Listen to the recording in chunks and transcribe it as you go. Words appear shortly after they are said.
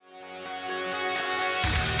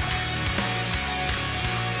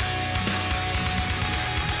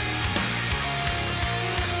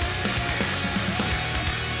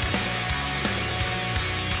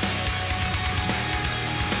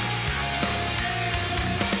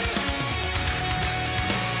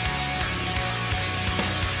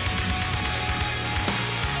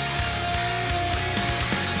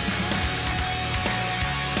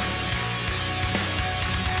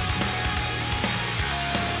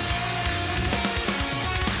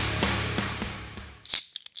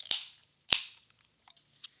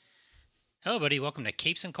Hello, buddy. Welcome to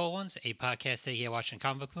Capes and Colons, a podcast dedicated to watching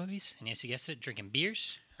comic book movies, and yes, you guessed it, drinking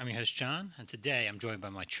beers. I'm your host, John, and today I'm joined by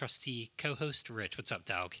my trusty co-host, Rich. What's up,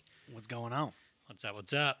 dog? What's going on? What's up?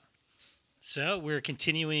 What's up? So we're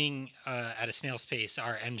continuing at a snail's pace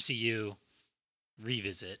our MCU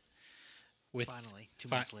revisit. With Finally, 2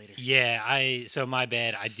 months later. Yeah, so my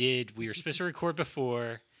bad. We were supposed to record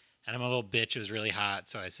before, and I'm a little bitch. It was really hot,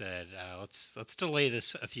 so I said, let's delay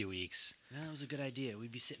this a few weeks. No, that was a good idea.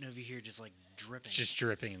 We'd be sitting over here just like dripping. Just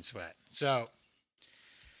dripping in sweat. So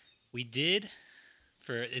we did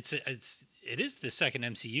it is the second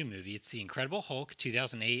MCU movie. It's The Incredible Hulk,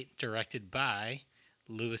 2008, directed by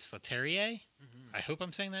Louis Leterrier. Mm-hmm. I hope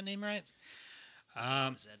I'm saying that name right. That's what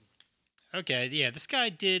I said. Okay, yeah, this guy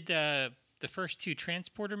did the first two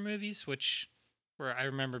Transporter movies, which were I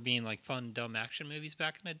remember being like fun, dumb action movies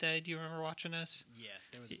back in the day. Do you remember watching this? Yeah,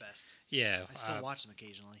 they were the best. Yeah, I still watch them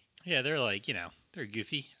occasionally. Yeah, they're like, they're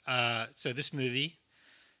goofy. So this movie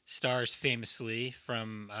stars famously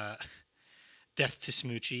from Death to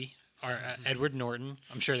Smoochie, Edward Norton.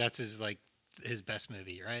 I'm sure that's his best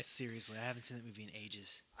movie, right? Seriously, I haven't seen that movie in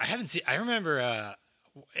ages. I remember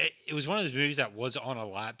it was one of those movies that was on a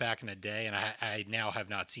lot back in the day, and I now have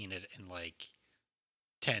not seen it in like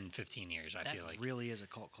 10, 15 years, I feel like. That really is a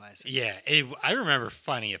cult classic. Yeah, I remember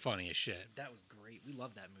finding it funny as shit. That was great. We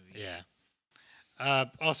love that movie. Yeah.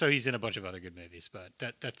 Also, he's in a bunch of other good movies, but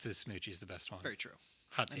that's the Smoochie's the best one. Very true.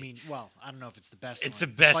 Hot take. I mean, well, I don't know if it's the best It's one.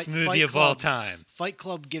 the best movie of all time. Fight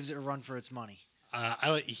Club gives it a run for its money.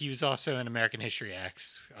 He was also in American History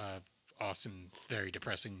X. Awesome, very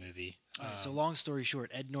depressing movie. So long story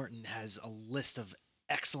short, Ed Norton has a list of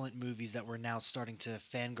excellent movies that we're now starting to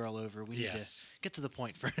fangirl over. We need to get to the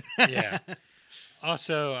point first. Yeah.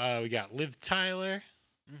 Also, we got Liv Tyler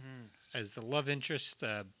as the love interest.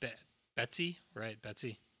 Betsy, right?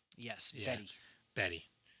 Betsy? Yes, Yeah. Betty.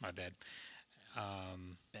 My bad.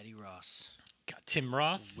 Betty Ross. Got Tim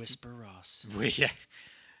Roth. Whisper Ross. Yeah.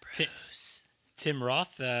 Bruce. Tim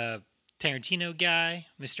Roth, Tarantino guy,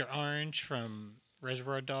 Mr. Orange from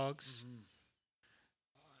Reservoir Dogs.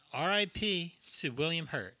 R.I.P. to William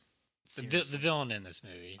Hurt, the villain in this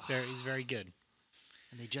movie. He's very good.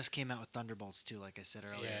 And they just came out with Thunderbolts too, like I said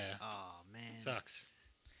earlier. Yeah. Oh man, It sucks.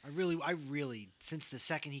 I really, since the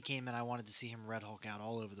second he came in, I wanted to see him Red Hulk out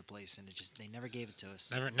all over the place, and they never gave it to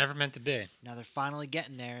us. Never meant to be. Now they're finally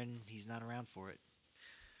getting there, and he's not around for it.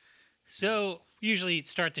 So usually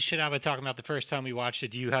start the shit out by talking about the first time we watched it.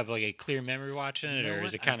 Do you have like a clear memory watching it, or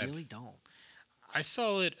is it kind I of? really don't. I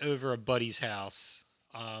saw it over a buddy's house.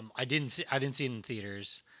 I didn't see it in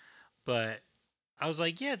theaters, but I was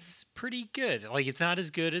like, yeah, it's pretty good. Like, it's not as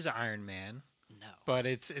good as Iron Man, No. but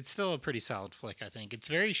it's still a pretty solid flick. I think it's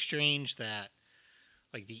very strange that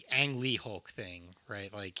like the Ang Lee Hulk thing,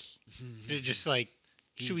 right? Like, they're just like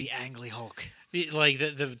He's the Ang Lee Hulk.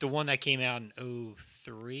 the one that came out in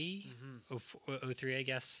 03, 03, I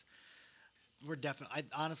guess. We're definitely.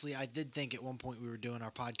 I did think at one point we were doing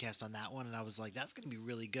our podcast on that one, and I was like, "That's going to be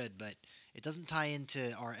really good," but it doesn't tie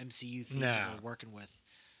into our MCU theme that we're working with.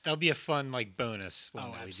 That'll be a fun like bonus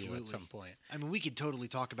one that absolutely. we do at some point. I mean, we could totally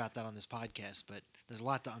talk about that on this podcast, but there's a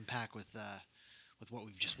lot to unpack with what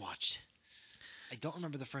we've just watched. I don't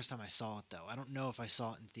remember the first time I saw it though. I don't know if I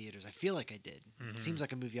saw it in theaters. I feel like I did. It seems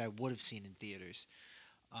like a movie I would have seen in theaters,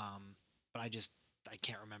 but I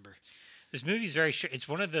can't remember. This movie's very short. It's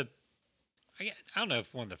one of the. I don't know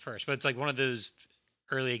if one of the first, but it's like one of those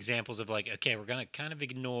early examples of like, okay, we're going to kind of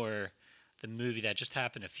ignore the movie that just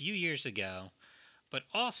happened a few years ago. But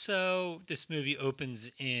also, this movie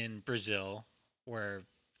opens in Brazil, where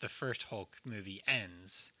the first Hulk movie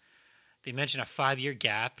ends. They mention a 5-year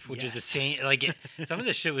gap, which is the same. Like, some of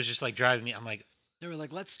this shit was just like driving me. I'm like, they were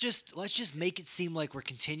like, let's just make it seem like we're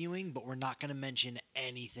continuing, but we're not going to mention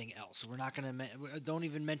anything else. We're not going to don't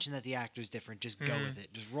even mention that the actor's different. Just go with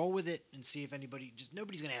it. Just roll with it and see if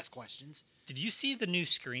nobody's going to ask questions. Did you see the new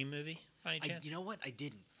Scream movie by any chance? You know what? I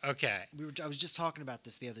didn't. Okay. I was just talking about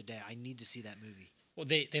this the other day. I need to see that movie. Well,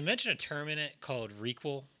 they mentioned a term in it called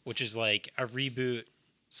requel, which is like a reboot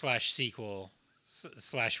 / sequel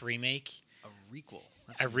 / remake. A requel.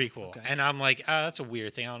 A requel. Okay. And I'm like, that's a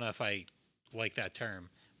weird thing. I don't know if I like that term.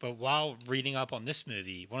 But while reading up on this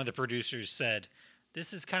movie, one of the producers said,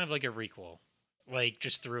 this is kind of like a requel. Like,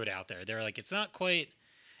 just threw it out there. They're like, it's not quite...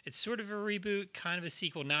 It's sort of a reboot, kind of a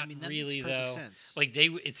sequel, not really makes though. Sense. Like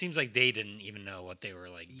it seems like they didn't even know what they were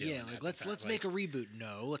like doing. Yeah, like let's make a reboot.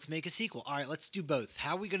 No, let's make a sequel. All right, let's do both.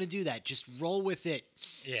 How are we gonna do that? Just roll with it.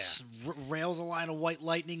 Yeah. Rails a line of white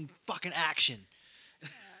lightning, fucking action.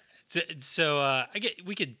 So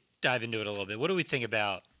we could dive into it a little bit. What do we think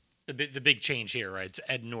about the big change here? Right, it's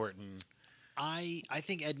Ed Norton I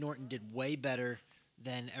think Ed Norton did way better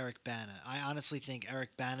than Eric Bana. I honestly think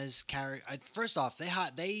Eric Bana's character. First off,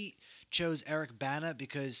 they chose Eric Bana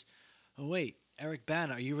because, oh wait, Eric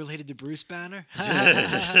Bana, are you related to Bruce Banner?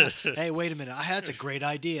 Hey, wait a minute, that's a great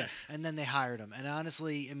idea. And then they hired him. And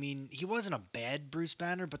honestly, I mean, he wasn't a bad Bruce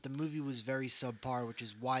Banner, but the movie was very subpar, which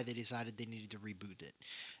is why they decided they needed to reboot it.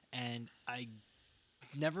 And I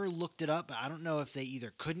never looked it up. I don't know if they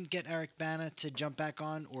either couldn't get Eric Bana to jump back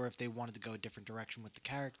on or if they wanted to go a different direction with the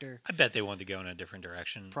character. I bet they wanted to go in a different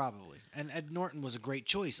direction. Probably. And Ed Norton was a great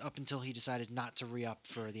choice up until he decided not to re-up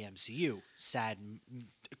for the MCU.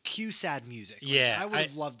 Cue sad music. Like, Yeah, I would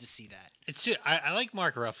have loved to see that. It's just, I like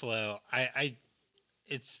Mark Ruffalo. I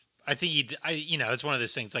think he it's one of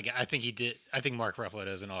those things. Like I think Mark Ruffalo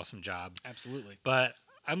does an awesome job. Absolutely. But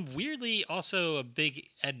I'm weirdly also a big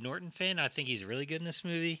Ed Norton fan. I think he's really good in this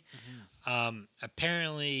movie.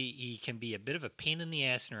 Apparently, he can be a bit of a pain in the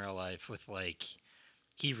ass in real life with like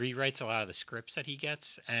he rewrites a lot of the scripts that he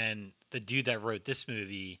gets, and the dude that wrote this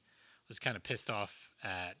movie was kind of pissed off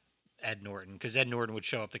at Ed Norton because Ed Norton would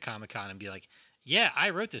show up to Comic-Con and be like, "Yeah,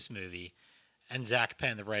 I wrote this movie," and Zach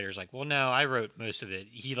Penn, the writer, is like, "Well, no, I wrote most of it."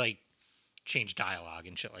 He like changed dialogue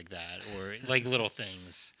and shit like that, or like little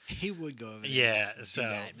things. He would go over there Yeah, and so do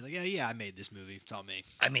that. Be like, yeah, I made this movie. It's all me.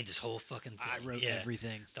 I made this whole fucking thing. I wrote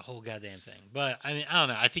everything. The whole goddamn thing. But I mean, I don't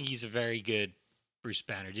know. I think he's a very good Bruce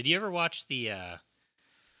Banner. Did you ever watch the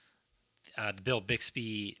Bill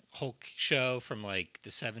Bixby Hulk show from like the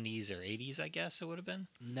 70s or 80s? I guess it would have been.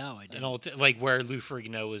 No, I didn't. An old like where Lou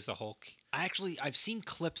Ferrigno was the Hulk. I've seen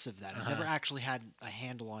clips of that. I've never actually had a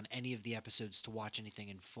handle on any of the episodes to watch anything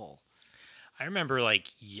in full. I remember like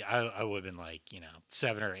I would have been like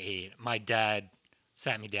 7 or 8. My dad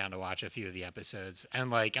sat me down to watch a few of the episodes, and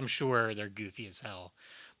like I'm sure they're goofy as hell.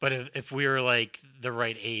 But if we were like the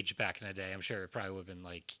right age back in the day, I'm sure it probably would have been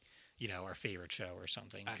like our favorite show or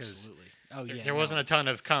something. Absolutely. Oh yeah. There wasn't a ton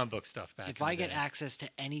of comic book stuff back. If in I the get day. access to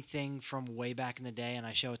anything from way back in the day and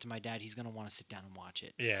I show it to my dad, he's gonna want to sit down and watch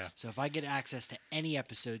it. Yeah. So if I get access to any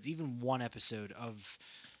episodes, even one episode of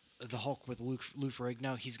the Hulk with Lou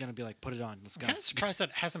Ferrigno, he's gonna be like, "Put it on, let's go." I'm kind of surprised that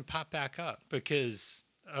it hasn't popped back up because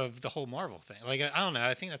of the whole Marvel thing. Like I don't know.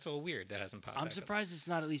 I think that's a little weird that hasn't popped. I'm back surprised it's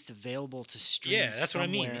not at least available to stream Yeah, that's what I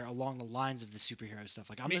mean. somewhere along the lines of the superhero stuff.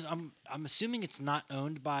 Like I'm assuming it's not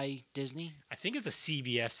owned by Disney. Up. I think it's a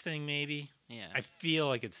CBS thing, maybe. Yeah. I feel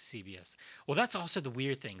like it's CBS. Well, that's also the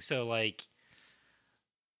weird thing. So like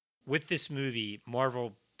with this movie,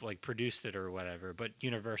 Marvel like produced it or whatever, but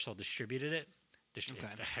Universal distributed it. Okay.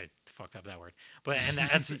 I fucked up that word. But and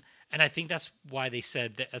that's and I think that's why they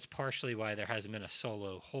said that's partially why there hasn't been a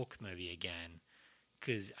solo Hulk movie again.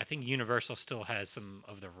 Because I think Universal still has some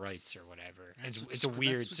of the rights or whatever. It's a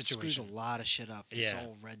weird situation. Screws a lot of shit up. This Yeah.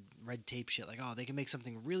 whole red tape shit. Like, oh, they can make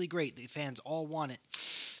something really great. The fans all want it.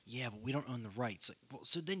 Yeah, but we don't own the rights. Like, well,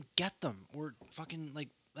 so then get them. Or fucking like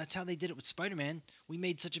that's how they did it with Spider-Man. We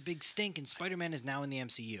made such a big stink, and Spider-Man is now in the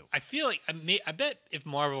MCU. I feel like I bet if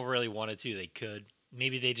Marvel really wanted to, they could.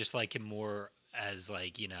 Maybe they just like him more as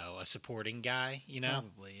like a supporting guy.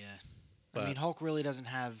 Probably, yeah. But- I mean, Hulk really doesn't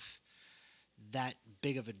have that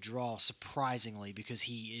big of a draw, surprisingly, because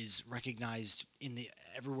he is recognized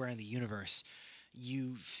everywhere in the universe.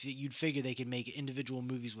 You'd figure they could make individual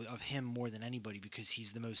movies of him more than anybody because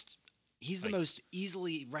he's the most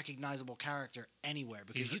easily recognizable character anywhere.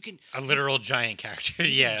 Because He's you can a literal giant character.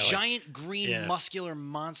 he's Yeah. a giant green yeah. muscular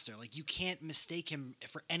monster. Like you can't mistake him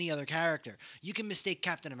for any other character. You can mistake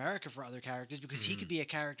Captain America for other characters because he could be a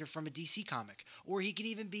character from a DC comic, or he could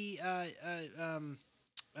even be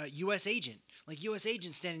U.S. Agent. Like U.S.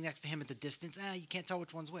 Agent standing next to him at the distance. You can't tell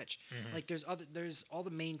which one's which. Like there's all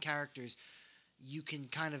the main characters. You can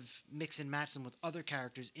kind of mix and match them with other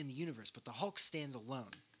characters in the universe, but the Hulk stands alone.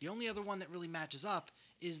 The only other one that really matches up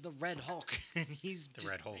is the Red Hulk, and he's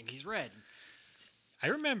Red Hulk. and he's red. I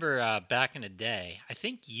remember back in the day. I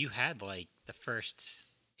think you had like the first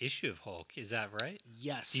issue of Hulk. Is that right?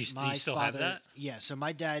 Yes, Do you my still father. have that? Yeah, so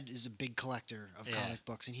my dad is a big collector of Yeah. comic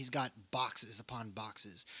books, and he's got boxes upon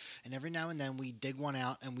boxes. And every now and then we dig one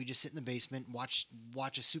out, and we just sit in the basement, watch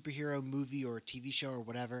a superhero movie or a TV show or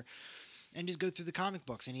whatever, and just go through the comic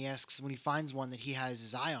books. And he asks when he finds one that he has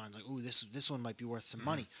his eye on, like, "Ooh, this one might be worth some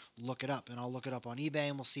money. Look it up." And I'll look it up on eBay,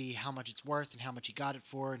 and we'll see how much it's worth and how much he got it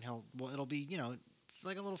for, and it'll be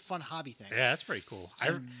like a little fun hobby thing. Yeah, that's pretty cool.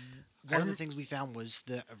 And one of the things we found was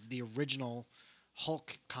the original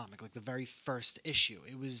Hulk comic, like the very first issue.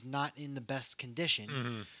 It was not in the best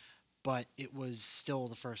condition, but it was still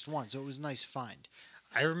the first one, so it was a nice find.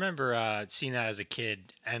 I remember seeing that as a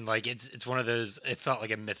kid, and like it's one of those. It felt like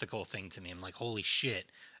a mythical thing to me. I'm like, holy shit,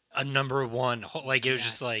 a number one. Like it was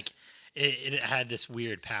just Yes. like it had this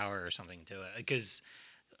weird power or something to it. Because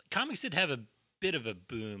comics did have a bit of a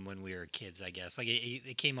boom when we were kids, I guess. Like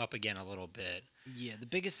it came up again a little bit. Yeah, the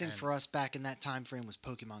biggest thing And- for us back in that time frame was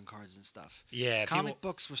Pokemon cards and stuff. Yeah, Comic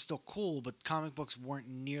books were still cool, but comic books weren't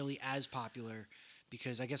nearly as popular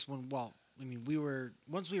because I guess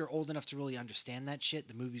once we were old enough to really understand that shit,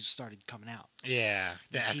 the movies started coming out. Yeah,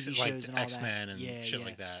 The TV like shows the and all that. X-Men and Yeah, shit yeah.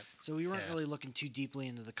 like that. So we weren't Yeah. really looking too deeply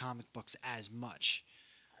into the comic books as much.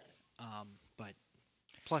 But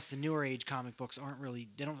plus the newer age comic books aren't really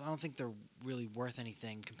I don't think they're really worth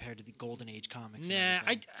anything compared to the golden age comics. Nah, and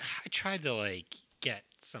I everything. tried to like get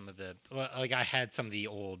some of the like I had some of the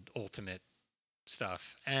old Ultimate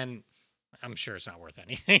stuff, and I'm sure it's not worth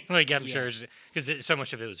anything. Like I'm Yeah. sure because so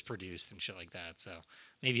much of it was produced and shit like that. So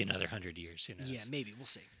maybe another 100 years. Who knows? Yeah, maybe we'll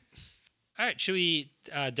see. All right, should we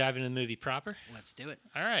dive into the movie proper? Let's do it.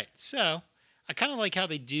 All right. So I kind of like how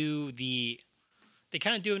they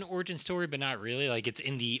kind of do an origin story, but not really. Like it's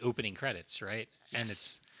in the opening credits, right? And Yes.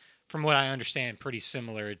 it's, from what I understand, pretty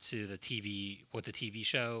similar to what the TV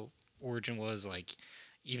show origin was. Like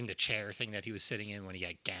even the chair thing that he was sitting in when he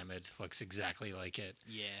got gammed looks exactly like it.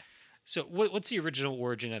 Yeah. So what's the original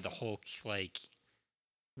origin of the Hulk? Like,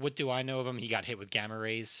 what do I know of him? He got hit with gamma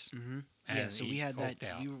rays. Mm-hmm. Yeah, And so he we had that. hulked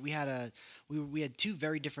out. We had two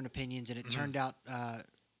very different opinions, and it Mhm. turned out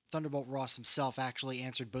Thunderbolt Ross himself actually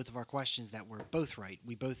answered both of our questions that were both right.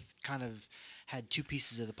 We both kind of had two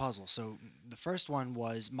pieces of the puzzle. So the first one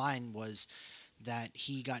was mine was that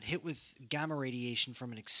he got hit with gamma radiation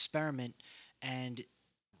from an experiment, and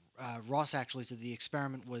Ross actually said the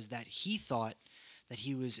experiment was that he thought that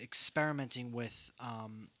he was experimenting with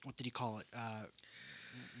what did he call it?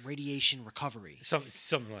 Radiation recovery.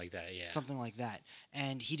 Something like that. Yeah. Something like that.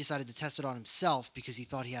 And he decided to test it on himself because he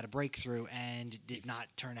thought he had a breakthrough and did not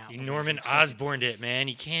turn out. You the way he Norman expected. Osborn it, man.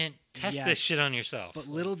 You can't test Yes. this shit on yourself. But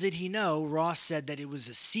little did he know, Ross said that it was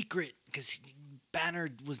a secret because Banner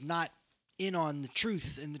was not in on the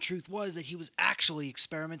truth. And the truth was that he was actually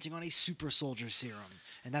experimenting on a super soldier serum.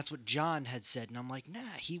 And that's what John had said. And I'm like, nah,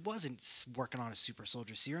 he wasn't working on a super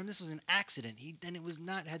soldier serum. This was an accident. And it was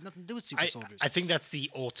not, had nothing to do with super soldiers. I think that's the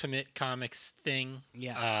Ultimate Comics thing.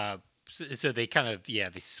 Yes. So they kind of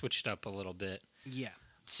they switched up a little bit. Yeah.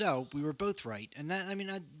 So we were both right, and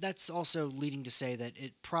that's also leading to say that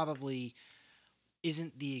it probably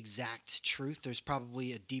isn't the exact truth. There's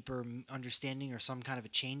probably a deeper understanding or some kind of a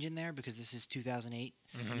change in there because this is 2008,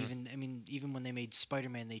 and even when they made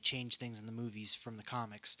Spider-Man, they changed things in the movies from the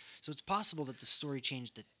comics. So it's possible that the story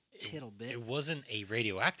changed a tittle bit. It wasn't a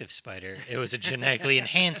radioactive spider. It was a genetically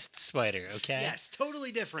enhanced spider. Okay. Yes,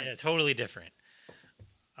 totally different. Yeah, totally different.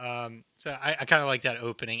 So I kind of like that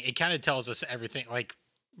opening. It kind of tells us everything. Like,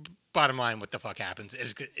 bottom line, what the fuck happens?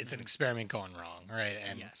 It's an experiment going wrong, right?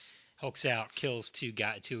 And Yes. Hulks out, kills two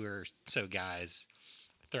or so guys,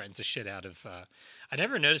 threatens the shit out of. I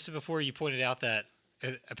never noticed it before. You pointed out that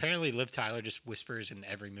apparently Liv Tyler just whispers in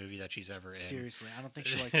every movie that she's ever in. Seriously, I don't think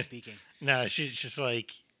she likes speaking. No, she's just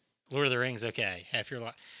like Lord of the Rings. Okay, half your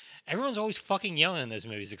life. Everyone's always fucking yelling in those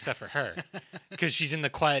movies except for her, because she's in the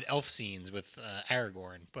quiet elf scenes with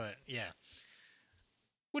Aragorn. But yeah,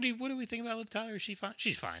 what do we think about Liv Tyler? Is she fine?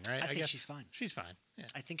 She's fine, right? I think guess she's fine. She's fine. Yeah.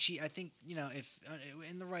 I think if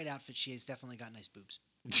in the right outfit, she has definitely got nice boobs.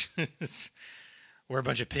 We're a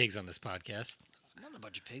bunch of pigs on this podcast. Not a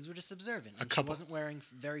bunch of pigs. We're just observant. A And couple. She wasn't wearing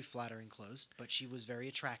very flattering clothes, but she was very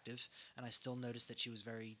attractive, and I still noticed that she was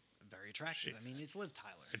very, very attractive. I mean, it's Liv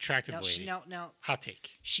Tyler. Attractive Now, lady. now Hot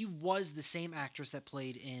take. she was the same actress that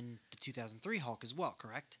played in the 2003 Hulk as well,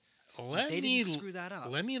 correct? Let they me didn't screw that up.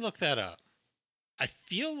 let me look that up. I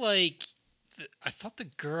feel like I thought the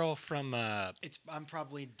girl from I'm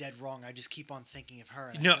probably dead wrong. I just keep on thinking of her.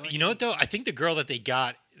 and I No, feel like you it know what makes though? I sense. think the girl that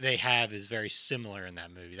they have is very similar in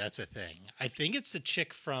that movie. That's the thing. I think it's the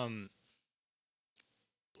chick from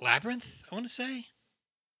Labyrinth. I want to say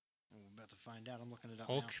We're about to find out. I'm looking it up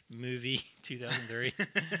Hulk movie 2003. now.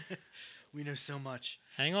 We know so much.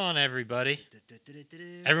 Hang on, everybody.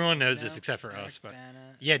 Everyone knows this except for Eric us, but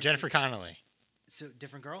Bana. yeah, Jennifer Connelly, So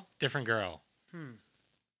different girl. different girl, Hmm.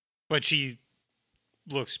 but she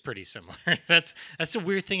looks pretty similar. That's the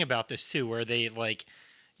weird thing about this too, where they like,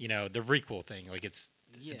 the requel thing. Like it's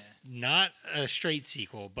Yeah. not a straight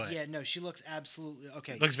sequel, but Yeah, no, she looks absolutely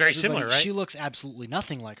okay. Looks very similar, right? She looks absolutely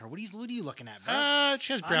nothing like her. What are you looking at, bro?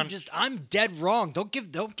 she has brown. I'm dead wrong. Don't give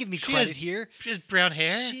me She has- credit here. She has brown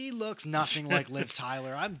hair. She looks nothing like Liv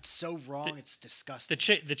Tyler. I'm so wrong. It's disgusting.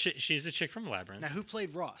 The chick, she's the chick from Labyrinth. Now, who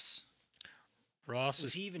played Ross? Ross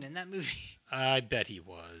Was he even in that movie? I bet he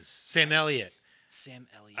was. Sam Elliott. Sam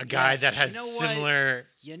Elliott. A guy Yes. that has You know what? similar.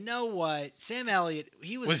 You know what? Sam Elliott,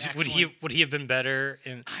 he was an Would excellent... he have been better?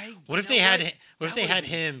 In I, what you if know they had what? what if That they would've had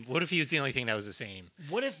been- him? What if he was the only thing that was the same?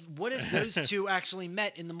 What if those two actually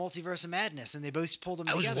met in the Multiverse of Madness and they both pulled them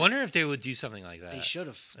I was together? wondering if they would do something like that. They should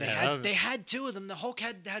have. Yeah, They had two of them. The Hulk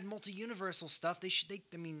had multi-universal stuff.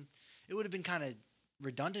 I mean, it would have been kind of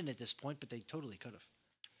redundant at this point, but they totally could have.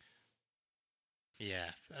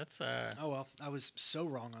 Yeah, that's Oh well, I was so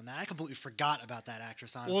wrong on that. I completely forgot about that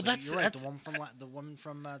actress. Honestly, Well, that's- you're right. that's- The woman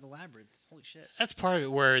from the Labyrinth. Holy shit. that's part of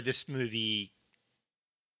it where this movie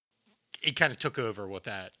it kind of took over what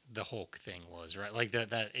the Hulk thing was, right? Like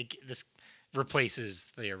this replaces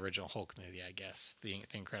the original Hulk movie, I guess, the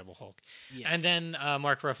Incredible Hulk. Yeah. And then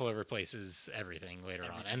Mark Ruffalo replaces everything later on,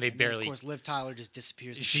 Everything. and they then, barely. of course, Liv Tyler just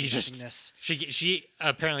disappears. Into She just- nothingness. She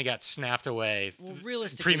apparently got snapped away Well,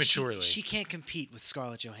 realistically, prematurely. she can't compete with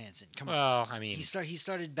Scarlett Johansson. Come on. Well, I mean, He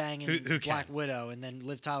started banging Who Black can? Widow, and then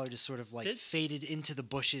Liv Tyler just sort of like Did- faded into the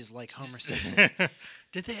bushes like Homer Simpson.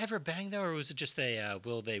 did they ever bang though, or was it just a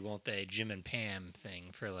will they, won't they, Jim and Pam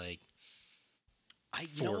thing for like?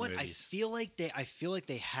 You know 4 what? movies. I feel like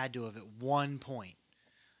they had to have at one point.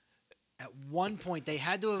 At one point, they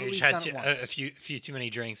had to have at They least just done had it once. a few too many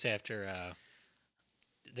drinks after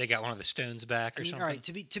they got one of the stones back or I mean, something. all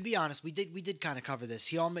right. To be honest, we did kind of cover this.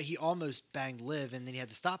 He almost banged Liv, and then he had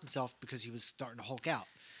to stop himself because he was starting to Hulk out.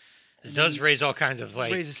 This And then does he raise all kinds of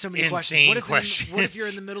like raises so many insane questions. questions. What if you're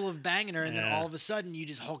in the middle of banging her, and then Yeah. all of a sudden you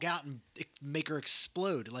just Hulk out and make her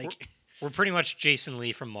explode? Like, We're pretty much Jason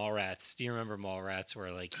Lee from Mallrats. Do you remember Mallrats?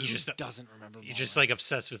 Where like who he's just doesn't remember. he's just like Mallrats?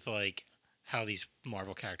 obsessed with like how these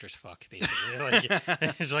Marvel characters fuck basically.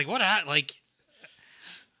 Like he's like what like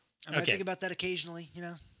I mean, I okay. think about that occasionally. You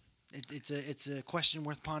know, it's a question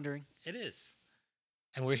worth pondering. it is,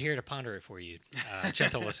 and we're here to ponder it for you,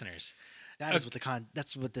 gentle listeners. That is what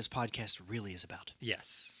that's what this podcast really is about.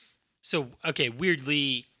 Yes. So okay,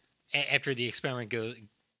 weirdly, after the experiment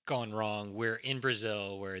gone wrong, we're in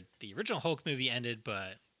Brazil where the original Hulk movie ended,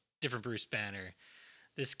 but different Bruce Banner.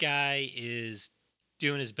 This guy is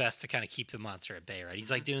doing his best to kind of keep the monster at bay, right? He's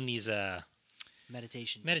like doing these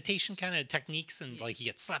meditation kind of techniques, and like he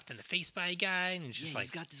gets slapped in the face by a guy, and it's just like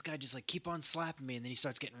he's got this guy just like keep on slapping me, and then he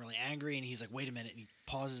starts getting really angry, and he's like, "Wait a minute!" And he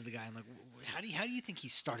pauses the guy. I'm like, "How do you think he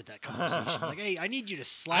started that conversation?" Like, "Hey, I need you to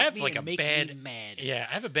slap have, me like, and a make bad- me mad." yeah,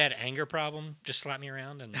 I have a bad anger problem. Just slap me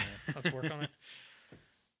around and let's work on it.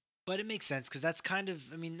 But it makes sense because that's kind of,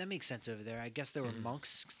 I mean, that makes sense over there. I guess there were Mhm.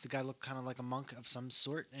 monks. 'Cause the guy looked kind of like a monk of some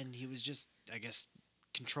sort, and he was just, I guess,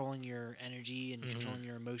 controlling your energy and Mhm. controlling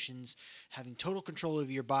your emotions, having total control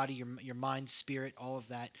over your body, your mind, spirit, all of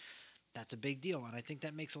that. That's a big deal, and I think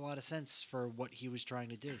that makes a lot of sense for what he was trying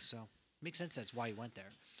to do. So it makes sense. That's why he went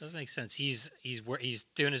there. Does make sense. He's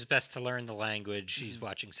doing his best to learn the language. He's Mhm.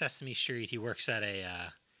 watching Sesame Street. He works at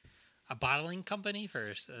a bottling company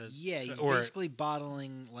for Yeah, he's or basically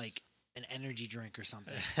bottling like an energy drink or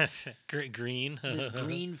something. green. This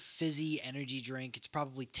green fizzy energy drink. It's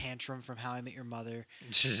probably Tantrum from How I Met Your Mother.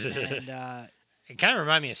 And It kind of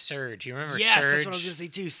reminded me of Surge. You remember yes, Surge? that's what I was gonna say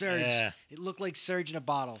too. Surge. Yeah. It looked like Surge in a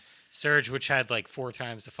bottle. Surge, which had like 4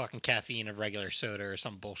 times the fucking caffeine of regular soda or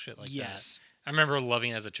some bullshit like Yes, that. I remember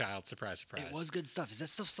loving it as a child. Surprise, surprise. it was good stuff. Is that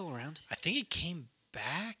stuff still around? I think it came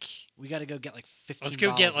back, We got to go get like 15 Let's go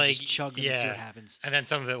bottles get, and like, just chug them and see what yeah. happens. and then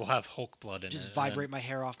some of it will have Hulk blood in it. Just and then- vibrate my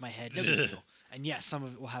hair off my head. No big deal. And yes, some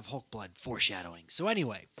of it will have Hulk blood, foreshadowing. So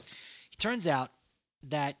anyway, it turns out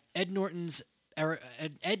that Ed Norton's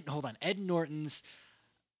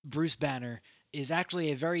Bruce Banner is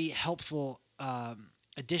actually a very helpful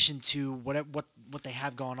addition to what they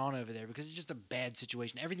have going on over there, because it's just a bad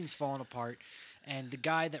situation. Everything's falling apart, and the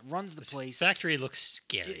guy that runs the This place. factory looks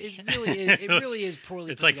scary. It really is. It really is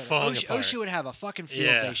poorly. It's put like together. falling OSHA, apart. OSHA would have a fucking field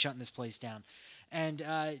Yeah. day shutting this place down, and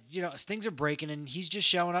things are breaking, and he's just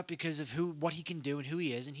showing up because of what he can do and who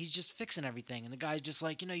he is, and he's just fixing everything. And the guy's just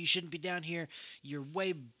like, you shouldn't be down here. You're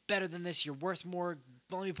way better than this. You're worth more.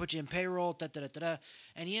 Let me put you in payroll. Da da da da da.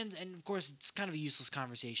 And and of course it's kind of a useless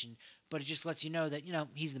conversation, but it just lets you know that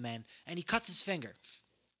he's the man. And he cuts his finger,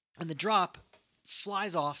 and the drop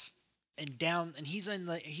flies off and down, and he's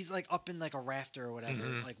like up in like a rafter or whatever,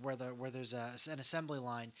 Mhm. like where there's an assembly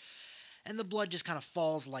line, and the blood just kind of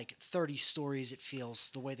falls like 30 stories. It feels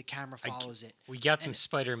the way the camera follows it. We got some And-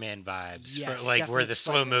 Spider-Man vibes, Yes, for, like where definite the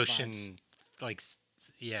slow Spider-Man motion, vibes. like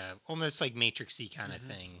almost like Matrix-y kind of Mhm.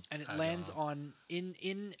 thing. And it going lands on.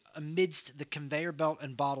 in amidst the conveyor belt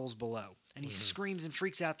and bottles below. And he Mhm. screams and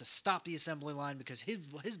freaks out to stop the assembly line because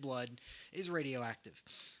his blood is radioactive.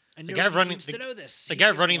 And The nobody guy running seems to know this. the He's guy the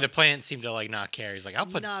only running the one. plant seemed to like not care. He's like, I'll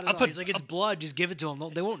put, Not at I'll all. put. He's like, it's blood. Just give it to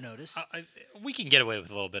them. They won't notice. we can get away with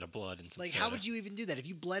a little bit of blood and some Like, soda. how would you even do that? If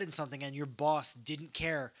you bled in something and your boss didn't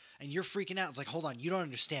care and you're freaking out, it's like, hold on, you don't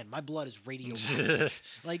understand. My blood is radioactive.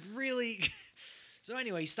 Like, really? So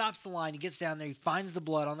anyway, he stops the line. He gets down there. He finds the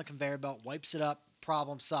blood on the conveyor belt, wipes it up.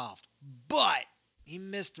 Problem solved. But he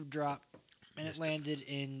missed a drop, and it landed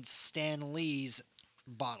in Stan Lee's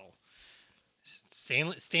bottle.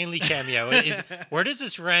 Stanley cameo. Where does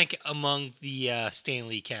this rank among the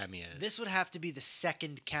Stanley cameos? This would have to be the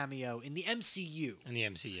second cameo in the MCU. in the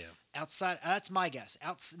MCU. Outside, that's my guess.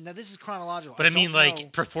 Now this is chronological. But I mean, don't like know.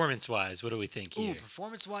 performance-wise, what do we think Ooh, here?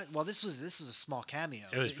 performance-wise, well, this was a small cameo.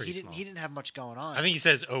 It was pretty small. He didn't have much going on. I think he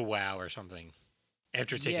says, "Oh wow" or something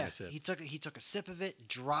after taking yeah, a sip. he took a sip of it,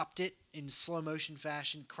 dropped it in slow motion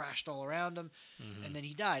fashion, crashed all around him, Mhm. and then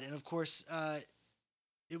he died. And of course,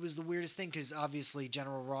 it was the weirdest thing because obviously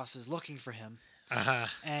General Ross is looking for him.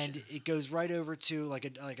 And it goes right over to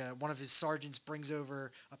one of his sergeants brings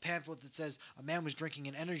over a pamphlet that says a man was drinking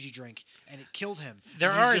an energy drink and it killed him. There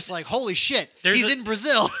And he's are- just like, holy shit, there's he's a- in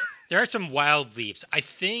Brazil. There are some wild leaps. I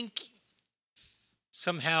think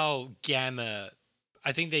somehow Gamma.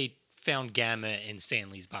 I think they found Gamma in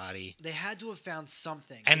Stanley's body. They had to have found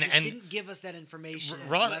something. And- They just and- didn't give us that information and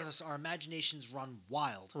Ra- let us our imaginations run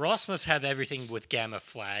wild. Ross must have everything with Gamma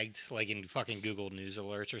flagged, like in fucking Google News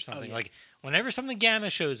alerts or something. yeah. Like whenever something Gamma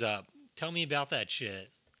shows up, tell me about that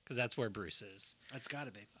shit because that's where Bruce is. That's got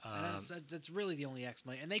to be. And that's really the only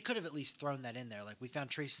explanation. And they could have at least thrown that in there. Like, we found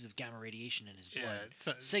traces of gamma radiation in his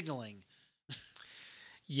blood, signaling.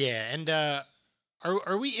 Yeah, and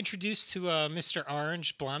are we introduced to Mr.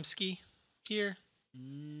 Orange Blomsky here?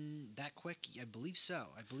 That quick? I believe so.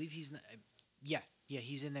 I believe he's... Yeah,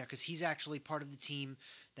 he's in there because he's actually part of the team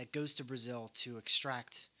that goes to Brazil to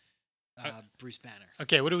extract Bruce Banner.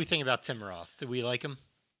 Okay, what do we think about Tim Roth? Do we like him?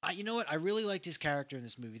 You know what? I really liked his character in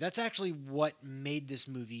this movie. That's actually what made this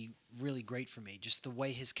movie really great for me. Just the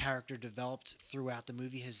way his character developed throughout the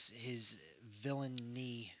movie. His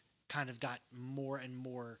villainy kind of got more and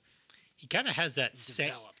more He kind of has that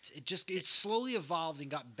developed. It slowly evolved and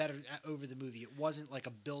got better over the movie. It wasn't like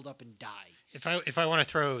a build up and die. If I want to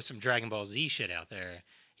throw some Dragon Ball Z shit out there,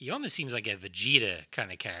 he almost seems like a Vegeta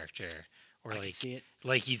kind of character, or I like can see it.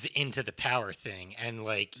 like he's into the power thing, and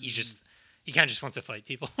like he kind of just wants to fight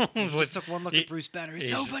people. He just took one look at Bruce Banner.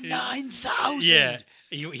 It's over 9,000. Yeah,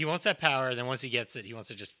 he wants that power. And then once he gets it, he wants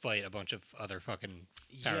to just fight a bunch of other fucking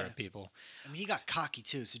power people. I mean, he got cocky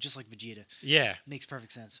too. So just like Vegeta, Yeah, makes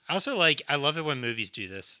perfect sense. I also I love it when movies do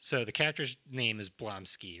this. So the character's name is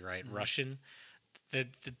Blomsky, right? Russian. The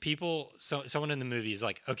people, someone in the movie is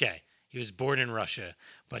like, okay, he was born in Russia,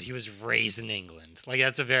 but he was raised in England. Like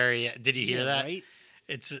that's a very. Did you hear that? Right.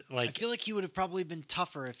 It's like I feel like he would have probably been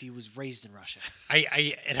tougher if he was raised in Russia.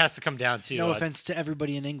 it has to come down to No offense to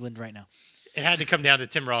everybody in England right now. it had to come down to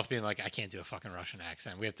Tim Roth being like, I can't do a fucking Russian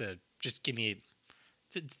accent. We have to just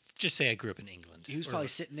just say I grew up in England. He was probably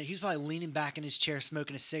sitting there. He was probably leaning back in his chair,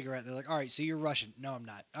 smoking a cigarette. They're like, "All right, so you're Russian? No, I'm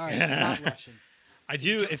not. All right, I'm not Russian. I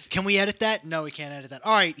do. Can we edit that? No, we can't edit that.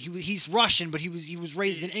 All right, he's Russian, but he was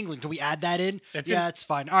raised in England. Can we add that in? That's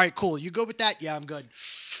fine. All right, cool. You go with that? Yeah, I'm good.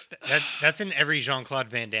 That's in every Jean-Claude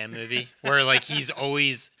Van Damme movie where like he's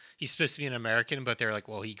supposed to be an American, but they're like,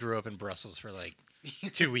 well, he grew up in Brussels for like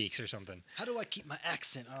 2 weeks or something. How do I keep my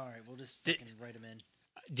accent? All right, we'll just fucking write him in.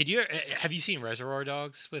 Have you seen Reservoir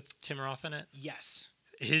Dogs with Tim Roth in it? Yes.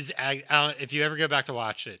 If you ever go back to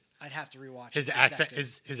watch it, I'd have to rewatch his it. accent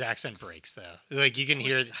his accent breaks though. Like you can Of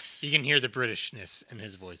course hear it does. you can hear the Britishness in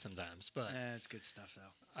his voice sometimes. But That's good stuff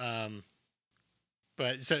though.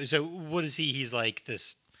 but so what is he? He's like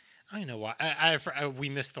this. I don't know why. We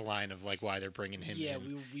missed the line of like why they're bringing him Yeah,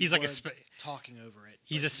 in. we He's like were a talking over it.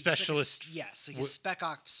 he's but a specialist. Yes, like a spec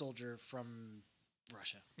ops soldier from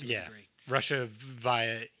Russia. To a Yeah. degree. Russia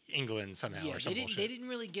via England somehow Yeah, or some they bullshit. didn't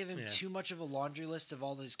really give him too much of a laundry list of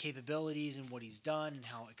all those capabilities and what he's done and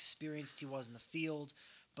how experienced he was in the field,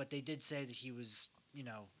 but they did say that he was,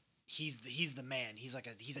 he's the man. He's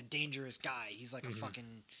a dangerous guy. He's like a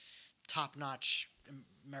fucking top-notch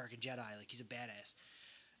American Jedi. Like he's a badass.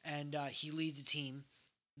 And he leads a team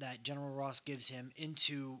that General Ross gives him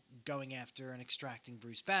into going after and extracting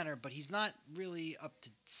Bruce Banner, but he's not really up to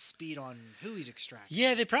speed on who he's extracting.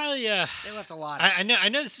 Yeah, they probably. They left a lot out. I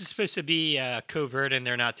know this is supposed to be covert and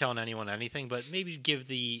they're not telling anyone anything, but maybe give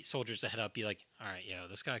the soldiers a head up. Be like, all right,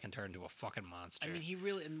 this guy can turn into a fucking monster. I mean, he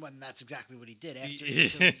really, and that's exactly what he did.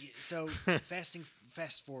 After so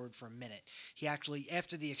fast forward for a minute. He actually,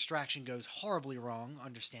 after the extraction goes horribly wrong,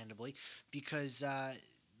 understandably, because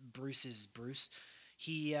Bruce is Bruce.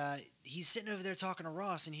 he's sitting over there talking to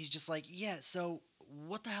Ross, and he's just like, yeah. So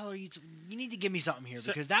what the hell are you? You need to give me something here,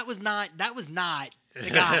 because that was not the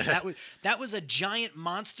guy. that was a giant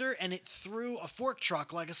monster, and it threw a fork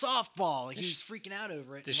truck like a softball. Like, he was freaking out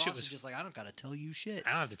over it. And Ross was just like, I don't gotta tell you shit.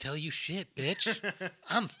 I don't have to tell you shit, bitch.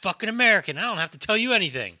 I'm fucking American. I don't have to tell you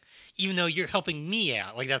anything, even though you're helping me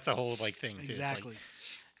out. Like, that's the whole like thing too. Exactly. It's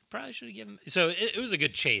like, probably should have given. So it was a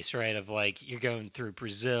good chase, right? Of like, you're going through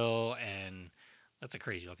Brazil, and that's a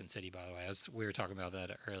crazy looking city, by the way. We were talking about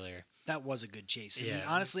that earlier. That was a good chase. I Yeah. mean,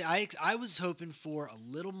 honestly, I was hoping for a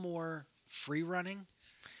little more free running.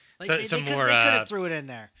 Like, So- they some could more, have threw it in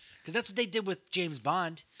there, because that's what they did with James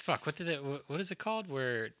Bond. Fuck, what is it called?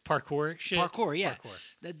 Where parkour shit? Parkour, yeah.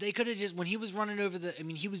 Parkour. They could have just, when he was running over I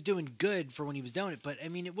mean, he was doing good for when he was doing it, but I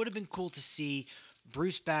mean, it would have been cool to see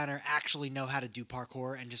Bruce Banner actually know how to do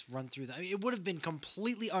parkour and just run through that. I mean, it would have been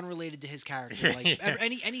completely unrelated to his character. Like, Yeah.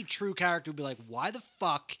 any true character would be like, why the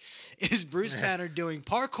fuck is Bruce Banner doing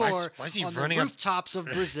parkour Why is he on the running up- rooftops of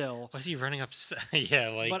Brazil? Why is he running up? Yeah,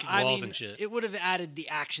 like But walls I mean, and shit. it would have added the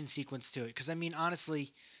action sequence to it. Because I mean,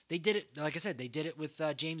 honestly, they did it. Like I said, they did it with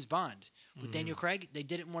James Bond, with Daniel Craig. They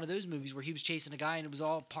did it in one of those movies where he was chasing a guy and it was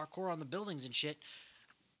all parkour on the buildings and shit.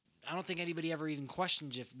 I don't think anybody ever even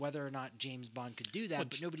questioned whether or not James Bond could do that, Well,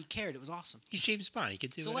 but nobody cared. It was awesome. He's James Bond. He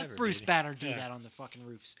could do So whatever. let Bruce baby. Banner do Yeah. that on the fucking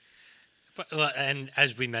roofs. But, and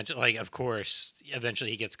as we mentioned, like, of course,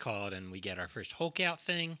 eventually he gets called, and we get our first Hulk out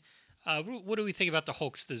thing. What do we think about the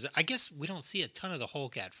Hulk's design? I guess we don't see a ton of the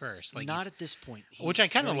Hulk at first, like Not at this point. which I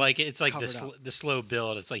He's kind of very like. It's like covered up. the slow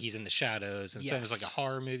build. It's like he's in the shadows, and it's almost like Yes. a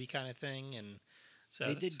horror movie kind of thing. And so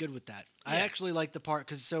They it's- did good with that. I Yeah. actually like the part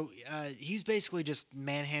because he's basically just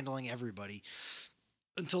manhandling everybody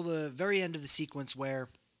until the very end of the sequence where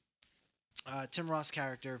Tim Roth's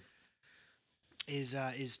character is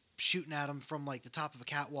shooting at him from like the top of a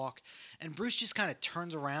catwalk, and Bruce just kind of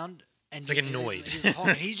turns around and It's like annoyed.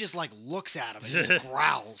 and he just like looks at him and just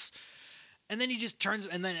growls. And then he just turns,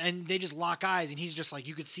 and they just lock eyes, and he's just like,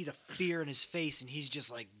 you could see the fear in his face, and he's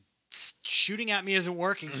just like, shooting at me isn't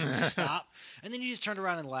working, so we stop. And then he just turned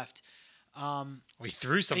around and left. We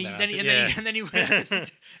threw something. And at then it, he, yeah. and then he and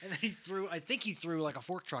then he threw. I think he threw like a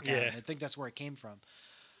fork truck at Yeah. him. I think that's where it came from.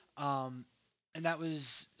 And that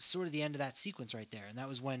was sort of the end of that sequence right there. And that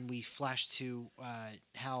was when we flashed to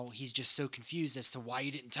how he's just so confused as to why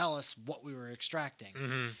you didn't tell us what we were extracting.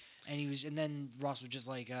 Mhm. And then Ross was just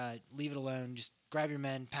like, leave it alone. Just grab your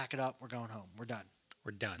men, pack it up. We're going home. We're done.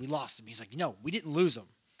 We're done. We lost him. He's like, no, we didn't lose him.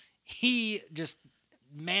 He just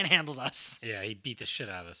manhandled us. Yeah, he beat the shit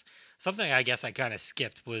out of us. Something I guess I kind of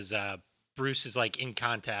skipped was Bruce is like in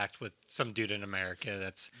contact with some dude in America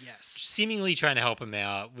that's Yes. seemingly trying to help him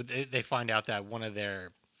out. They find out that one of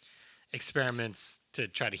their experiments to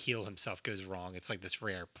try to heal himself goes wrong. It's like this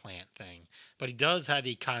rare plant thing. But he does have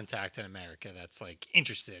a contact in America that's like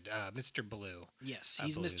interested, Mr. Blue. Yes, I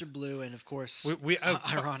he's believe Mr. Blue, and of course, we-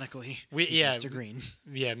 ironically, he's yeah, Mr. Green.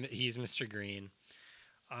 Yeah, he's Mr. Green.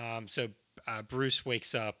 So Bruce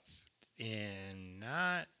wakes up in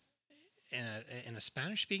not in a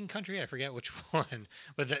Spanish speaking country. I forget which one,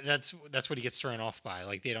 but that's what he gets thrown off by.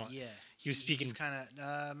 Like they don't. Yeah, He was speaking. He's kind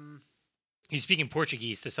of. He's speaking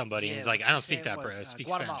Portuguese to somebody, and Yeah, he's like, what "I did don't you say speak it that, bro. was? I speak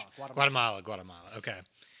Guatemala, Spanish." Guatemala. Guatemala. Okay.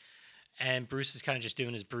 And Bruce is kind of just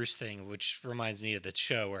doing his Bruce thing, which reminds me of the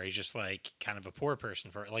show where he's just like kind of a poor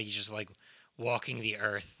person like he's just like walking the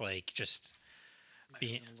earth, like just. I'm actually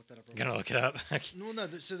Being, gonna look that up. real gonna quick. look it up. No,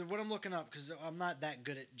 no. So what I'm looking up, because I'm not that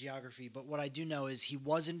good at geography, but what I do know is he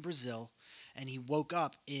was in Brazil, and he woke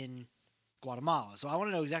up in Guatemala. So I want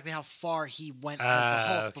to know exactly how far he went as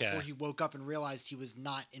the Hulk okay. before he woke up and realized he was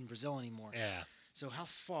not in Brazil anymore. Yeah. So how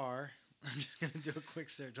far? I'm just gonna do a quick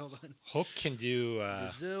search. Hold on. Hulk can do.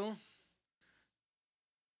 Brazil.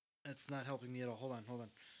 That's not helping me at all. Hold on.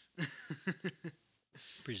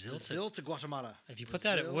 Brazil. Brazil to Guatemala. If you put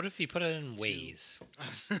that, Brazil what if you put it in to- Waze?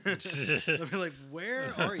 I'll be like,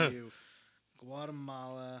 where are you?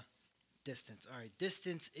 Guatemala distance. All right,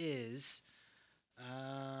 distance is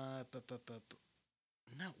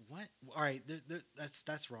no, what? All right,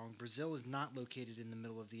 that's wrong. Brazil is not located in the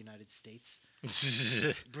middle of the United States.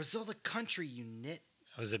 Brazil, the country, you nit.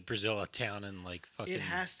 Was it Brazil, a town in like fucking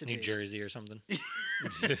has to New be. Jersey or something?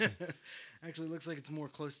 Actually, it looks like it's more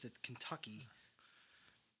close to Kentucky.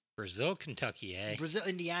 Brazil, Kentucky, eh? Brazil,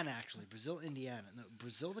 Indiana, actually. Brazil, Indiana. No,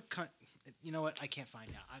 Brazil, the country. You know what? I can't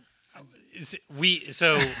find out. We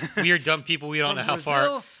are dumb people. We don't From know how Brazil,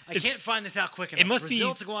 far. I can't find this out quick enough. It must be.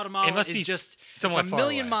 Brazil to Guatemala It must is be just somewhat it's a far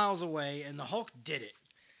million away. miles away, and the Hulk did it.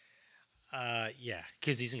 Yeah,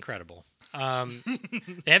 because he's incredible.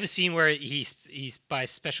 They have a scene where he's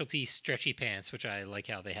buys specialty stretchy pants, which I like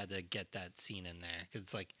how they had to get that scene in there because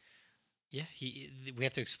it's like, yeah, we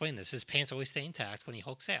have to explain this. His pants always stay intact when he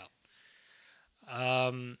hulks out.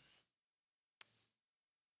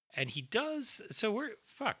 And he does. So where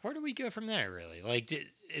do we go from there? Really, like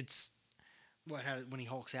it's when he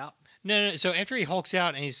hulks out? no. So after he hulks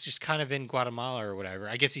out and he's just kind of in Guatemala or whatever,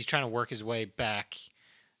 I guess he's trying to work his way back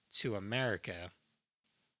to America.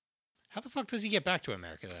 How the fuck does he get back to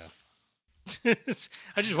America though?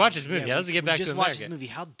 I just watched this movie. How does he get back to America? Just watched this movie.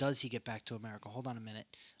 How does he get back to America? Hold on a minute.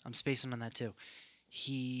 I'm spacing on that too.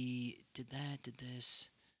 He did that. Did this.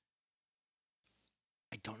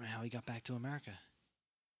 I don't know how he got back to America.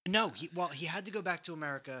 No, he had to go back to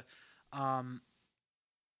America.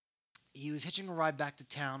 He was hitching a ride back to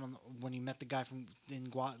town when he met the guy in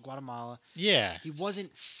Guatemala. Yeah. He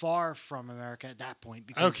wasn't far from America at that point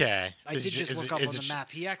because okay. I did just look up on the map.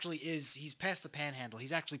 He actually is. He's past the Panhandle.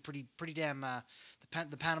 He's actually pretty damn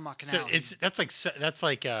the Panama Canal. So that's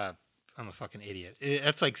like I'm a fucking idiot.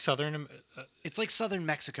 That's like southern. It's like southern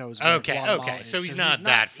Mexico is where Guatemala okay. is. So he's not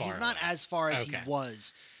that far. He's not as far as he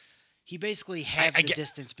was. He basically halved the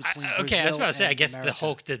distance between Brazil okay, I was about to say, I guess America. the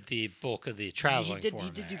Hulk did the bulk of the traveling He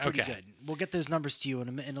did do pretty good. We'll get those numbers to you in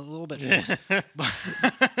a little bit, folks.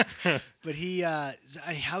 But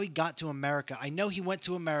how he got to America, I know he went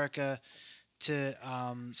to America to...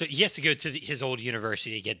 so he has to go to his old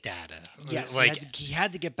university to get data. Yes, like, he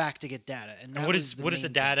had to get back to get data. And what is the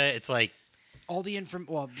data? It's like... All the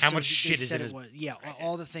information... Well, how much shit is in his...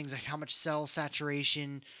 all the things, like how much cell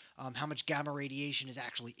saturation... how much gamma radiation is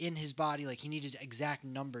actually in his body. Like, he needed exact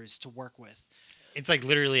numbers to work with. It's like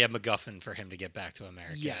literally a MacGuffin for him to get back to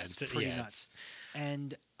America. Yeah, it's pretty nuts.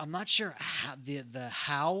 And I'm not sure the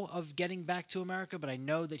how of getting back to America, but I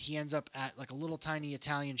know that he ends up at like a little tiny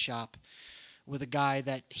Italian shop with a guy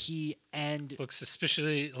that he and... Looks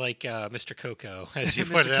suspiciously like Mr. Coco, as you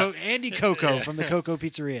pointed out. Andy Coco from the Coco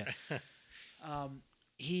Pizzeria.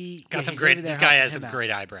 This guy has some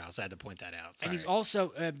great eyebrows. I had to point that out. Sorry. And he's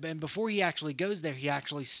also, and before he actually goes there, he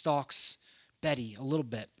actually stalks Betty a little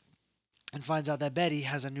bit and finds out that Betty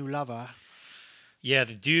has a new lover. Yeah,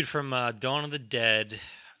 the dude from Dawn of the Dead.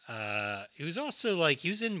 He was also like, he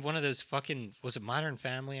was in one of those fucking, was it Modern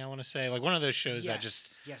Family, I want to say? Like one of those shows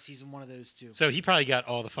Yes, he's in one of those too. So he probably got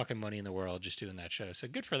all the fucking money in the world just doing that show. So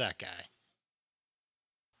good for that guy.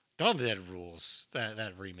 Dawn of the Dead rules,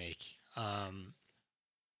 that remake.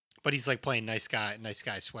 But he's like playing nice guy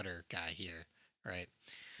sweater guy here, right?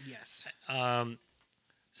 Yes.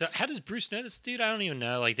 So how does Bruce know this dude? I don't even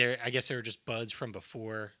know. Like I guess they were just buds from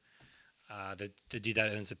before. The dude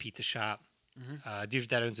that owns a pizza shop. Mm-hmm. Dude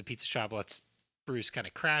that owns a pizza shop lets Bruce kind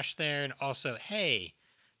of crash there, and also, hey,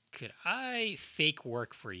 could I fake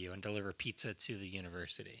work for you and deliver pizza to the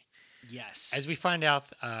university? Yes. As we find out,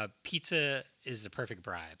 pizza is the perfect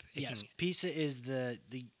bribe. Pizza is the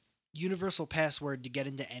universal password to get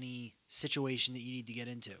into any situation that you need to get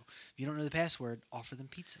into. If you don't know the password, offer them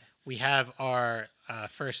pizza. We have our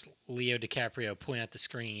first Leo DiCaprio point at the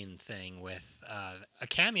screen thing with a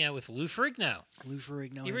cameo with Lou Ferrigno. Lou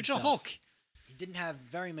Ferrigno, the original himself. Hulk. He didn't have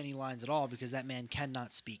very many lines at all because that man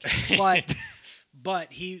cannot speak. But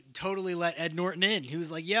he totally let Ed Norton in. He was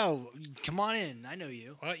like, "Yo, come on in. I know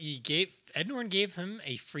you." Well, Ed Norton gave him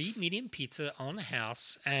a free medium pizza on the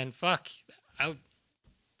house, and fuck, we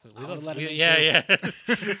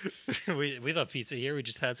love pizza here. We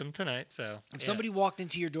just had some tonight, so if somebody walked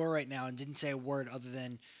into your door right now and didn't say a word other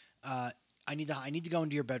than I need to go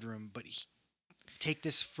into your bedroom, but take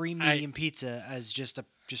this free medium pizza as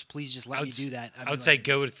please let me do that. I would say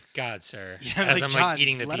go with God, sir. Yeah, as like, I'm like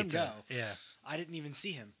eating the let pizza. Him go. Yeah, I didn't even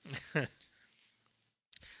see him.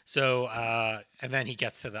 So, and then he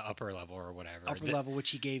gets to the upper level or whatever. Upper level,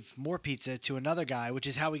 which he gave more pizza to another guy, which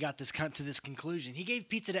is how we got to this conclusion. He gave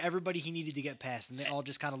pizza to everybody he needed to get past, and they all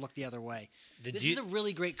just kind of looked the other way. This is a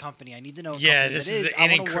really great company. I need to know. I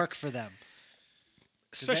want to work for them.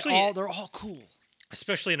 Especially, they're all cool.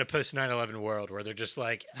 Especially in a post 9/11 world where they're just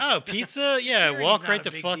like, oh, pizza, yeah, walk right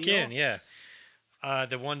the fuck in, yeah.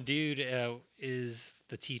 The one dude is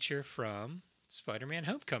the teacher from Spider-Man: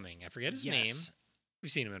 Homecoming. I forget his name. We've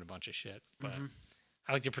seen him in a bunch of shit, but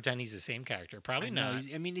I like to pretend he's the same character. Probably not.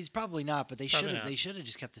 He's probably not, but they should have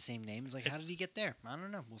just kept the same name. It's like, how did he get there? I don't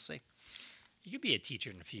know. We'll see. He could be a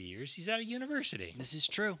teacher in a few years. He's at a university. This is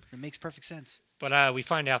true. It makes perfect sense. But we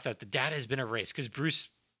find out that the data has been erased because Bruce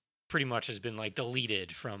pretty much has been like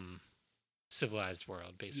deleted from civilized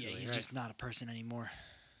world, basically. Yeah, he's just not a person anymore.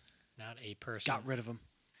 Not a person. Got rid of him.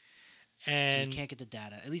 And so you can't get the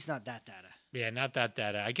data. At least not that data. Yeah, not that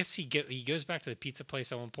data. I guess he goes back to the pizza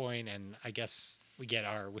place at one point, and I guess we get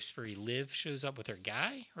our whispery Liv shows up with her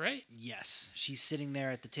guy, right? Yes, she's sitting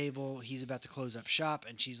there at the table. He's about to close up shop,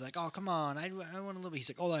 and she's like, "Oh, come on, I want a little bit." He's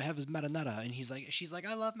like, "All I have is marinara," and she's like,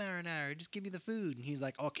 "I love marinara. Just give me the food." And he's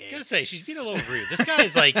like, "Okay." Gotta say, she's being a little rude. This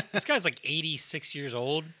guy's like 86 years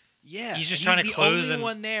old. Yeah, He's just and trying to the close only and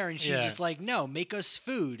one there, and she's yeah. just like, "No, make us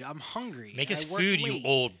food. I'm hungry. Make I us work food, you late."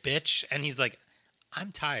 old bitch. And he's like,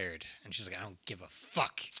 I'm tired. And she's like, I don't give a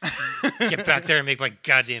fuck. Get back there and make my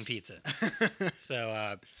goddamn pizza.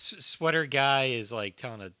 So, sweater guy is like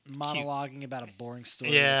telling a cute. Monologuing about a boring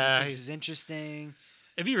story. Yeah, that he thinks he's- is interesting.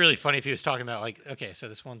 It'd be really funny if he was talking about like, okay, so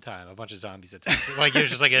this one time a bunch of zombies attacked. Like it was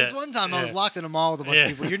just like This one time I was yeah. locked in a mall with a bunch Yeah. of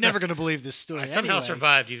people. You're never gonna believe this story. I somehow Anyway.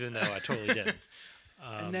 survived, even though I totally didn't.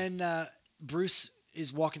 And then Bruce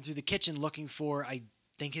is walking through the kitchen looking for, I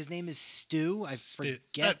think his name is Stu. I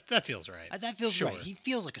forget. That feels right. That feels Sure. right. He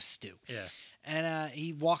feels like a Stu. Yeah. And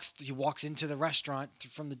he walks into the restaurant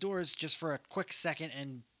from the doors just for a quick second,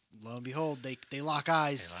 and lo and behold, they lock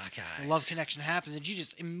eyes. They lock The eyes. love connection happens, and she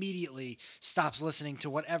just immediately stops listening to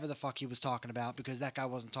whatever the fuck he was talking about, because that guy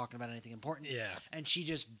wasn't talking about anything important. Yeah. And she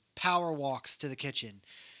just power walks to the kitchen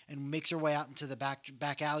and makes her way out into the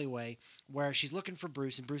back alleyway where she's looking for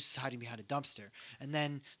Bruce, and Bruce is hiding behind a dumpster. And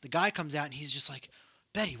then the guy comes out, and he's just like,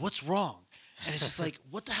 "Betty, what's wrong?" And it's just like,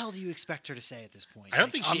 what the hell do you expect her to say at this point? I don't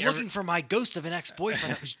Like, think I'm she ever- looking for my ghost of an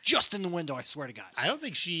ex-boyfriend that was just in the window, I swear to God. I don't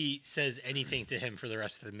think she says anything to him for the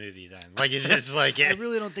rest of the movie. Then, like it's just like I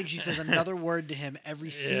really don't think she says another word to him.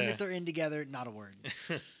 Every scene Yeah. that they're in together, not a word.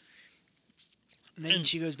 And then And-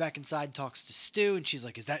 she goes back inside, talks to Stu, and she's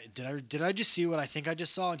like, did I just see what I think I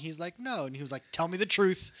just saw?" And he's like, "No." And he was like, "Tell me the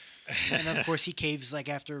truth." And then, of course, he caves like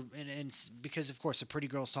after, and because, of course, a pretty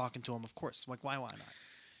girl's talking to him, of course. Like, why not?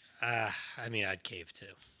 I mean, I'd cave too.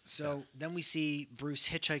 So then we see Bruce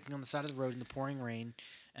hitchhiking on the side of the road in the pouring rain.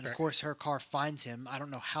 And, of Right. course, her car finds him. I don't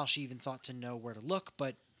know how she even thought to know where to look,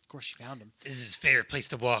 but, of course, she found him. This is his favorite place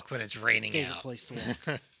to walk when it's raining Favorite out. place to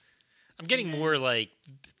walk. I'm getting And then- more like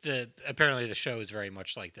apparently the show is very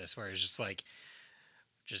much like this, where it's just like,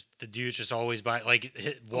 just the dude's just always by like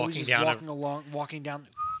Always walking just down. walking down.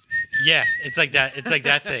 Yeah, it's like that. It's like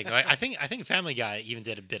that thing. Like I think Family Guy even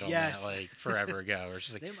did a bit on Yes. that like forever ago. Where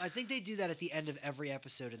it's just like, I think they do that at the end of every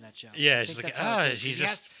episode in that show. Yeah, I it's think just like, that's how it ah, goes, 'cause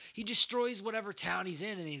he's he destroys whatever town he's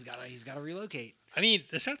in, and he's got to relocate. I mean,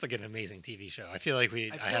 this sounds like an amazing TV show. I feel like I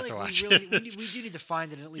I have to feel like watch we really it. we do need to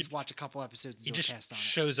find it and at least watch a couple episodes and He do a just cast on it.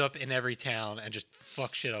 shows up in every town and just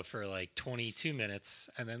fucks shit up for like 22 minutes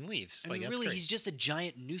and then leaves. I Like mean, that's really, great. he's just a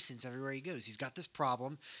giant nuisance everywhere he goes. He's got this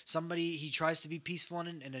problem. He tries to be peaceful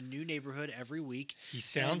in a new neighborhood every week. He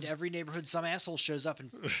sounds And every neighborhood, some asshole shows up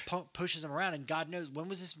and pushes him around. And God knows, when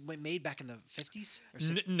was this made? Back in the 50s or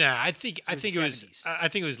 60s? Nah, I think Or it was 70s? I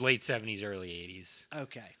think it was late 70s, early 80s.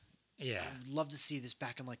 Okay. Yeah. I would love to see this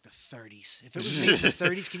back in like the 30s. If it was made in the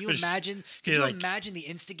 30s, can you Just- imagine? Can yeah, you like- imagine the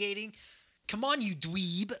instigating? Come on, you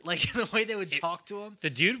dweeb! Like the way they would talk to him. The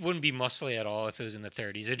dude wouldn't be muscly at all if it was in the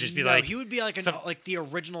 30s. It'd just be No, like he would be like some- like the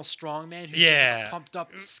original strongman who's just Yeah. like a pumped up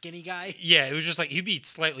skinny guy. yeah, it was just like he'd be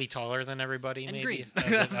slightly taller than everybody And maybe. green. That's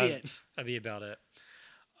That'd be it. That'd be about it.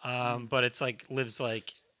 But it's like Liv's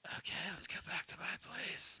like, okay, let's go back to my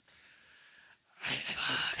place. I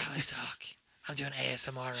notice how I talk. I'm doing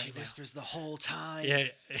ASMR She right now. whispers the whole time. Yeah.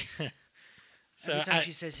 So Every time I-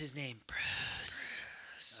 she says his name, Bruce.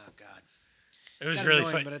 Oh God. it was Kinda really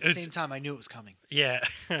annoying, funny. but at the same time, I knew it was coming. Yeah.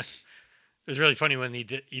 It was really funny when he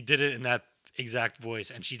did it in that exact voice,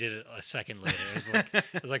 and she did it a second later.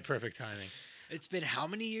 It was like perfect timing. It's been how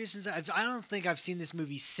many years since I don't think I've seen this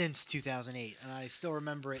movie since 2008, and I still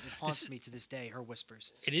remember it. It haunts me to this day. Her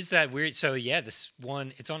whispers. It is that weird. So yeah, this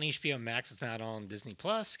one it's on HBO Max. It's not on Disney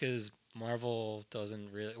Plus because Marvel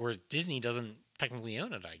doesn't really, or Disney doesn't technically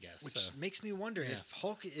own it. I guess. Which So. makes me wonder Yeah. if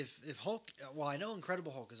Hulk, if Hulk, well, I know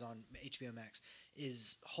Incredible Hulk is on HBO Max.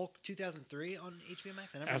 Is Hulk 2003 on HBO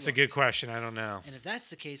Max? I never That's a looked. good question. I don't know. And if that's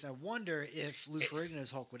the case, I wonder if Lou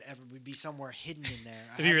Ferrigno's Hulk would be somewhere hidden in there.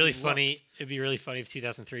 I It'd be really haven't looked. funny. It'd be really funny if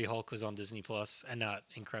 2003 Hulk was on Disney Plus and not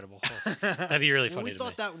Incredible Hulk. That'd be really Well, funny we to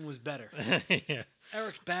thought that one was better. me. Yeah.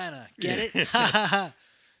 Eric Bana, get it?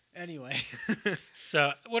 Anyway,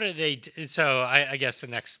 So what are they? So I guess the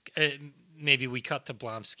next maybe we cut to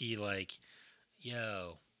Blonsky like,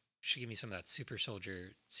 yo, you should give me some of that super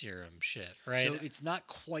soldier serum shit, right? so it's not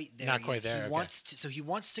quite there. Not quite yet. there, okay. He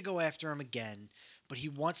wants to go after him again, but he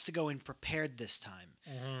wants to go in prepared this time.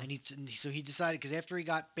 Mhm. So he decided, because after he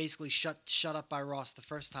got basically shut up by Ross the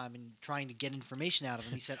first time and trying to get information out of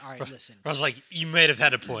him, he said, "All right, listen." I was like, you might have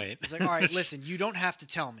had a point. He's like, "All right, listen. You don't have to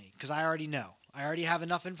tell me because I already know. I already have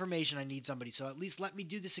enough information. I need somebody. So at least let me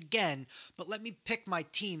do this again, but let me pick my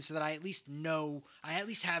team so that I at least know. I at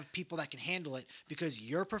least have people that can handle it because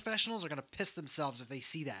your professionals are gonna piss themselves if they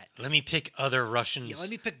see that." Let me pick other Russians. Yeah, let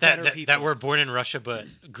me pick that, better that, people. that were born in Russia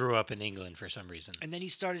but grew up in England for some reason. And then he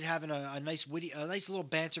started having a nice little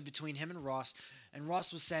banter between him and Ross. And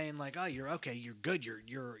Ross was saying like, "Oh, you're okay. You're good.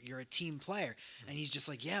 You're a team player." And he's just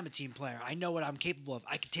like, "Yeah, I'm a team player. I know what I'm capable of.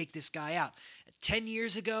 I can take this guy out." 10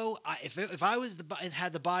 years ago, if I was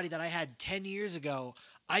had the body that I had 10 years ago,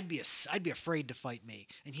 I'd be afraid to fight me.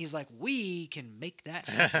 And he's like, "We can make that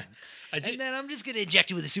happen." And then I'm just gonna inject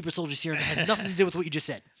you with a super soldier serum that has nothing to do with what you just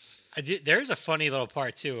said. There's a funny little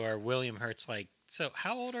part too where William Hurt's like, "So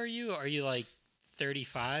how old are you? Are you like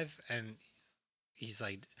 35?" And he's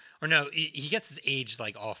like, or no, he gets his age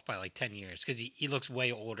like off by like 10 years because he looks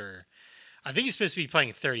way older. I think he's supposed to be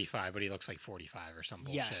playing 35, but he looks like 45 or some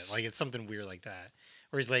bullshit. Yes. Like it's something weird like that.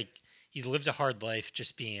 Where he's like, he's lived a hard life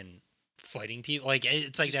just being fighting people. Like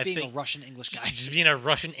it's like Just that being thing. a Russian English guy. Just being a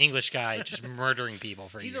Russian English guy, just murdering people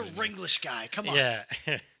for He's years. a Renglish guy. Come on. Yeah.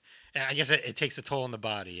 Yeah, I guess it takes a toll on the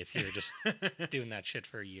body if you're just doing that shit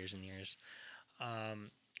for years and years.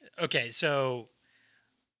 Okay, so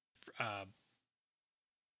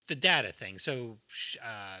the data thing. So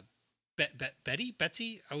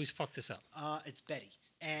Betsy, I always fuck this up. It's Betty.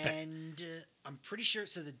 And I'm pretty sure.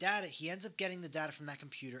 So the data, he ends up getting the data from that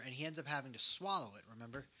computer, and he ends up having to swallow it.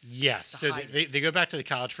 Remember? Yes. So they go back to the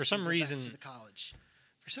college for some reason. Back to the college.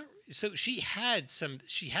 So she had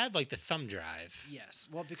like the thumb drive. Yes.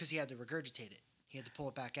 Well, because he had to regurgitate it. He had to pull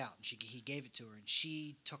it back out, and he gave it to her, and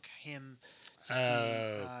she took him to see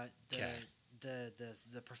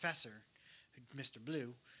the professor, Mr.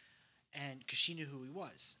 Blue, and because she knew who he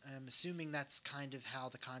was. And I'm assuming that's kind of how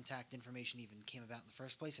the contact information even came about in the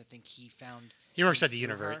first place. I think he found. He works at the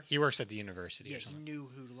university. He works at the university. Yeah, or something. he knew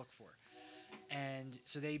who to look for. And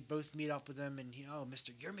so they both meet up with him, and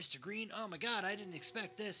you're Mr. Green. Oh my God, I didn't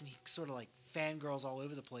expect this. And he sort of like fangirls all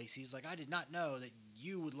over the place. He's like, I did not know that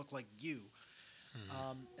you would look like you.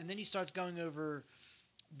 And then he starts going over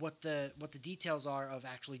what the details are of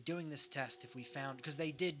actually doing this test. If we found, because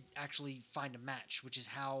they did actually find a match, which is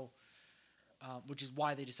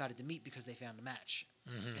why they decided to meet, because they found a match.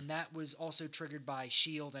 And that was also triggered by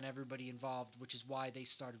S.H.I.E.L.D. and everybody involved, which is why they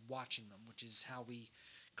started watching them, which is how we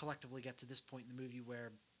collectively get to this point in the movie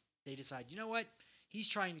where they decide, you know what? He's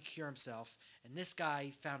trying to cure himself, and this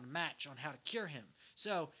guy found a match on how to cure him.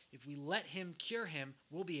 So if we let him cure him,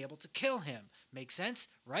 we'll be able to kill him. Make sense,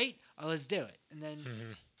 right? Let's do it. And then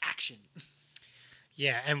action.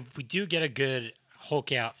 Yeah, and we do get a good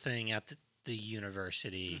Hulk out thing at the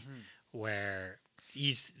university where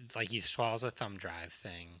he swallows a thumb drive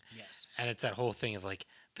thing. Yes. And it's that whole thing of like,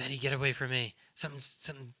 Betty, get away from me.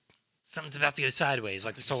 Something's about to go sideways.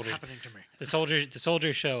 Like the soldiers. Happening to me. The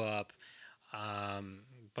soldiers show up.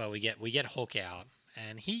 But we get Hulk out,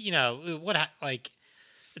 and he,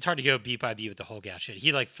 it's hard to go beat by beat with the Hulk out shit.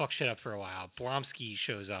 He like fucks shit up for a while. Blonsky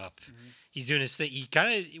shows up. He's doing his thing.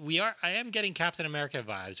 I am getting Captain America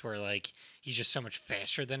vibes where like he's just so much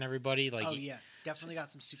faster than everybody. Like, definitely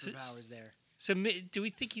got some superpowers there. So do we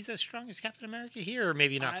think he's as strong as Captain America here, or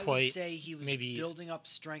maybe not quite? I would say he was building up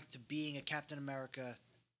strength to being a Captain America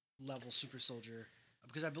level super soldier.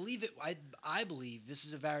 Because I believe this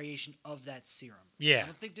is a variation of that serum. Yeah. I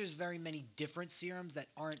don't think there's very many different serums that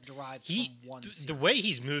aren't derived from one serum. The way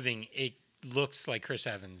he's moving, it looks like Chris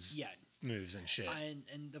Evans moves and shit.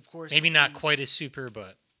 And of course... Maybe not quite as super,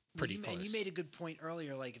 but pretty close. And you made a good point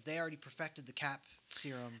earlier. Like, if they already perfected the Cap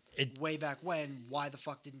serum way back when, why the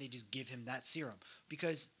fuck didn't they just give him that serum?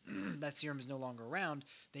 Because that serum is no longer around.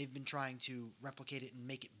 They've been trying to replicate it and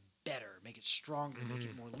make it better, make it stronger, make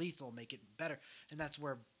it more lethal, make it better. And that's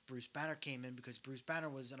where Bruce Banner came in, because Bruce Banner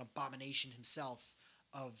was an abomination himself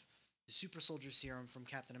of the super soldier serum from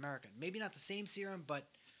Captain America. Maybe not the same serum, but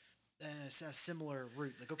a similar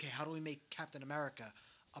route. Like, okay, how do we make Captain America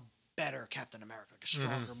a better Captain America, like a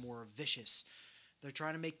stronger, more vicious? They're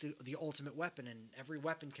trying to make the ultimate weapon, and every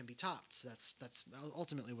weapon can be topped. So that's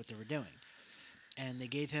ultimately what they were doing. And they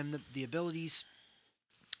gave him the abilities.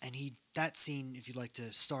 And that scene, if you'd like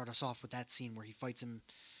to start us off with that scene where he fights him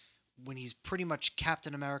when he's pretty much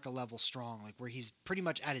Captain America level strong, like where he's pretty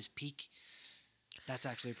much at his peak, that's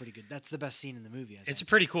actually pretty good. That's the best scene in the movie, I think. It's a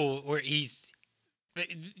pretty cool where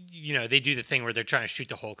they do the thing where they're trying to shoot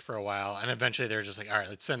the Hulk for a while, and eventually they're just like, all right,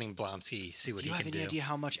 let's send in Blonsky, see what Do he you can have do. any idea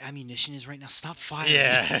how much ammunition is right now? Stop firing.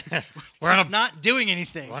 Yeah, It's not doing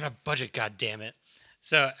anything. we're on a budget, goddammit.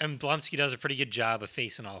 So, and Blonsky does a pretty good job of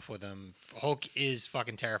facing off with him. Hulk is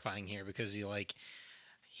fucking terrifying here because he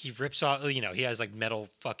rips off, he has like metal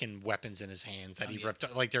fucking weapons in his hands that he ripped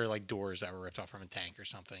off, like they're like doors that were ripped off from a tank or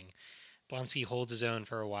something. Blonsky holds his own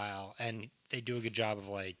for a while, and they do a good job of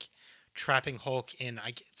like trapping Hulk in.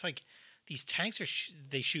 It's like these tanks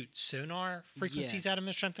they shoot sonar frequencies at him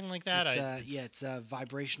or something like that. It's a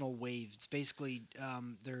vibrational wave. It's basically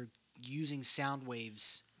they're using sound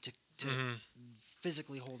waves to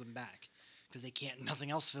physically hold him back because they can't.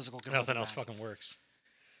 Nothing else physical can. Nothing else back. fucking works.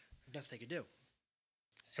 Best they could do.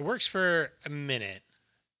 It works for a minute,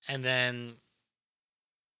 and then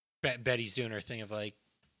Betty's doing her thing of like,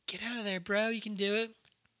 "Get out of there, bro! You can do it."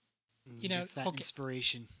 It's that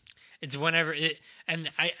inspiration. It's whenever it, and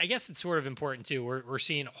I guess it's sort of important too. We're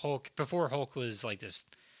seeing Hulk before Hulk was like this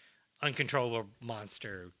uncontrollable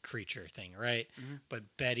monster creature thing, right? Mm-hmm. But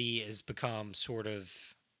Betty has become sort of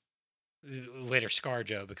later.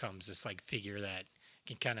 ScarJo becomes this like figure that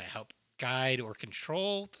can kind of help guide or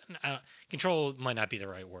control. Control might not be the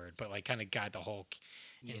right word, but like kind of guide the Hulk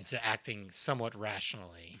into acting somewhat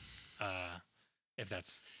rationally. If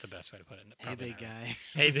that's the best way to put it. Hey, big guy.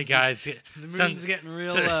 Hey, big guy. The moon's getting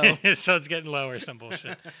real low. Sun's getting low or some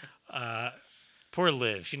bullshit. Poor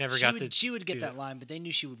Liv. She never got to. She would get that line, but they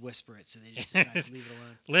knew she would whisper it, so they just decided to leave it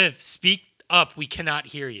alone. Liv, speak up. We cannot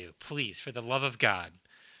hear you. Please, for the love of God.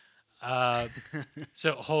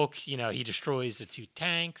 So Hulk, he destroys the 2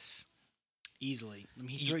 tanks. Easily. I mean,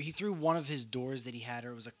 he threw one of his doors that he had,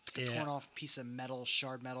 or it was a torn off piece of metal,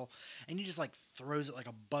 shard metal, and he just like throws it like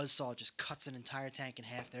a buzzsaw, just cuts an entire tank in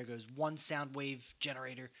half. There goes one sound wave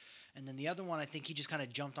generator, and then the other one, I think he just kind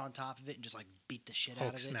of jumped on top of it and just like beat the shit out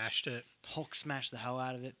of it. Hulk smashed the hell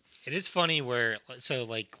out of it. It is funny where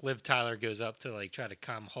like Liv Tyler goes up to like try to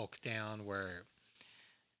calm Hulk down, where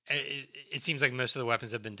it seems like most of the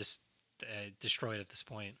weapons have been destroyed at this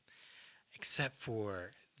point, except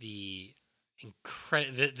for the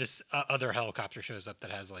this other helicopter shows up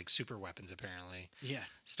that has like super weapons apparently. Yeah.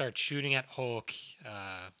 Starts shooting at Hulk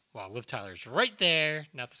while Liv Tyler's right there.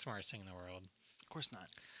 Not the smartest thing in the world. Of course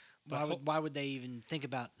not. Why would they even think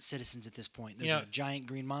about citizens at this point? There's a giant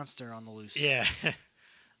green monster on the loose. Yeah.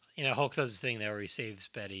 Hulk does his thing there where he saves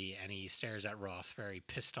Betty and he stares at Ross very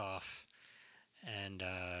pissed off. And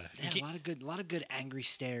they had a lot of good angry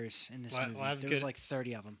stares in this movie. There was like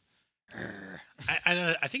 30 of them. I don't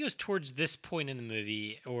know. I think it was towards this point in the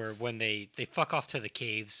movie, or when they fuck off to the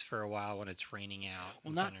caves for a while when it's raining out.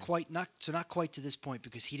 Well, not quite to this point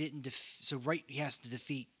because he didn't. He has to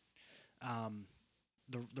defeat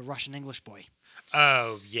the Russian English boy.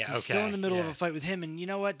 Oh yeah, he's still in the middle of a fight with him, and you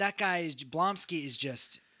know what? That guy Blonsky is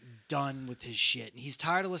just done with his shit. He's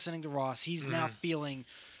tired of listening to Ross. He's now feeling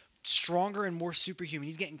stronger and more superhuman.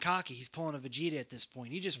 He's getting cocky. He's pulling a Vegeta at this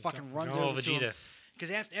point. He just fucking runs over to him. Because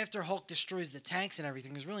after Hulk destroys the tanks and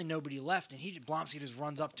everything, there's really nobody left, and Blonsky just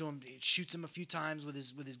runs up to him, shoots him a few times with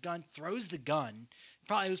his gun, throws the gun.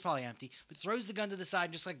 It was probably empty, but throws the gun to the side,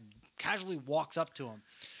 and just like casually walks up to him.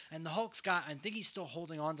 And the Hulk's got, I think he's still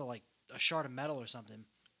holding on to like a shard of metal or something,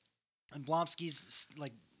 and Blonsky's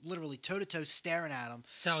like literally toe to toe staring at him.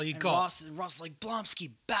 So you got. Ross is like, Blonsky,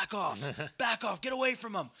 back off, back off, get away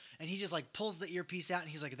from him. And he just like pulls the earpiece out, and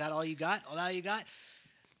he's like, "That all you got? All that you got?"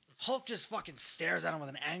 Hulk just fucking stares at him with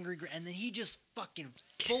an angry grin, and then he just fucking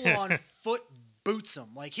full-on foot boots him.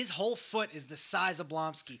 Like, his whole foot is the size of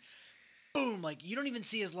Blonsky. Boom! Like, you don't even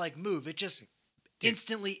see his leg move. It just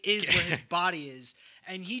instantly is where his body is.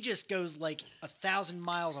 And he just goes, like, 1,000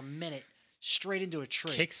 miles a minute straight into a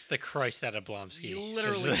tree. Kicks the Christ out of Blonsky. He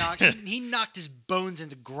literally he knocked his bones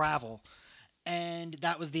into gravel. And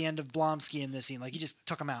that was the end of Blonsky in this scene. Like, he just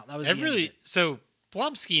took him out. That was the end of it. So,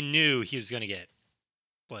 Blonsky knew he was going to get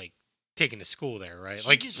like taken to school there, right?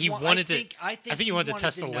 I think he wanted to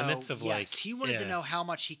test the limits of he wanted to know how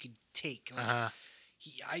much he could take. Like,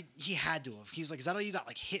 he had to have. He was like, "Is that all you got?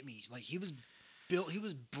 Like, hit me!" Like, he was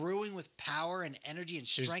brewing with power and energy and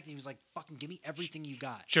strength. And he was like, "Fucking give me everything you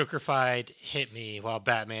got." Joker-fied hit me while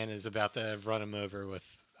Batman is about to run him over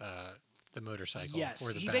with the motorcycle. Yes,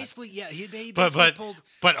 or the he bat. basically he basically pulled.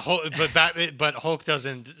 But Hulk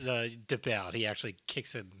doesn't dip out. He actually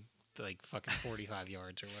kicks him like fucking 45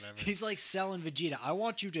 yards or whatever. He's like selling Vegeta. I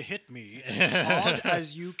want you to hit me as hard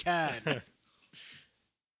as you can.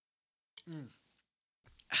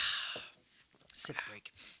 Sip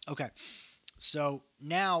break. Okay, so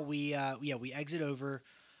now we exit over.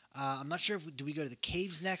 I'm not sure do we go to the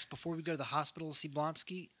caves next before we go to the hospital to see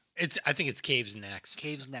Blonsky? I think it's Cave's next.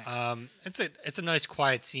 Cave's next. It's a nice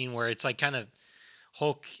quiet scene where it's like kind of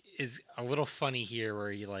Hulk is a little funny here,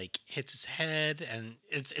 where he like hits his head, and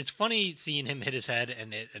it's funny seeing him hit his head,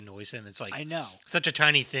 and it annoys him. It's like I know. such a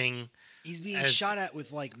tiny thing. He's being as- shot at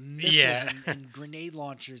with like missiles Yeah. and grenade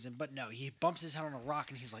launchers, but no, he bumps his head on a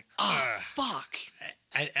rock and he's like, "Oh fuck!"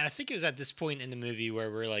 And I think it was at this point in the movie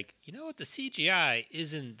where we're like, you know what, the CGI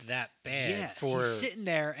isn't that bad. Yeah, for he's sitting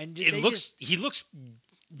there and it they looks. He looks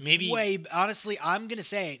maybe. way. Honestly, I'm gonna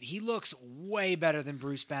say it. He looks way better than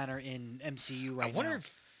Bruce Banner in MCU right I wonder now.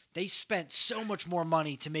 if They spent so much more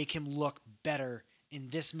money to make him look better in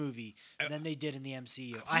this movie than they did in the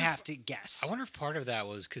MCU. I have to guess. I wonder if part of that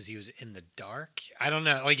was because he was in the dark. I don't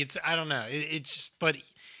know. Like I don't know. It's just, but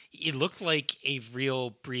it looked like a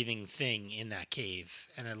real breathing thing in that cave,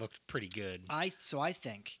 and it looked pretty good. I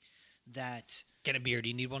think that Get a beer. Do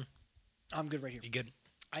you need one? I'm good right here. You good?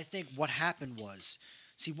 I think what happened was,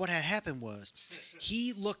 what had happened was,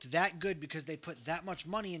 he looked that good because they put that much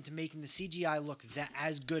money into making the CGI look that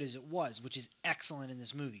as good as it was, which is excellent in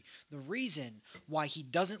this movie. The reason why he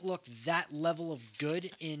doesn't look that level of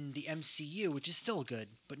good in the MCU, which is still good,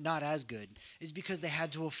 but not as good, is because they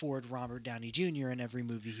had to afford Robert Downey Jr. in every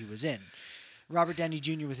movie he was in. Robert Downey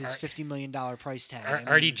Jr. with his $50 million price tag. I mean,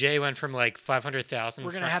 RDJ went from like 500,000.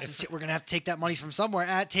 we're gonna have to take that money from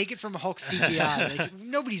somewhere. Take it from Hulk CGI. Like,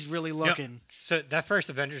 nobody's really looking. So that first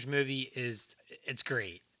Avengers movie it's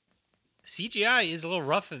great. CGI is a little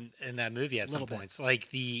rough in that movie at some Little bit. points. Like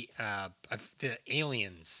the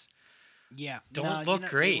aliens, Yeah, Don't look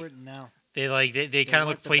great. they kind of weren't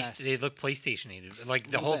look the best. they look PlayStation-ated. Like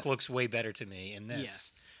the Little Hulk bit. looks way better to me in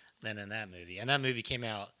this than in that movie. And that movie came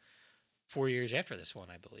out 4 years after this one,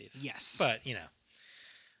 I believe. Yes. But Yeah,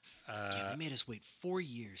 they made us wait 4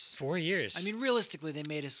 years. 4 years. I mean, realistically, they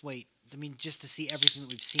made us wait. I mean, just to see everything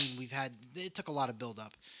that we've seen, it took a lot of build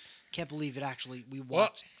up. Can't believe it actually. We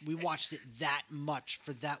watched it that much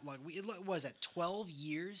for that long. It was at 12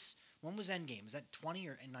 years. When was Endgame? Was that 20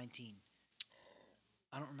 or 19?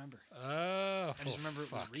 I don't remember. oh, I just remember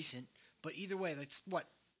it was recent. But either way, that's what,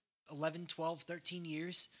 11, 12, 13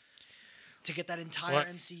 years to get that entire What?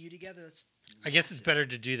 MCU together. That's I guess it's massive. better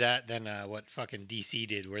to do that than what fucking DC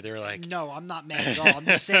did, where they're like, No, I'm not mad at all. I'm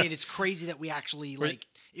just saying it's crazy that we actually We're-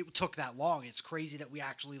 it took that long. It's crazy that we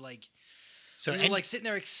actually so we were sitting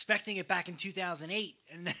there expecting it back in 2008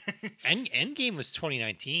 and then Endgame was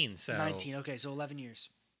 2019, so 19. Okay, so 11 years.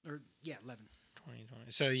 Or yeah, 11.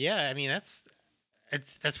 2020. So yeah, I mean that's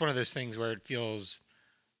one of those things where it feels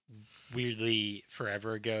weirdly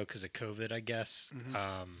forever ago because of COVID, I guess.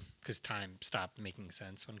 Mhm. Because time stopped making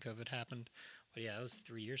sense when COVID happened. But yeah, that was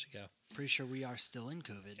 3 years ago. Pretty sure we are still in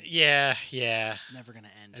COVID. Yeah. It's never going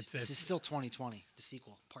to end. It's- This is still 2020, the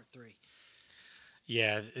sequel, part 3.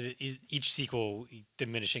 Yeah, each sequel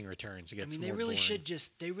diminishing returns. It I gets mean, they more really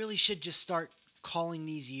boring. should just start calling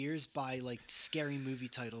these years by like scary movie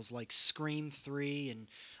titles like Scream 3 and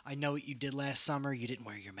I Know What You Did Last Summer, You Didn't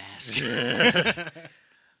Wear Your Mask.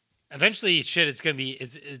 Eventually, it's gonna be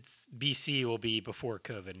it's BC will be before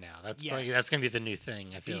COVID now. That's Yes. that's gonna be the new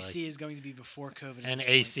thing. I feel BC like. is going to be before COVID. at And this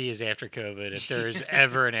point. AC is after COVID. If there is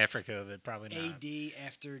ever an after COVID, probably not. AD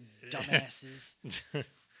after dumbasses. Ay,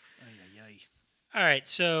 ay, ay. All right,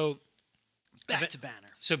 so Back to Banner.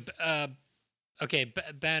 so okay,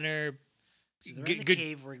 Banner. So they're Good- in the good-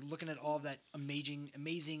 cave. We're looking at all that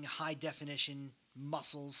amazing high definition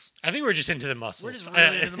muscles. I think we're just into the muscles. We're just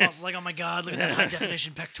really into the muscles. Like, oh my god, look at that high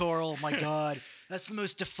definition pectoral. Oh my god, that's the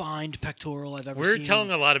most defined pectoral I've ever We're seen.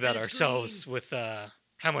 telling a lot about And it's ourselves with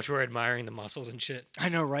how much we're admiring the muscles and shit. I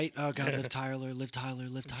know, right? Oh god, live Tyler, live Tyler,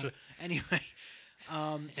 live Tyler. Anyway,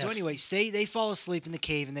 so Yeah. anyway, they fall asleep in the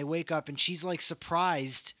cave and they wake up and she's like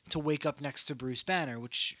surprised to wake up next to Bruce Banner,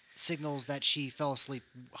 which signals that she fell asleep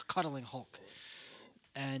cuddling Hulk.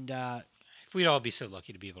 And If we'd all be so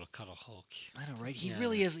lucky to be able to cuddle Hulk. I know, right? He Yeah.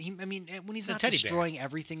 really is. I mean, when he's He's a not teddy bear. destroying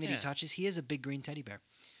everything that he Yeah. touches, he is a big green teddy bear,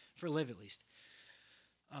 for Liv at least.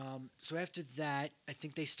 So after that, I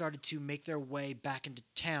think they started to make their way back into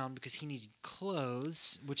town because he needed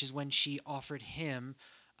clothes, which is when she offered him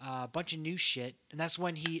a bunch of new shit, and that's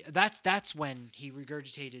when he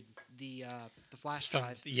regurgitated the flash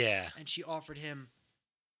drive, Yeah. and she offered him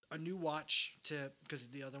a new watch because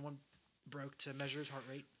the other one broke to measure his heart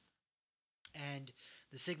rate, and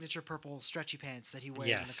the signature purple stretchy pants that he wears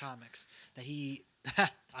in the Yes. comics that he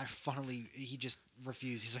he just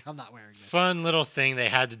refused. He's like, I'm not wearing this. Fun little thing they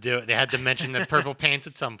had to do. They had to mention the purple pants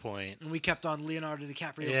at some point. And we kept on Leonardo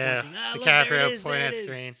DiCaprio Yeah, pointing. Ah, look, there it DiCaprio is, point there at it is.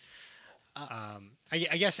 screen. I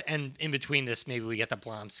guess, and in between this, maybe we get the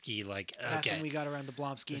Blonsky, like, That's when okay, we got around to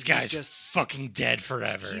Blonsky. this And guy's he's just fucking dead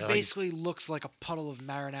forever. he Like, basically looks like a puddle of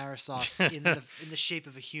marinara sauce in the shape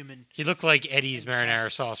of a human. he looked like Eddie's and marinara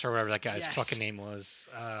casts. sauce or whatever that guy's Yes. fucking name was.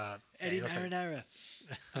 Eddie he looked like- Marinara.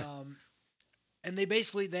 And they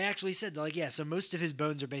actually said, like, yeah, so most of his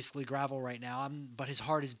bones are basically gravel right now, but his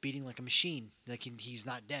heart is beating like a machine. Like, he's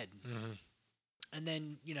not dead. Mhm. And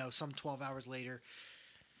then, some 12 hours later,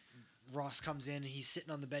 Ross comes in and he's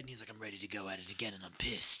sitting on the bed and he's like, I'm ready to go at it again and I'm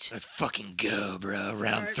pissed. Let's fucking go, bro. Round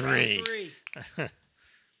All right, three. round three.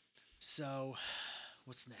 So,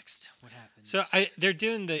 what's next? What happens? So they're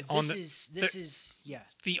doing the yeah.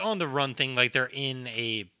 on the run thing. Like they're in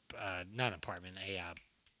a not an apartment,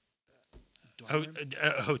 Dorm room?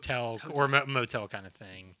 a hotel or motel kind of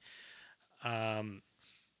thing.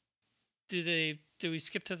 Do we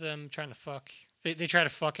skip to them trying to fuck? They try to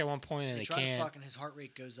fuck at one point and they try can't. to fuck and his heart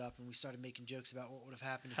rate goes up and we started making jokes about what would have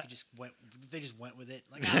happened if they just went with it.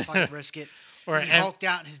 Like, I fucking risk it. Or and he hulked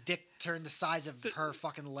out and his dick turned the size of her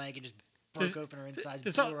fucking leg and just broke open her insides,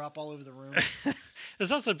 blew her up all over the room.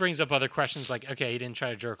 This also brings up other questions like, okay, he didn't try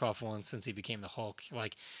to jerk off once since he became the Hulk.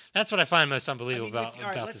 Like, that's what I find most unbelievable about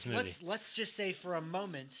this movie. Let's just say for a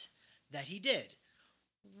moment that he did.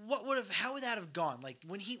 How would that have gone? Like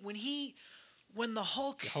when the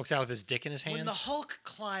Hulk Hulk's out with his dick in his hands. When the Hulk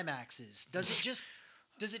climaxes,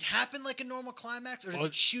 does it happen like a normal climax, or does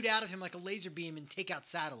it shoot out of him like a laser beam and take out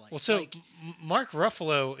satellites? Well, so Mark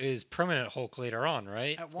Ruffalo is permanent Hulk later on,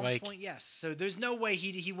 right? At one point, yes. So there's no way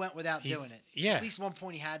he went without doing it. Yeah. At least one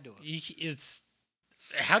point he had to have.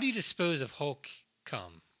 How do you dispose of Hulk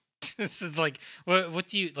cum? This is like what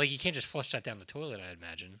do you like? You can't just flush that down the toilet, I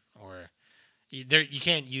imagine, or you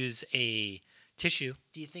can't use a tissue.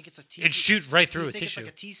 Do you think it's a teaspoon? It'd shoot right through a tissue. Do you think it's like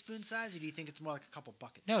a teaspoon size, or do you think it's more like a couple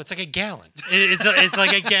buckets? No, it's like a gallon. It's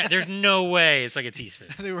like a gallon. There's no way it's like a teaspoon.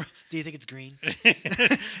 Do you think it's green? Is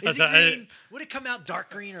it green? Would it come out dark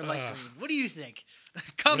green or light green? What do you think?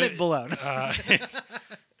 Comment below.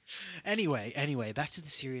 Anyway, back to the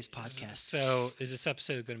serious podcast. So, is this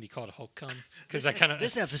episode going to be called Hulk Cum? Because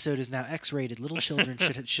this episode is now X-rated. Little children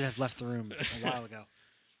should have left the room a while ago.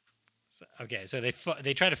 Okay, so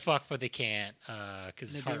they try to fuck, but they can't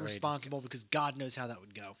because they're being responsible because God knows how that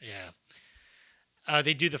would go. Yeah.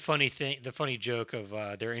 They do the funny joke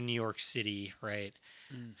of they're in New York City, right?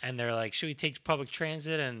 And they're like, "Should we take public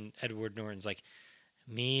transit?" And Edward Norton's like,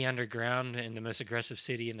 "Me underground in the most aggressive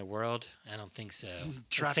city in the world? I don't think so."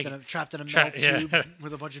 Trapped in a metal tube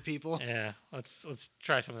with a bunch of people. Yeah, let's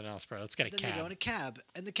try something else, bro. Let's get a cab. Then they go in a cab,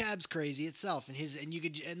 and the cab's crazy itself, and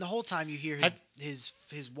the whole time you hear his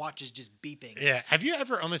watch is just beeping. Yeah. Have you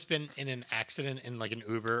ever almost been in an accident in like an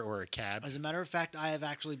Uber or a cab? As a matter of fact, I have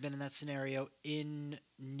actually been in that scenario in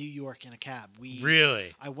New York in a cab.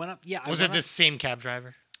 Really? I went up. Yeah. Was it the same cab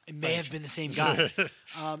driver? It may have been the same guy.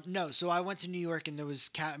 No, so I went to New York and there was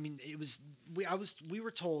cab. I mean, we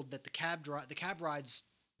were told that the cab rides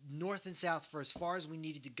north and south for as far as we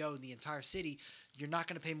needed to go in the entire city. You're not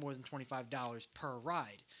going to pay more than $25 per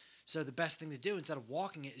ride. So the best thing to do instead of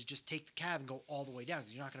walking it is just take the cab and go all the way down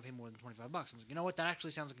because you're not going to pay more than $25. I was like, you know what? That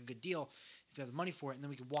actually sounds like a good deal if you have the money for it, and then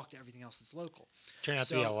we can walk to everything else that's local. Turned out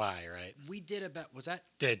to be a lie, right? We did was that?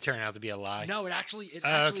 Did it turn out to be a lie? No, it actually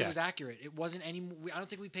was accurate. It wasn't any. I don't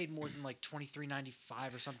think we paid more than like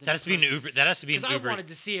 $23.95 or something. That has to be an Uber. That has to be an Uber. Because I wanted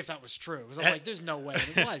to see if that was true. Because I'm like, there's no way.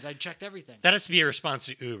 And it was. I checked everything. That has to be a response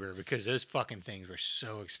to Uber because those fucking things were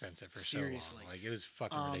so expensive for Seriously. so long. Like it was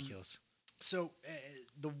fucking ridiculous. So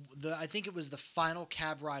I think it was the final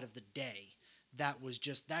cab ride of the day. That was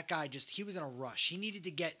just that guy. He was in a rush. He needed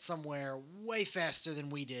to get somewhere way faster than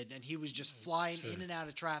we did, and he was just flying in and out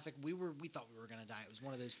of traffic. We thought we were gonna die. It was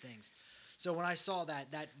one of those things. So when I saw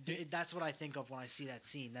that's what I think of when I see that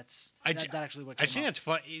scene. That actually what came I think that's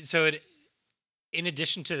funny. So in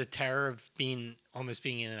addition to the terror of almost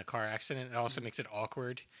being in a car accident, it also makes it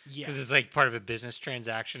awkward. Yeah, because it's like part of a business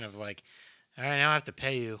transaction of like, all right, now I have to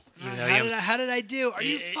pay you. How did I do? Are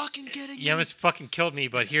you fucking kidding me? You almost fucking killed me,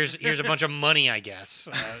 but here's a bunch of money, I guess.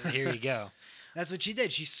 Here you go. That's what she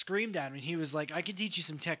did. She screamed at him, and he was like, I can teach you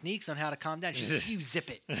some techniques on how to calm down. She's like, you zip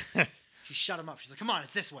it. She shut him up. She's like, come on,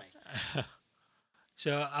 it's this way.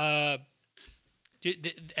 So, this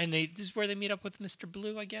is where they meet up with Mr.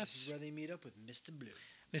 Blue, I guess? This is where they meet up with Mr. Blue.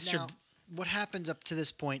 Now, what happens up to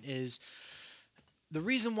this point is the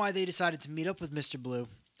reason why they decided to meet up with Mr. Blue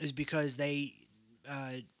is because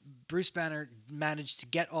Bruce Banner managed to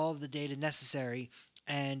get all of the data necessary,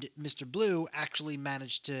 and Mr. Blue actually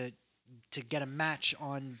managed to get a match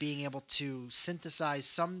on being able to synthesize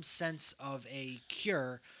some sense of a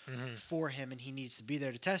cure for him, and he needs to be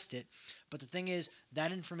there to test it. But the thing is,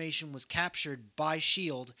 that information was captured by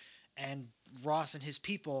Shield and Ross and his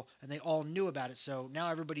people, and they all knew about it. So now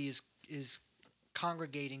everybody is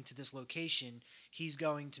congregating to this location. He's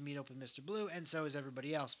going to meet up with Mr. Blue, and so is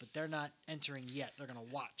everybody else. But they're not entering yet. They're going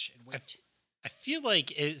to watch and wait. I feel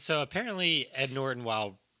like so apparently Ed Norton,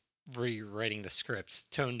 while rewriting the script,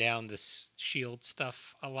 toned down this Shield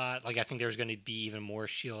stuff a lot. Like I think there's going to be even more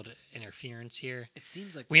Shield interference here. It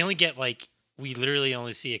seems like We only get we literally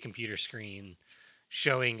only see a computer screen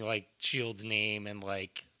showing like Shield's name and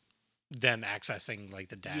like them accessing like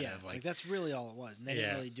the data. yeah, Of, like that's really all it was, and they Yeah.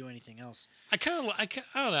 didn't really do anything else. I don't know.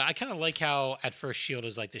 I kind of like how at first Shield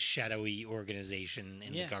is like this shadowy organization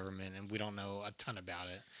in Yeah. the government, and we don't know a ton about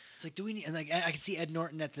it. It's like, do we need? And like, I can see Ed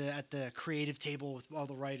Norton at the creative table with all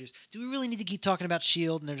the writers. Do we really need to keep talking about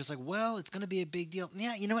Shield? And they're just like, well, it's going to be a big deal.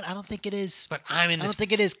 Yeah, you know what? I don't think it is. But I'm in I this. don't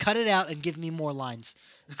think it is. Cut it out and give me more lines.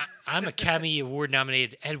 I'm Academy Award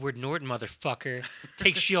nominated Edward Norton, motherfucker.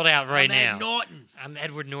 Take Shield out right I'm now. Ed Norton I'm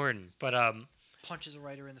Edward Norton, but punches a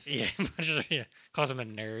writer in the yeah, face. yeah, calls him a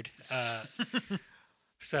nerd.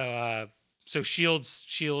 So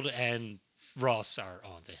Shield and Ross are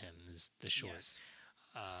onto him is the short. Yes.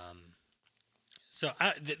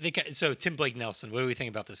 So Tim Blake Nelson, what do we think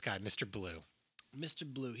about this guy, Mr. Blue? Mr.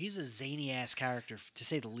 Blue, he's a zany ass character to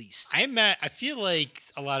say the least. I feel like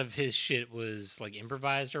a lot of his shit was like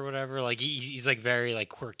improvised or whatever. Like he's like very like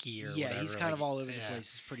quirky or yeah, whatever. he's kind like, of all over the yeah.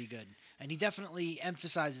 place. He's pretty good, and he definitely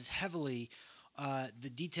emphasizes heavily the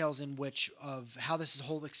details in which of how this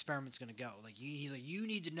whole experiment's going to go. Like he's like, you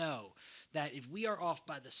need to know that if we are off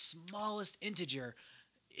by the smallest integer,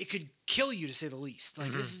 it could kill you, to say the least.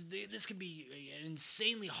 Like this could be an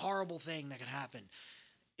insanely horrible thing that could happen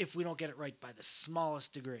if we don't get it right by the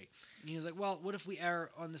smallest degree. And he was like, well, what if we err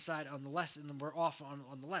on the side on the less, and then we're off on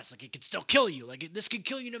the less? Like it could still kill you. Like this could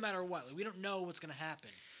kill you no matter what. Like we don't know what's going to happen.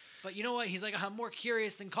 But you know what? He's like, I'm more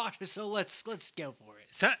curious than cautious, so let's go for it.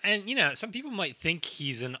 So, and some people might think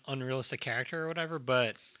he's an unrealistic character or whatever,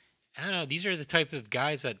 but I don't know. These are the type of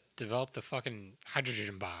guys that develop the fucking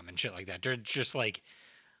hydrogen bomb and shit like that. They're just like,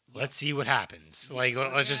 let's see what happens. Like,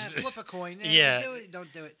 So, let's just flip a coin. Yeah.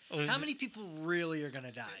 Don't do it. How many people really are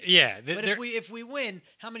gonna die? yeah. But if we win,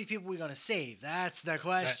 how many people are we gonna save? That's the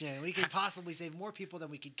question. We could possibly save more people than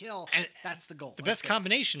we could kill. And That's the goal. the best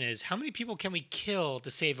combination is how many people can we kill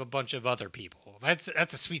to save a bunch of other people? That's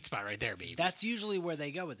a sweet spot right there, baby. That's usually where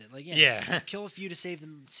they go with it. Like, Yeah. kill a few to save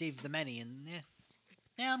the many, and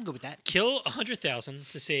yeah, I'm good with that. Kill 100,000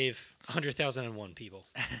 to save 100,001 people.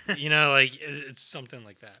 Like it's something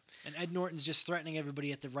like that. And Ed Norton's just threatening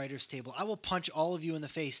everybody at the writers' table. I will punch all of you in the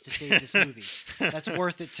face to save this movie. That's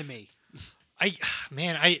worth it to me.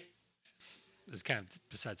 This is kind of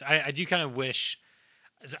besides. I do kind of wish.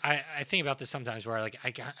 I think about this sometimes where I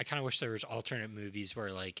kind of wish there was alternate movies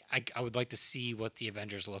where like I would like to see what the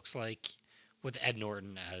Avengers looks like with Ed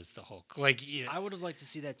Norton as the Hulk. Like I would have liked to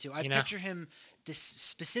see that too. I You know? picture him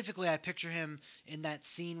specifically. I picture him in that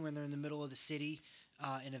scene when they're in the middle of the city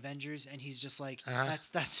in Avengers, and he's just like, "That's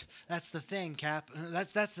the thing, Cap.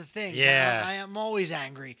 That's the thing. Yeah. I am always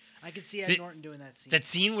angry." I could see Ed Norton doing that scene. that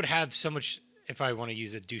scene would have so much. If I want to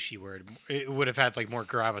use a douchey word, it would have had like more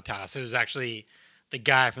gravitas. It was actually the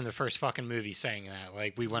guy from the first fucking movie saying that.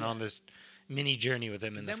 Like we went on this mini journey with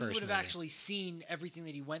him in the then first we would have movie. actually seen everything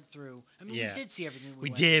that he went through. I mean, Yeah. we did see everything. We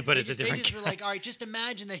went did, through. but They it's a just, different They just were guy. like, all right, just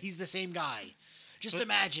imagine that he's the same guy. Just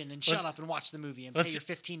imagine and shut up and watch the movie and pay let's- your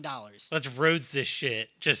 $15. Let's Rhodes this shit,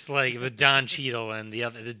 just like with Don Cheadle and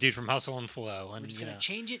the dude from Hustle and Flow. And We're just you gonna know.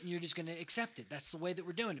 change it, and you're just gonna accept it. That's the way that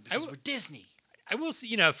we're doing it because we're Disney. I will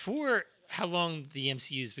see, for how long the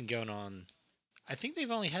MCU's been going on, I think they've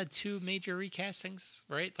only had 2 major recastings,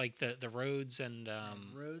 right? Like the Rhodes and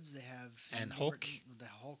Rhodes, they have and Hulk? The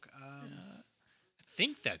Hulk. I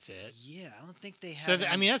think that's it. Yeah, I don't think they have. So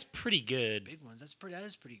any that's pretty good. big ones. That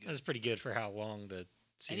is pretty good. That's pretty good for how long the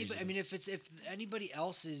series. Anybody, I mean, if anybody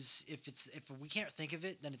else is, if we can't think of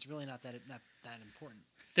it, then it's really not that important.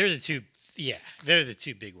 they're the 2. Yeah, they're the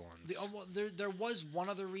 2 big ones. Well, there was one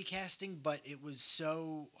other recasting, but it was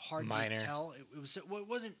so hard Minor. to tell. It was so, well, it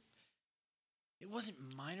wasn't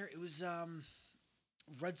minor. It was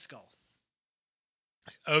Red Skull.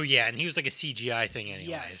 Oh yeah, and he was like a CGI thing anyway.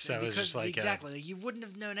 Yes, so and it was just like exactly. Like, you wouldn't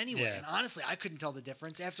have known anyway. Yeah. And honestly, I couldn't tell the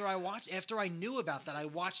difference after I knew about that. I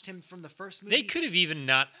watched him from the first movie. they could have even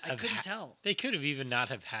not. I couldn't tell. They could have even not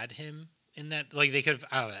have had him in that? Like they could have.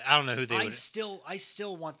 I don't know who they I would.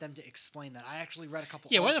 still want them to explain that. I actually read a couple.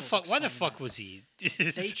 Yeah. Why the articles fuck? Why the explaining fuck that. was he?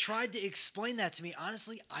 They tried to explain that to me.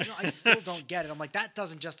 Honestly, I still don't get it. I'm like, that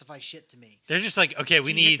doesn't justify shit to me. They're just like, okay,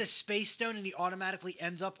 we He hit need. the space stone and he automatically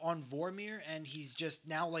ends up on Vormir, and he's just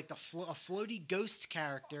now like a floaty ghost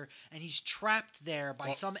character, and he's trapped there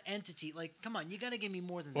by some entity. Like, come on, you gotta give me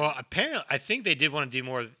more than Well, that. apparently, I think they did want to do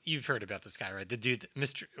more. You've heard about this guy, right? The dude,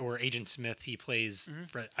 Mr. or Agent Smith, he plays.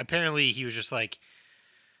 Apparently, he was just like,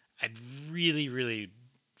 I really, really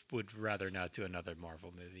would rather not do another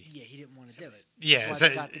Marvel movie. Yeah, he didn't want to do it. Yeah, That's so, why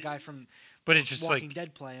they got the guy from but it's just Walking like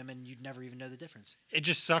Dead play him, and you'd never even know the difference. it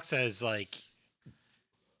just sucks as like.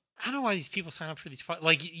 I don't know why these people sign up for these.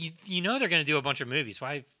 Like you know they're gonna do a bunch of movies.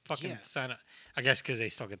 Why fucking sign up? I guess because they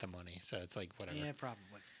still get the money, so it's like whatever. Yeah,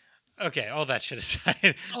 probably. Okay, all that shit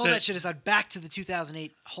aside. That shit aside, back to the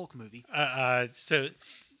 2008 Hulk movie. So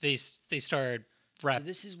they started So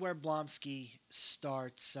this is where Blonsky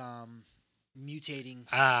starts mutating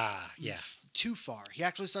yeah. too far. He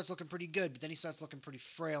actually starts looking pretty good, but then he starts looking pretty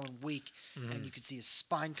frail and weak, and you can see his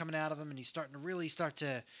spine coming out of him, and he's starting to really start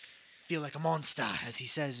to feel like a monster, as he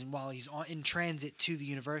says, and while he's in transit to the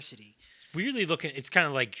university. Weirdly looking, it's kind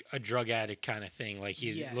of like a drug addict kind of thing. Like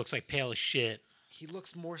he looks like pale as shit. He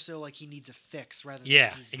looks more so like he needs a fix rather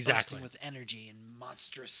than he's exactly. bursting with energy and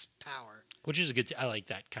monstrous power. Which is a good. I like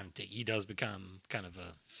that kind of take. He does become kind of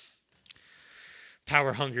a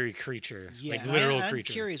power-hungry creature, like literal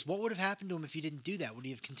creature. I'm curious, what would have happened to him if he didn't do that? Would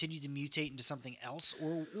he have continued to mutate into something else,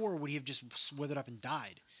 or would he have just withered up and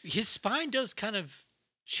died? His spine does kind of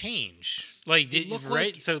change, like right.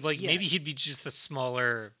 Like, so maybe he'd be just a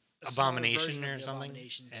smaller abomination or something.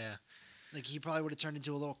 Abomination. Yeah. Like he probably would have turned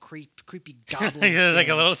into a little creepy goblin. Like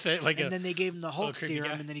a little thing. Like and then they gave him the Hulk serum,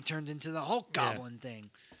 guy. and then he turned into the Hulk goblin thing.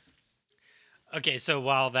 Okay, so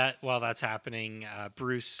while that's happening,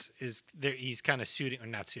 Bruce is there. He's kind of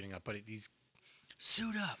not suiting up, but he's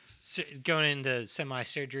suit up, going into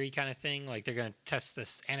semi-surgery kind of thing. Like they're going to test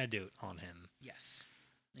this antidote on him. Yes.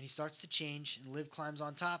 And he starts to change, and Liv climbs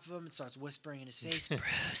on top of him and starts whispering in his face,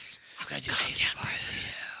 "Bruce, I'm gonna do this for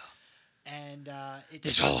Bruce." And it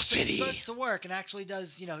starts to work, and actually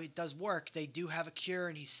does. It does work. They do have a cure,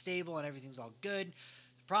 and he's stable, and everything's all good.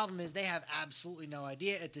 The problem is they have absolutely no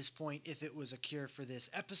idea at this point if it was a cure for this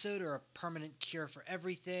episode or a permanent cure for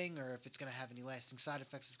everything, or if it's going to have any lasting side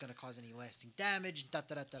effects, it's going to cause any lasting damage.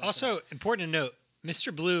 Also, important to note,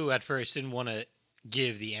 Mr. Blue at first didn't want to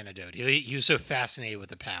give the antidote. He was so fascinated with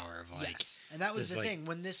the power of yes, and that was the thing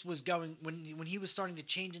when this was going when he was starting to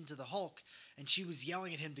change into the Hulk. And she was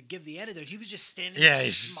yelling at him to give the antidote. He was just standing there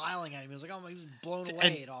smiling at him. He was like, "Oh, he was blown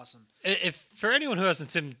away. It's awesome." If for anyone who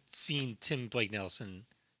hasn't seen Tim Blake Nelson,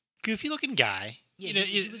 goofy looking guy. Yeah,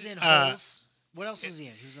 he was in Holes. What else was he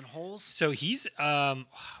in? He was in Holes. So he's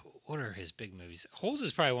what are his big movies? Holes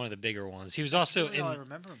is probably one of the bigger ones. He was also in. I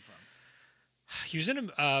remember him from. He was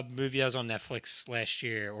in a movie that was on Netflix last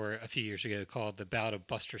year or a few years ago called The Ballad of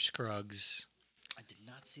Buster Scruggs. I did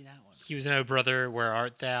not see that one. He was in Oh Brother, Where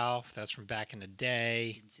Art Thou? That's from back in the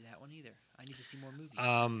day. Didn't see that one either. I need to see more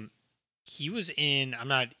movies. He was in. I'm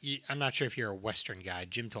not sure if you're a Western guy.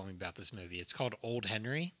 Jim told me about this movie. It's called Old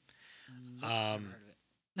Henry. Never heard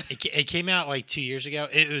of it. It came out like 2 years ago.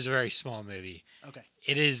 It was a very small movie. Okay.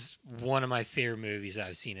 It is one of my favorite movies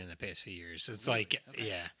I've seen in the past few years. It's really? like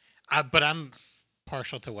Okay. but I'm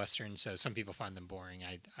partial to Westerns, so some people find them boring.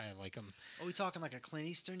 I like them. Are we talking like a Clint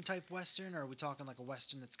Eastern type Western, or are we talking like a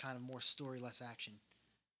Western that's kind of more story, less action?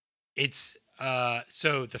 It's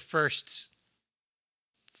so the first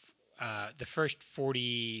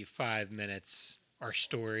 45 minutes are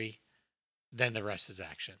story, then the rest is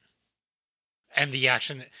action. And the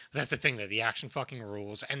action, that's the thing though, the action fucking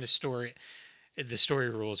rules, and the story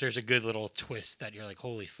rules. There's a good little twist that you're like,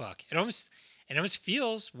 holy fuck. It almost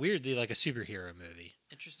feels weirdly like a superhero movie.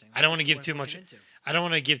 Interesting. I don't want to give too much. I don't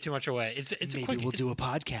want to give too much away. It's maybe a quick. We'll do a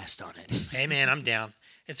podcast on it. Hey man, I'm down.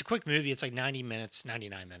 It's a quick movie. It's like 90 minutes,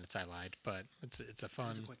 99 minutes. I lied, but it's a fun.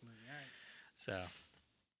 It's a quick movie. All right. So,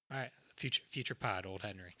 all right, future pod, Old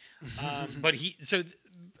Henry. But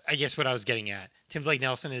I guess what I was getting at, Tim Blake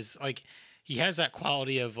Nelson is like, he has that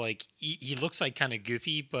quality of like he looks like kind of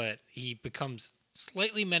goofy, but he becomes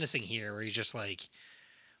slightly menacing here, where he's just like,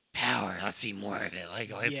 power. Let's see more of it.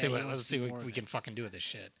 Like let's see what we can fucking do with this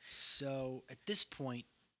shit. So at this point,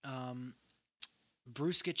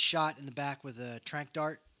 Bruce gets shot in the back with a tranq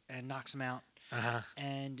dart and knocks him out.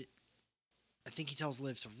 And I think he tells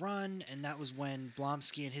Liv to run, and that was when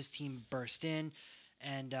Blonsky and his team burst in,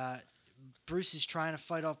 and Bruce is trying to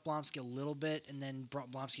fight off Blonsky a little bit, and then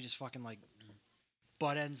Blonsky just fucking like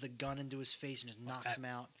butt ends the gun into his face and just knocks him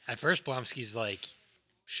out. At first, Blonsky's like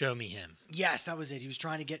Show me him. Yes, that was it. He was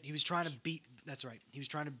trying to beat. That's right. He was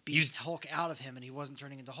trying to beat Hulk out of him, and he wasn't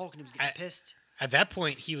turning into Hulk, and he was getting pissed. At that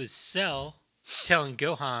point, he was Cell telling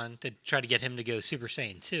Gohan to try to get him to go Super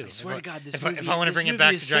Saiyan 2. I swear to God, if I want to bring it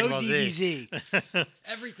back to Dragon Ball Z.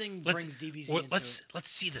 Everything brings DBZ into it. Let's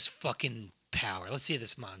see this fucking power. Let's see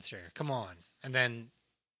this monster. Come on. And then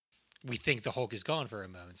we think the Hulk is gone for a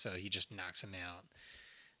moment, so he just knocks him out.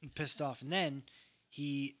 I'm pissed off. And then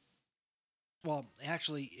he... Well,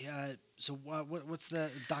 actually, so what's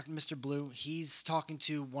the Mr. Blue? He's talking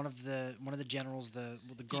to one of the generals, the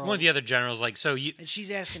girl. One of the other generals, like, so you. And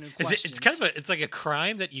she's asking him questions. It's kind of it's like a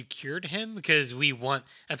crime that you cured him because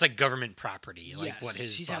that's like government property, like yes, what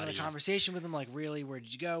his. She's having a conversation with him, like, really, where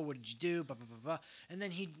did you go? What did you do? Blah blah blah blah. And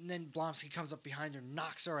then Blonsky comes up behind her,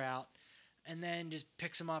 knocks her out. And then just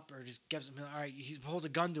picks him up or just gives him. All right, he holds a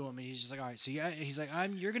gun to him, and he's just like, all right. So yeah, he's like,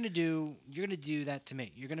 you're gonna do that to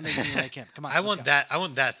me. You're gonna make me like him. Come on, I want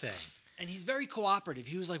that thing. And he's very cooperative.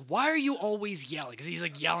 He was like, why are you always yelling? Because he's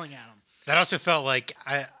like yelling at him. That also felt like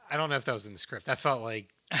I don't know if that was in the script. That felt like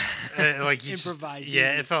like he improvised.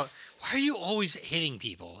 Yeah, it felt. Why are you always hitting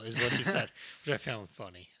people? Is what he said, which I found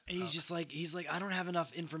funny. And he's like, I don't have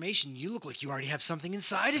enough information. You look like you already have something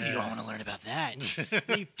inside of you. I want to learn about that. And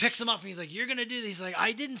he picks him up and he's like, you're going to do this. He's like,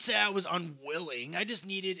 I didn't say I was unwilling. I just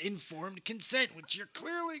needed informed consent, which you're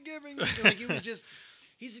clearly giving. Like, he was just,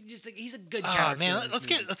 he's a good character. Oh, man,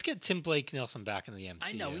 let's get Tim Blake Nelson back in the MCU.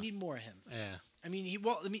 I know, we need more of him. Yeah. I mean,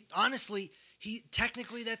 honestly,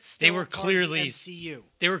 technically that's still they were clearly MCU.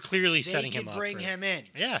 They were clearly setting him up. They could bring him in.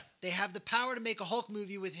 Yeah. They have the power to make a Hulk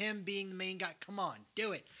movie with him being the main guy. Come on,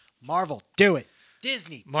 do it. Marvel, do it.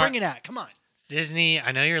 Disney, bring it out. Come on. Disney,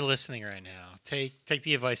 I know you're listening right now. Take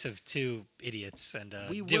the advice of two idiots and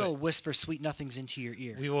we will whisper sweet nothings into your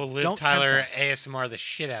ear. We will Liv Tyler ASMR the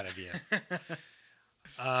shit out of you.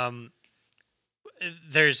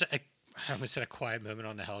 There's I almost said a quiet moment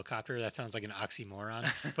on the helicopter. That sounds like an oxymoron,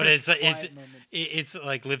 but it's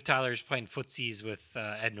like Liv Tyler's playing footsies with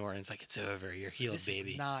Ed Norton. It's like, it's over. You're healed,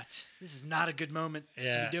 baby. This is not a good moment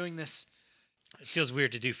to be doing this. It feels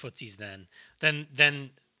weird to do footsies then.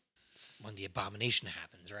 Then when the abomination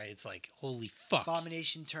happens, right? It's like, holy fuck.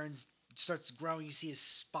 Abomination starts growing. You see his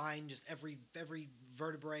spine, just every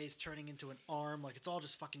vertebrae is turning into an arm. Like, it's all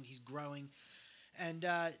just fucking, he's growing. And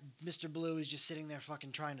Mr. Blue is just sitting there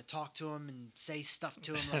fucking trying to talk to him and say stuff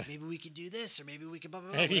to him, like, maybe we could do this, or maybe we could blah,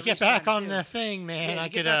 blah, blah. Hey, if you get back on the thing, man, I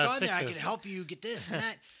could I fix could help you get this and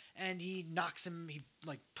that. And he knocks him, he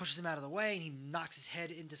like pushes him out of the way, and he knocks his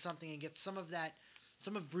head into something and gets some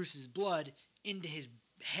of Bruce's blood into his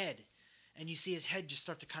head. And you see his head just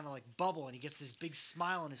start to kind of like bubble, and he gets this big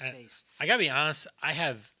smile on his face. I gotta be honest, I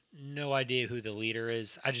have no idea who the leader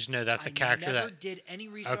is. I just know that's a character that... I never did any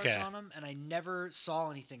research on him, and I never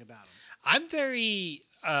saw anything about him. I'm very...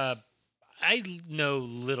 I know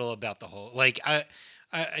little about the Hulk. Like, I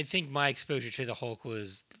think my exposure to the Hulk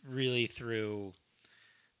was really through...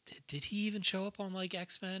 Did he even show up on, like,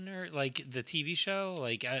 X-Men or, like, the TV show?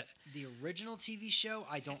 Like, the original TV show,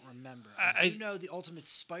 I don't remember. I do know the Ultimate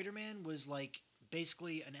Spider-Man was, like,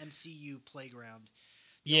 basically an MCU playground.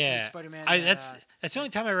 Yeah, Spider-Man. That's the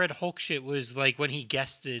only time I read Hulk shit was like when he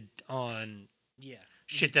guested on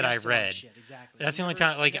shit that I read. Shit, exactly. That's the only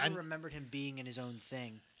time. Like, I remembered him being in his own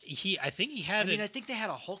thing. I think he had. I think they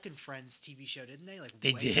had a Hulk and Friends TV show, didn't they? Like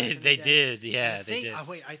they did. They did. Yeah, they did.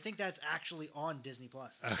 I think that's actually on Disney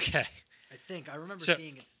Plus. Okay. I remember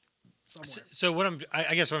seeing it somewhere. So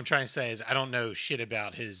I guess what I'm trying to say is I don't know shit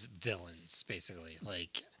about his villains, basically.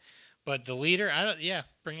 Like. But the leader,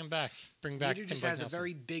 bring him back. Bring back. The leader just has a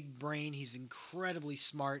very big brain. He's incredibly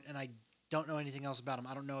smart, and I don't know anything else about him.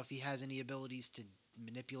 I don't know if he has any abilities to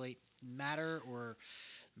manipulate matter or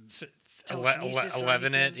telekinesis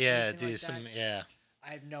 11 it. Yeah, do like some. That. Yeah.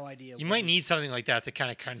 I have no idea. You might need something like that to kind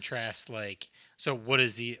of contrast, like. So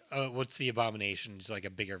what's the Abomination? It's like a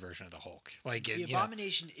bigger version of the Hulk. Like the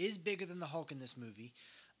Abomination is bigger than the Hulk in this movie.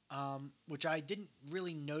 Which I didn't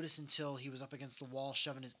really notice until he was up against the wall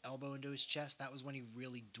shoving his elbow into his chest. That was when he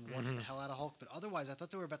really dwarfed the hell out of Hulk. But otherwise, I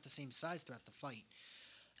thought they were about the same size throughout the fight.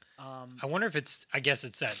 I wonder if it's... I guess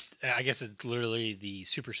it's literally the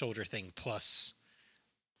Super Soldier thing plus...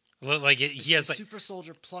 Like, he has like... Super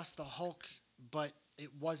Soldier plus the Hulk, but it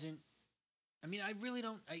wasn't... I mean, I really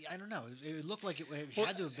don't... I don't know. It looked like it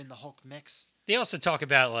had to have been the Hulk mix. They also talk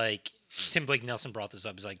about, like... Tim Blake Nelson brought this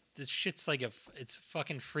up. He's like, this shit's like it's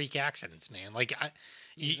fucking freak accidents, man. Like, I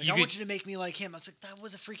want you to make me like him. I was like, that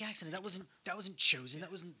was a freak accident. That wasn't chosen.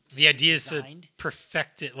 That wasn't the idea designed. Is to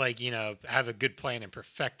perfect it, like, have a good plan and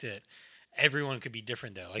perfect it. Everyone could be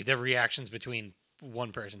different, though. Like, the reactions between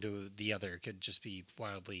one person to the other could just be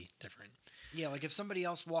wildly different. Yeah, like if somebody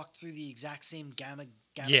else walked through the exact same gamma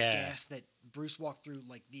Yeah. gas that Bruce walked through,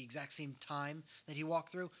 like the exact same time that he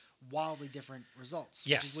walked through, wildly different results.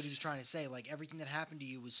 Which is what he was Yes. trying to say. Like everything that happened to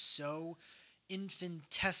you was so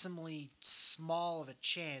infinitesimally small of a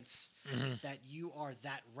chance Hmm. that you are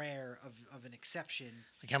that rare of an exception.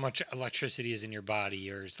 Like how much electricity is in your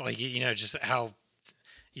body, or it's like just how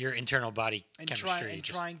your internal body And chemistry.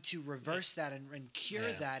 trying to reverse that and cure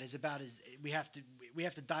Yeah. that is about as we have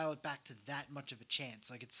to dial it back to that much of a chance.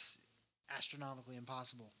 Like it's astronomically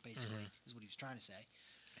impossible, basically, Mm-hmm. is what he was trying to say.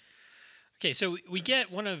 Okay, so we get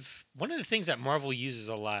one of the things that Marvel uses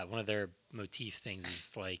a lot. One of their motif things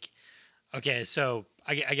is like, okay, so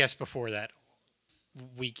I guess before that,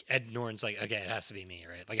 Ed Norton's like, okay, it has to be me,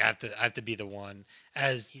 right? Like I have to be the one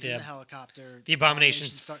as He's in the helicopter. the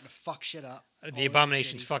Abomination's starting to fuck shit up. all the over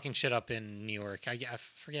Abomination's city. fucking shit up in New York. I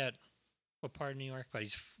forget what part of New York, but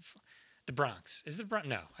he's the Bronx. Is it the Bronx?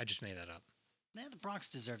 No, I just made that up. Yeah, the Bronx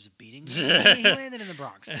deserves a beating. He landed in the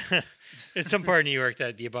Bronx. It's some part of New York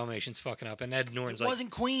that the Abomination's fucking up, and Ed Norton's It like,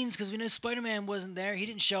 wasn't Queens because we know Spider-Man wasn't there. He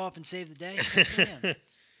didn't show up and save the day. Damn.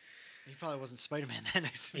 He probably wasn't Spider-Man then.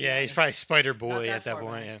 to be yeah, he's honest. probably Spider Not Boy that at that far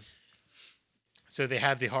point. back. Yeah. So they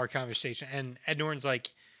have the hard conversation, and Ed Norton's like,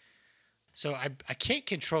 so I can't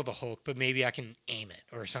control the Hulk, but maybe I can aim it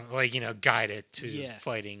or something, like guide it to Yeah.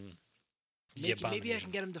 fighting the Maybe I Abomination.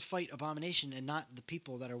 can get him to fight Abomination and not the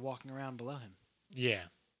people that are walking around below him. Yeah.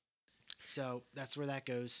 So that's where that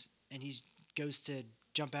goes. And he goes to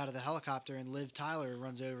jump out of the helicopter, and Liv Tyler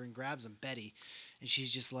runs over and grabs him, Betty. And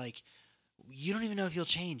she's just like, you don't even know if you'll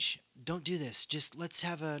change. Don't do this. Just let's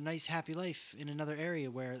have a nice, happy life in another area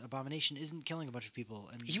where Abomination isn't killing a bunch of people.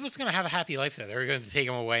 And He was gonna have a happy life though. They were gonna take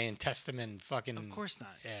him away and test him and fucking. of course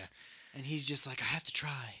not. Yeah. And he's just like, I have to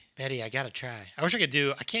try. Betty, I gotta try. I wish I could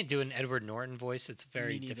do. I can't do an Edward Norton voice. It's a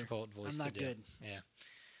very Me neither. difficult voice I'm not to do. good. Yeah.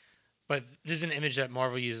 But this is an image that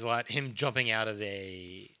Marvel uses a lot. Him jumping out of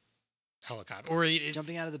a helicopter, or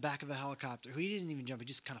Jumping out of the back of a helicopter. He doesn't even jump. He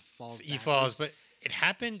just kind of falls. he backwards. falls. But it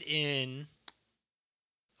happened in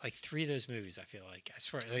like 3 of those movies. I feel like I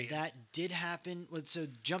swear, like, That did happen. So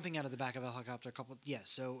jumping out of the back of a helicopter, a couple. Yeah.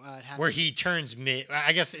 So it happened. where he turns mid.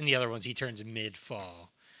 I guess in the other ones he turns mid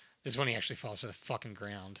fall. This one he actually falls to the fucking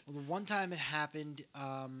ground. Well, the one time it happened,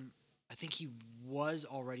 I think he was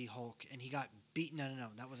already Hulk, and he got beaten. No,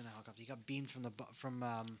 that wasn't a helicopter. He got beamed from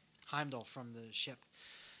Heimdall from the ship.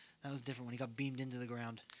 That was different when he got beamed into the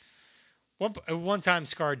ground. One time,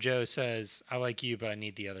 Scar Joe says, "I like you, but I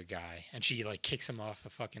need the other guy," and she like kicks him off the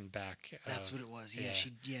fucking back. That's what it was. Yeah,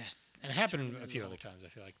 yeah. yeah. And it She happened turned a into few the other Hulk. times. I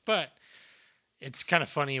feel like, but it's kind of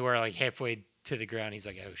funny where like halfway to the ground, he's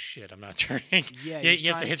like, "Oh shit, I'm not turning." Yeah, he he's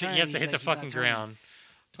has to trying hit. to He turn, has to he's hit the like, he's not fucking turning. ground.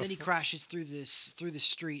 Then he crashes through the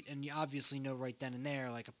street, and you obviously know right then and there,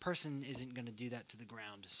 like a person isn't going to do that to the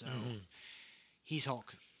ground. So Mhm. he's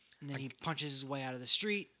Hulk, and then he punches his way out of the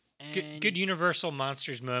street. And Good Universal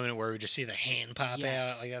Monsters moment where we just see the hand pop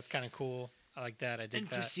Yes. out. Like that's kind of cool. I like that. I did and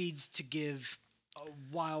that. proceeds to give a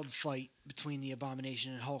wild fight between the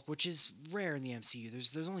Abomination and Hulk, which is rare in the MCU.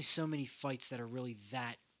 There's only so many fights that are really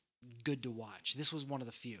that good to watch. This was one of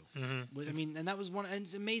the few. Mm-hmm. I mean, and that was one. And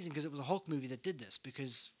it's amazing because it was a Hulk movie that did this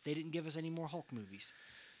because they didn't give us any more Hulk movies.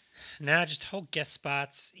 Nah, just whole guest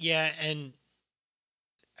spots. Yeah, and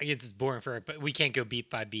I guess it's boring for it, but we can't go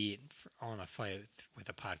beat by beat on a fight with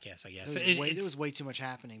a podcast. I guess There was way too much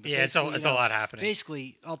happening. But yeah, it's a basically, lot happening.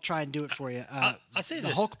 Basically, I'll try and do it for you. I'll say the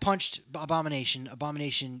this. Hulk punched Abomination.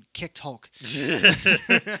 Abomination kicked Hulk.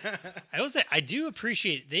 I will say I do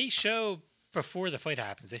appreciate they show before the fight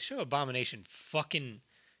happens. They show Abomination fucking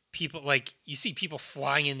people, like you see people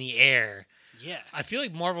flying in the air. Yeah. I feel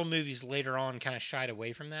like Marvel movies later on kind of shied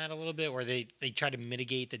away from that a little bit, where they try to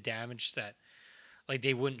mitigate the damage that, like,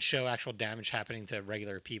 they wouldn't show actual damage happening to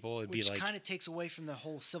regular people. It'd Which be like, kind of takes away from the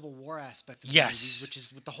whole Civil War aspect of the Yes. movies, which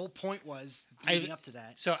is what the whole point was leading up to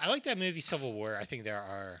that. so I like that movie Civil War. I think there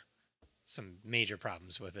are some major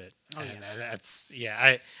problems with it. Oh, and yeah. that's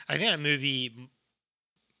I think that movie.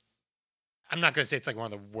 I'm not going to say it's like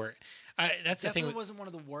one of the worst. That's the Definitely thing. wasn't one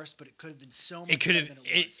of the worst, but it could have been so much It could better have. than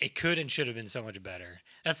it was. It could and should have been so much better.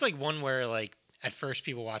 That's like one where like at first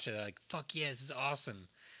people watch it, they're like, "Fuck yeah, this is awesome."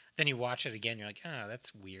 Then you watch it again, you're like, "Oh,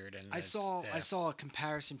 that's weird." And I saw a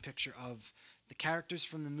comparison picture of the characters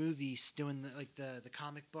from the movies doing the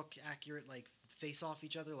comic book accurate like face off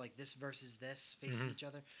each other, like this versus this facing Mhm. each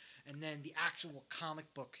other, and then the actual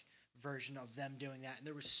comic book version of them doing that. And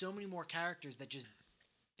there were so many more characters that just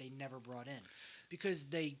they never brought in because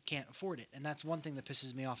they can't afford it. And that's one thing that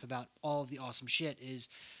pisses me off about all of the awesome shit is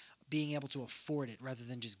being able to afford it rather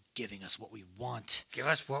than just giving us what we want. Give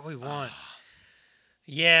us what we want.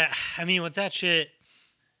 Yeah, I mean, with that shit,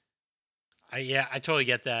 I totally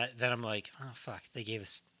get that. Then I'm like, oh fuck, they gave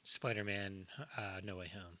us Spider-Man, No Way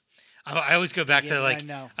Home. I always go back to I like,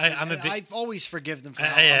 know. I'm a bit. I've always forgive them for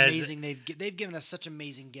how Yeah, amazing they've given us such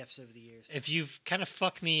amazing gifts over the years. if you've kind of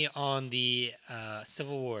fucked me on the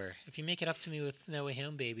Civil War, if you make it up to me with No Way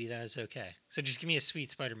Home, baby, that is okay. So just give me a sweet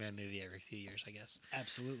Spider-Man movie every few years, I guess.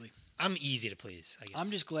 Absolutely. I'm easy to please, I I'm guess.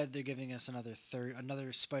 just glad they're giving us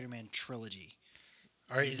another Spider-Man trilogy.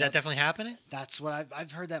 Or is that definitely happening? That's what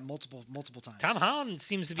I've heard that multiple times. Tom Holland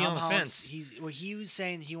seems to be Tom on the Holland's fence. he was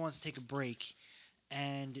saying he wants to take a break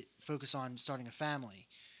and focus on starting a family,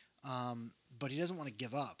 but he doesn't want to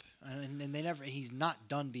give up. And they never. He's not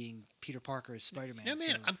done being Peter Parker as Spider-Man. No,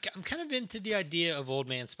 man, so, I'm kind of into the idea of old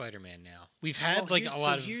man Spider-Man now. We've well, had like a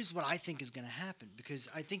lot of. here's what I think is going to happen, because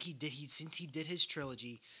I think since he did his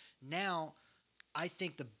trilogy, now I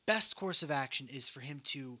think the best course of action is for him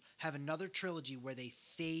to have another trilogy where they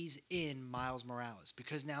phase in Miles Morales,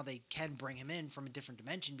 because now they can bring him in from a different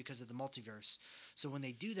dimension because of the multiverse. So when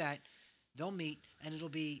they do that, they'll meet and it'll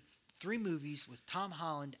be 3 movies with Tom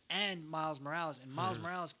Holland and Miles Morales, and Miles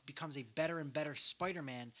Morales becomes a better and better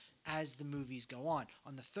Spider-Man as the movies go on.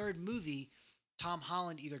 On the 3rd movie, Tom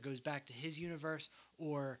Holland either goes back to his universe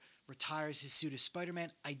or retires his suit as Spider-Man.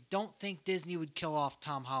 I don't think Disney would kill off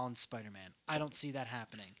Tom Holland's Spider-Man. I don't see that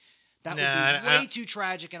happening. That would be way too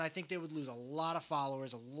tragic, and I think they would lose a lot of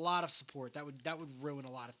followers, a lot of support. That would ruin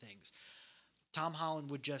a lot of things. Tom Holland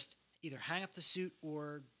would just either hang up the suit,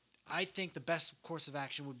 or I think the best course of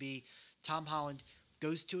action would be Tom Holland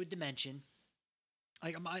goes to a dimension.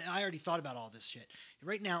 Like I already thought about all this shit.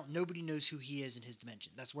 Right now, nobody knows who he is in his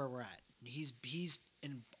dimension. That's where we're at. He's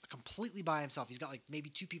in completely by himself. He's got like maybe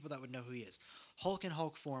 2 people that would know who he is. Hulk in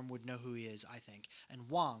Hulk form would know who he is, I think, and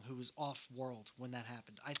Wong, who was off world when that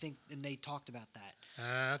happened. I think, and they talked about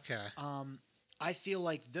that. Okay. I feel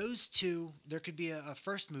like those 2, there could be a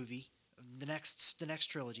first movie, the next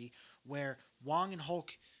trilogy, where Wong and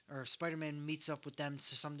Hulk or Spider-Man meets up with them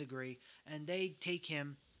to some degree, and they take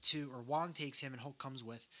him to, or Wong takes him and Hulk comes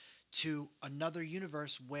with, to another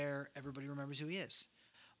universe where everybody remembers who he is.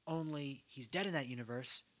 Only he's dead in that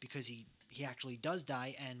universe because he actually does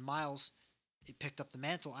die, and Miles picked up the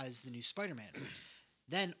mantle as the new Spider-Man.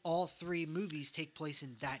 Then all 3 movies take place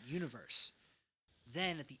in that universe.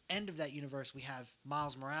 Then at the end of that universe, we have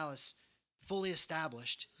Miles Morales fully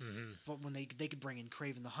established. But when they could bring in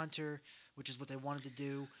Kraven the Hunter, which is what they wanted to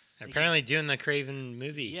do. They're apparently doing the Craven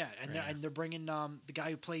movie. Yeah, and they're bringing the guy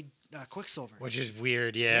who played Quicksilver, which is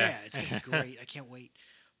weird. Yeah, it's gonna be great. I can't wait.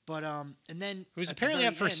 But and then he was apparently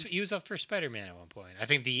up for he was up for Spider-Man at one point. I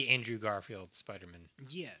think the Andrew Garfield Spider-Man.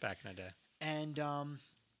 Yeah, back in the day. And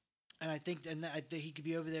I think he could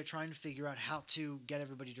be over there trying to figure out how to get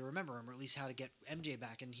everybody to remember him, or at least how to get MJ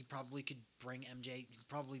back. And he probably could bring MJ. He could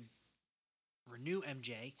probably renew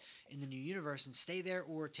MJ in the new universe and stay there,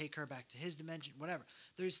 or take her back to his dimension. Whatever.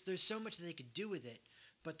 There's so much that they could do with it.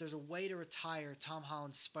 But there's a way to retire Tom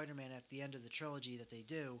Holland's Spider-Man at the end of the trilogy that they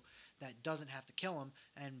do that doesn't have to kill him,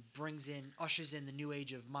 and ushers in the new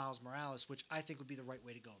age of Miles Morales, which I think would be the right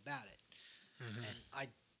way to go about it. And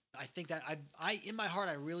I think that I in my heart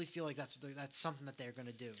I really feel like that's something that they're going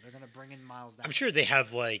to do. They're going to bring in Miles. I'm sure they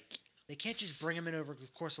have like. They can't just bring him in over the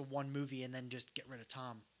course of 1 movie and then just get rid of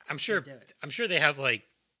Tom. I'm sure they have like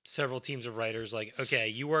several teams of writers. Like, okay,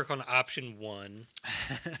 you work on option 1.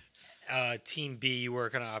 Team B, you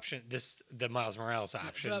work on the Miles Morales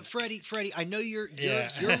option. Freddie, I know your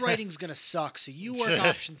writing's gonna suck, so you work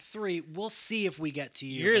option 3. We'll see if we get to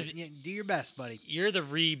you. Do your best, buddy. You're the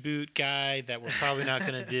reboot guy that we're probably not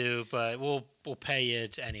gonna do, but we'll pay you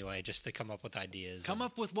anyway just to come up with ideas. Come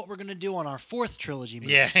up with what we're gonna do on our 4th trilogy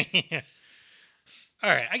movie. Yeah. All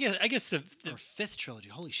right, I guess the our 5th trilogy.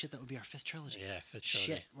 Holy shit, that would be our 5th trilogy. Yeah, 5th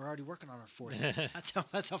trilogy. Shit, we're already working on our 4th.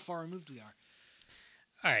 That's how far removed we are.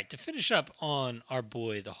 All right, to finish up on our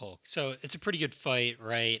boy, the Hulk. So it's a pretty good fight,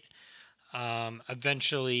 right?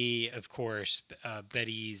 Eventually, of course,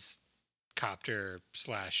 Betty's copter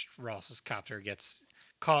 / Ross's copter gets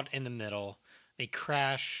caught in the middle. They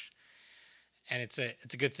crash, and it's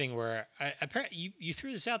a good thing where you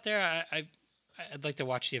threw this out there. I'd like to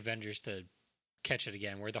watch the Avengers to catch it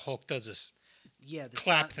again, where the Hulk does this. Yeah, the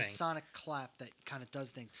clap thing, the sonic clap that kind of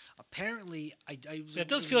does things. Apparently, it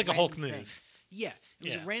does feel like a Hulk move. Yeah, it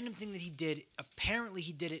was a random thing that he did. Apparently,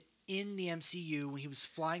 he did it in the MCU when he was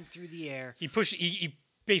flying through the air. He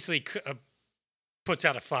basically puts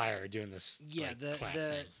out a fire doing this. Yeah, clap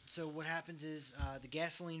thing. So what happens is the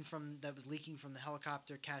gasoline that was leaking from the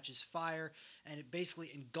helicopter catches fire, and it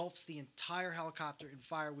basically engulfs the entire helicopter in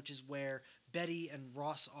fire, which is where Betty and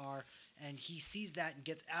Ross are. and he sees that and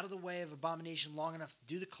gets out of the way of Abomination long enough to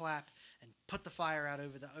do the clap and put the fire out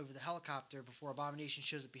over the helicopter before Abomination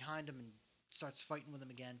shows up behind him and starts fighting with him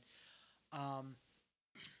again.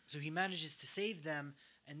 So he manages to save them,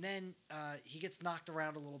 and then he gets knocked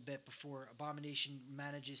around a little bit before Abomination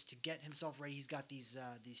manages to get himself ready. He's got these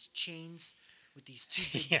chains with these two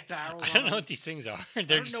big barrels. I don't know what these things are. I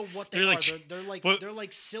don't know what they are. They're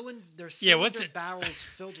like cylinder barrels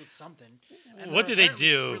filled with something. And what do they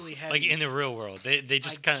do? Really like in the real world, they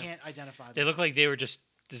just kind of can't identify them. They look like they were just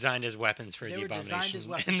designed as weapons for the Abomination. Designed as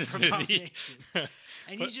weapons in this for movie. Abomination.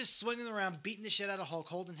 And he's just swinging around, beating the shit out of Hulk,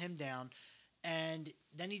 holding him down. And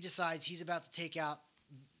then he decides he's about to take out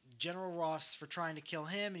General Ross for trying to kill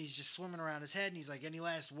him, and he's just swimming around his head, and he's like, any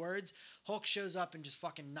last words? Hulk shows up and just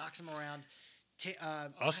fucking knocks him around.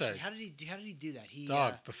 Also, actually, how did he do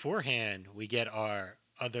that? Beforehand, we get our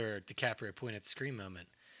other DiCaprio point at the screen moment.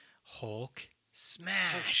 Hulk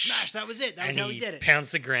smash. Hulk smash. That was it. That was how he did it.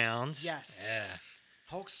 Pounds the ground. Yes. Yeah.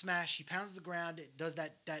 Hulk smash. He pounds the ground. It does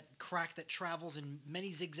that crack that travels in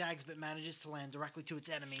many zigzags, but manages to land directly to its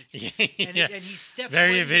enemy. And he steps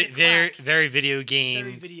right into the crack. Very video game.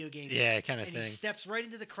 Very video game. Yeah, kind of thing. And he steps right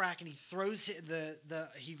into the crack, and he throws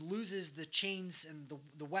he loses the chains and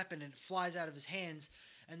the weapon, and it flies out of his hands.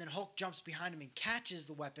 And then Hulk jumps behind him and catches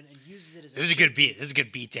the weapon and uses it as This is a good beat. This is a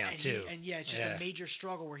good beat down too. It's just a major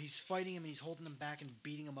struggle where he's fighting him and he's holding him back and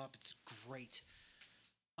beating him up. It's great.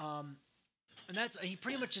 And he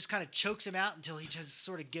pretty much just kind of chokes him out until he just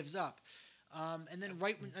sort of gives up. And then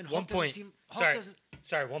Hulk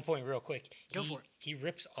Sorry, 1 point real quick. Go for it. He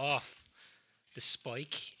rips off the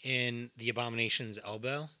spike in the Abomination's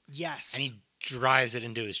elbow. Yes. And he drives it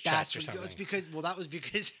into his chest or something. That was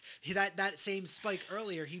because that same spike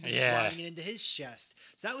earlier, he was driving it into his chest.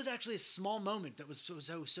 So that was actually a small moment that was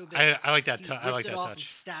so good. I like that. I like that off touch. And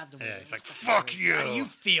stabbed him. Yeah, with it's it. like fuck you. How do you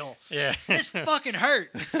feel? Yeah. This fucking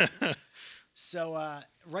hurt. So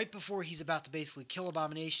right before he's about to basically kill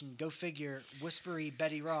Abomination, go figure, whispery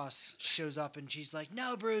Betty Ross shows up and she's like,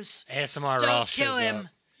 "No, Bruce, ASMR don't Ross kill him. Up.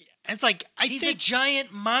 And it's like He's a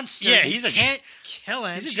giant monster. Yeah, you can't kill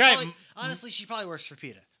him." He's a giant. Honestly, she probably works for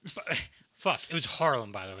PETA. Fuck, it was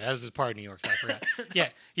Harlem, by the way. That was part of New York. I forgot. Yeah,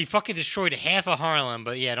 he fucking destroyed half of Harlem,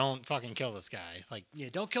 but yeah, don't fucking kill this guy. Like, yeah,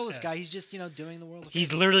 don't kill this guy. He's just doing the world.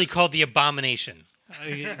 He's literally called the Abomination.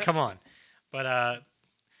 Come on, but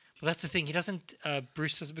that's the thing. He doesn't.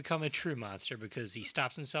 Bruce doesn't become a true monster because he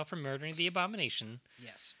stops himself from murdering the Abomination.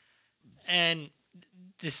 Yes. And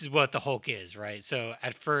this is what the Hulk is, right? So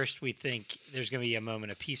at first we think there's going to be a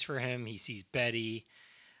moment of peace for him. He sees Betty.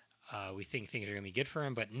 We think things are going to be good for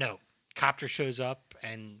him, but no. Copter shows up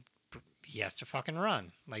and he has to fucking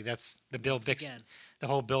run. Like that's the the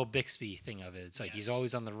whole Bill Bixby thing of it. It's like he's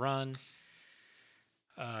always on the run.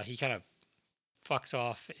 He kind of fucks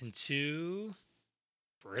off into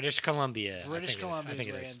British Columbia. British Columbia is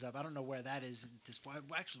where he ends up. I don't know where that is.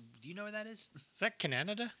 Actually, do you know where that is? Is that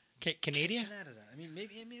Canada? Canada? Canada. I mean,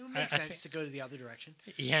 maybe it would make sense to go to the other direction.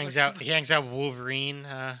 He hangs out with Wolverine.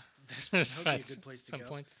 That would be a good place to go.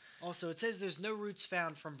 Point. Also, it says there's no roots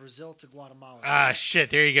found from Brazil to Guatemala. So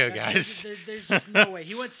shit. There you go, guys. There's just no way.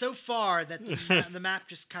 He went so far that the map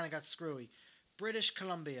just kind of got screwy. British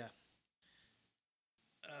Columbia.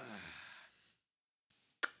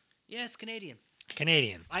 Yeah, it's Canadian.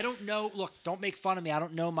 I don't know. Look, don't make fun of me. I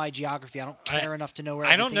don't know my geography. I don't care enough to know where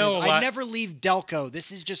everything is. I never leave Delco.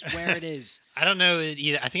 This is just where it is. I don't know it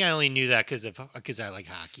either. I think I only knew that because I like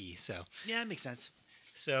hockey. So yeah, that makes sense.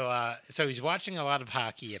 So he's watching a lot of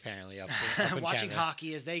hockey apparently up in watching Canada.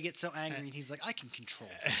 Hockey as they get so angry, and he's like, I can control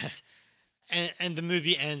that. and the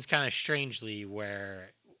movie ends kind of strangely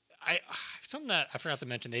where something that I forgot to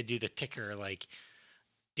mention. They do the ticker like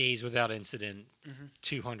days without incident,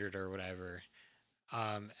 200 or whatever.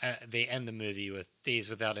 They end the movie with days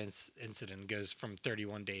without incident goes from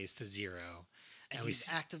 31 days to 0. And he's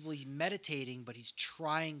actively meditating, but he's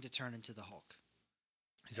trying to turn into the Hulk.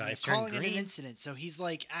 His eyes turn green. Calling it an incident, so he's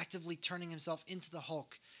like actively turning himself into the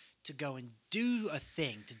Hulk to go and do a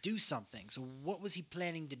thing, to do something. So what was he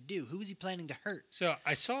planning to do? Who was he planning to hurt? So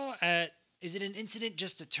I saw Is it an incident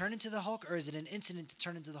just to turn into the Hulk, or is it an incident to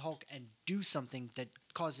turn into the Hulk and do something that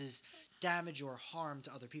causes damage or harm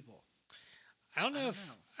to other people? I don't know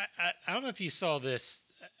I don't know if you saw this.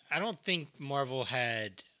 I don't think Marvel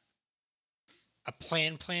had a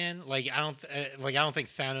plan. Like I don't think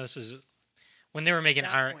Thanos is when they were making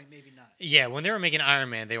Iron. Point, maybe not. Yeah, when they were making Iron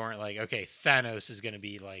Man, they weren't like, okay, Thanos is going to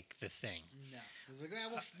be like the thing. No, it was like,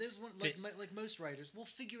 well, there's one like most writers. We'll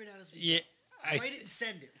figure it out as we go. Write it and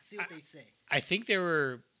send it. Let's see what they say. I think there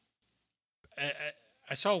were.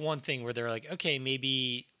 I saw one thing where they were like, okay,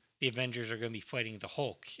 maybe the Avengers are going to be fighting the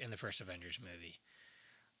Hulk in the first Avengers movie.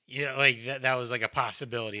 Yeah, like that was like a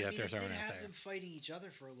possibility that they're it throwing did out have there. them fighting each other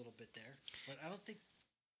for a little bit there, but I don't think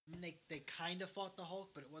they kind of fought the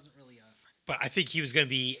Hulk, but it wasn't really a. But I think he was going to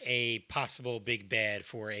be a possible big bad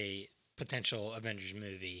for a potential Avengers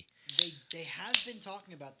movie. They have been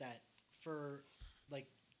talking about that for like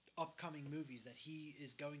upcoming movies that he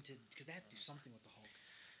is going to, because they have to do something with the Hulk.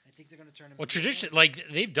 I think they're going to turn him. Well, into a tradition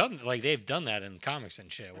villain. they've done that in comics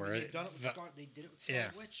and shit. I Where mean, they've done it with They did it with Scarlet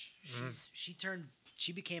Yeah. Witch. Mhm.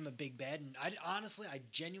 She became a big bad, and I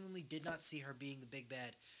genuinely did not see her being the big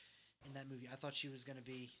bad in that movie. I thought she was going to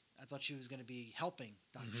be helping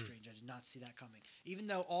Doctor Mhm. Strange. I did not see that coming. Even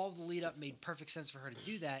though all of the lead up made perfect sense for her to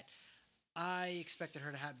do that, I expected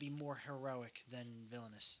her to be more heroic than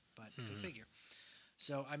villainous. But go Mhm. figure.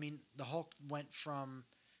 So I mean, the Hulk went from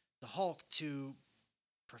the Hulk to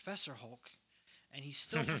Professor Hulk, and he's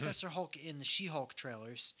still Professor Hulk in the She-Hulk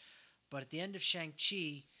trailers. But at the end of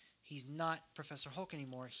Shang-Chi, he's not Professor Hulk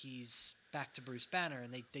anymore. He's back to Bruce Banner,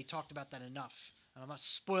 and they talked about that enough. And I'm not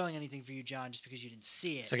spoiling anything for you, John, just because you didn't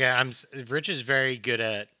see it. So yeah, Rich is very good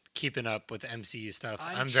at keeping up with MCU stuff.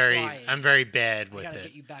 I'm I'm trying. very bad I with gotta it.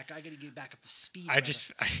 get you back. I gotta get you back up to speed. I brother.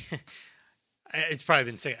 just it's probably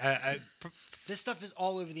been sick. This stuff is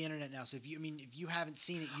all over the internet now. So if you haven't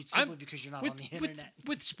seen it, it's simply because you're not on the internet.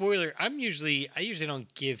 with spoiler. I usually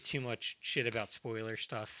don't give too much shit about spoiler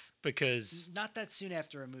stuff because Not that soon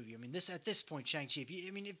after a movie. I mean, at this point, Shang-Chi.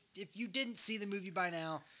 If you didn't see the movie by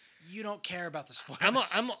now, you don't care about the spoilers.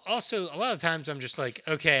 I'm also a lot of times I'm just like,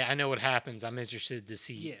 okay, I know what happens. I'm interested to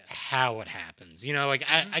see Yeah. how it happens. You know, like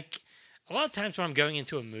I a lot of times when I'm going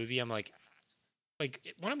into a movie, I'm like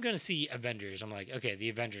when I'm going to see Avengers, I'm like, okay, the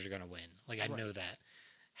Avengers are going to win. Like I Right. know that.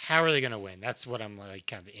 How are they going to win? That's what I'm like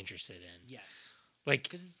kind of interested in. Yes. Like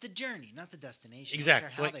Because it's the journey, not the destination. Exactly. I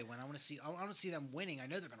don't care how Like- they win. I want to see them winning. I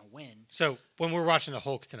know they're going to win. so when we're watching the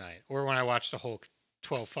Hulk tonight, or when I watched the Hulk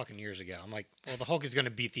 12 fucking years ago, I'm like, well, the Hulk is going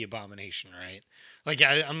to beat the Abomination, right? Like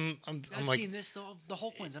I'm I've like, seen this. The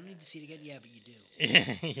Hulk wins. I don't need to see it again. Yeah, but you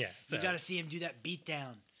do. yeah. So, You got to see him do that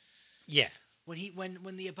beatdown. yeah.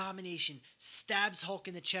 When the Abomination stabs Hulk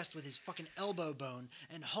in the chest with his fucking elbow bone,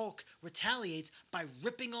 and Hulk retaliates by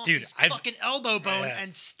ripping off Dude, his I've- fucking elbow bone Yeah.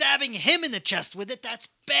 and stabbing him in the chest with it. That's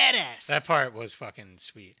badass. That part was fucking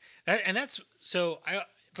sweet. That's so. I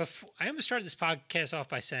almost started this podcast off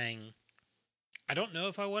by saying, I don't know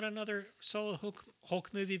if I want another solo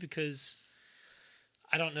Hulk movie because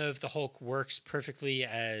I don't know if the Hulk works perfectly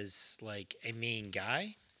as like a main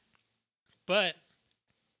guy. But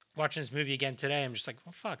watching this movie again today, I'm just like,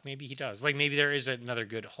 well, fuck, maybe he does. Like maybe there is another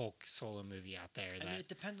good Hulk solo movie out there. I mean, it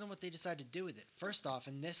depends on what they decide to do with it. First off,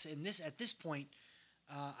 at this point,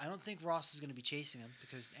 I don't think Ross is going to be chasing him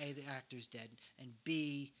because A, the actor's dead, and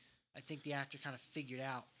B, I think the actor kind of figured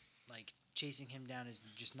out like chasing him down is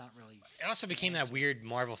just not really. It also became that answer. weird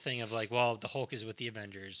Marvel thing of like, well, the Hulk is with the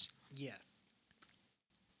Avengers. Yeah.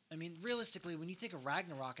 I mean, realistically, when you think of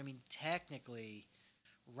Ragnarok, I mean, technically,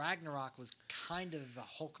 Ragnarok was kind of a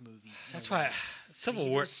Hulk movie. in That's a way. why Civil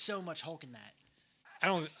There War. was so much Hulk in that.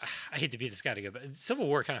 I hate to be this guy to go, but Civil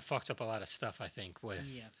War kind of fucks up a lot of stuff. I think with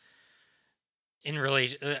Yeah. in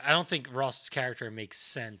relation, I don't think Ross's character makes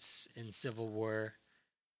sense in Civil War.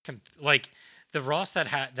 Like the Ross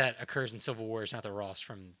that occurs in Civil War is not the Ross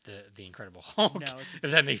from the Incredible Hulk. No, it's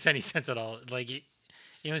if that makes any sense at all. Like it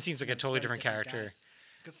seems like Yeah, a it's totally a very different different character.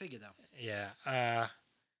 Go figure, though. Yeah.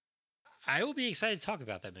 I will be excited to talk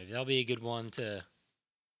about that movie. That'll be a good one to,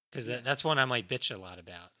 because Yeah. that's one I might bitch a lot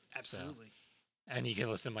about. So- Absolutely. and you can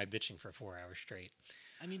listen to my bitching for 4 hours straight.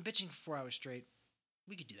 I mean, bitching for 4 hours straight,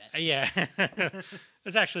 we could do that. Yeah,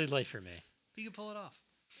 that's actually life for me. We could pull it off.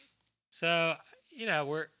 So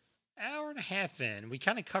we're hour and a half in. We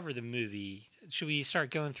kind of covered the movie. Should we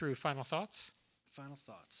start going through final thoughts? Final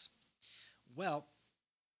thoughts. Well,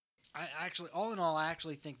 all in all, I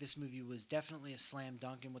actually think this movie was definitely a slam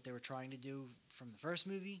dunk in what they were trying to do from the first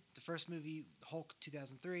movie. The first movie, Hulk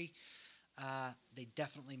 2003, they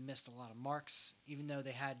definitely missed a lot of marks, even though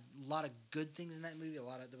they had a lot of good things in that movie.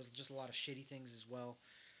 There was just a lot of shitty things as well.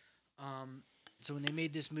 So when they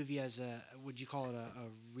made this movie as would you call it a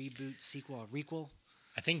reboot, sequel, a requel?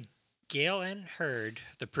 I think Gail N. Hurd,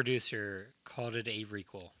 the producer, called it a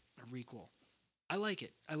requel, A requel. I like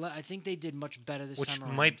it. I think they did much better this which time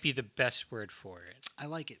around. might be the best word for it. I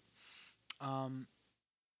like it.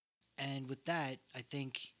 And with that, I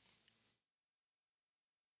think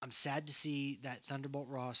I'm sad to see that Thunderbolt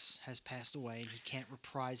Ross has passed away and he can't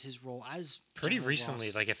reprise his role as Pretty General recently,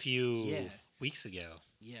 Ross. like a few Yeah. weeks ago.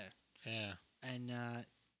 Yeah, Yeah. and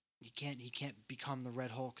he can't become the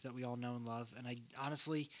Red Hulk that we all know and love. And I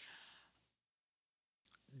honestly,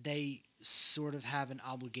 they sort of have an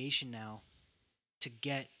obligation now to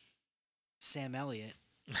get Sam Elliott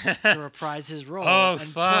to reprise his role Oh and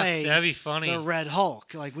fuck, play that'd be funny. the Red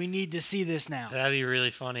Hulk. Like, we need to see this now. That'd be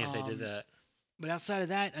really funny if they did Um, that. But outside of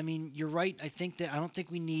that, I mean, you're right. I don't think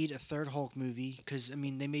we need a third Hulk movie because I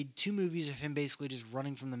mean they made 2 movies of him basically just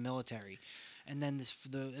running from the military, and then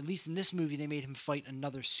at least in this movie they made him fight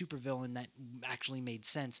another supervillain that actually made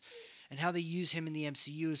sense, and how they use him in the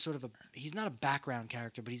MCU is sort of he's not a background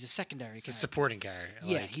character, but he's a secondary It's a character. supporting character.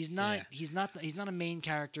 Yeah, Like, he's not. yeah. He's not a main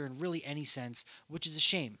character in really any sense, which is a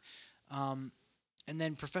shame. Um, and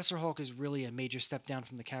then Professor Hulk is really a major step down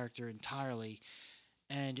from the character entirely,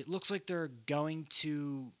 and it looks like they're going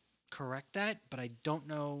to correct that. But I don't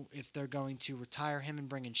know if they're going to retire him and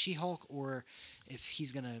bring in She-Hulk, or if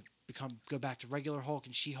he's gonna go back to regular Hulk,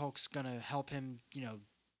 and She-Hulk's gonna help him,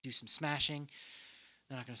 do some smashing.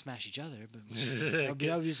 They're not going to smash each other, but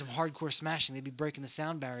that would be some hardcore smashing. They'd be breaking the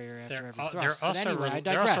sound barrier after every thrust. They're But anyway, I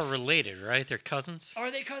they're digress. also related, right? They're cousins.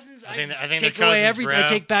 Are they cousins? I think they're take away cousins, everything. bro. I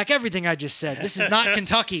take back everything I just said. This is not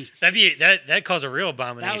Kentucky. That'd cause a real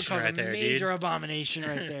abomination That would cause right a there, major dude. abomination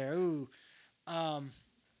right there. Ooh,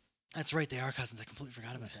 that's right. They are cousins. I completely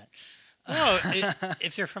forgot about that. Well,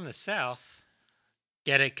 if they're from the South,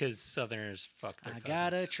 get it? Because Southerners fuck their I cousins.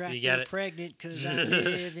 gotta track You get her it? pregnant because I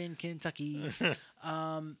live in Kentucky.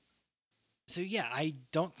 So yeah, I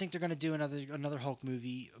don't think they're gonna do another Hulk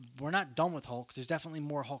movie. We're not done with Hulk. There's definitely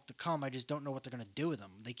more Hulk to come. I just don't know what they're gonna do with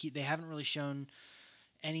him. They haven't really shown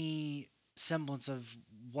any semblance of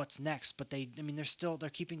what's next, but they're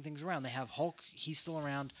keeping things around. They have Hulk, he's still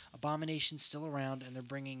around, Abomination's still around, and they're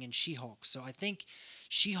bringing in She-Hulk. So I think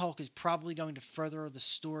She-Hulk is probably going to further the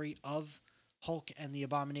story of Hulk and the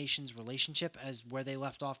Abomination's relationship as where they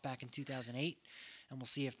left off back in 2008, and we'll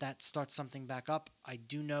see if that starts something back up. I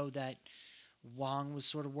do know that Wong was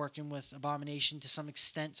sort of working with Abomination to some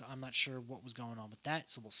extent, so I'm not sure what was going on with that,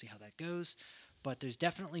 so we'll see how that goes. But there's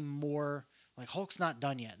definitely more. Like, Hulk's not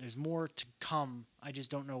done yet. There's more to come. I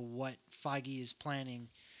just don't know what Feige is planning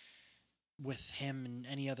with him and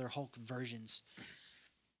any other Hulk versions.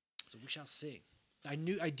 So we shall see. I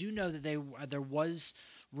do know that there was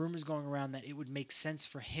rumors going around that it would make sense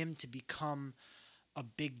for him to become a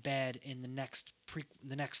big bad in the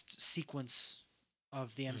next sequence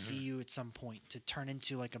of the MCU at some point, to turn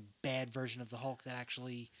into like a bad version of the Hulk that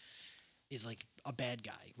actually is like a bad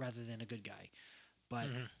guy rather than a good guy. But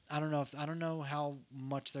I don't know how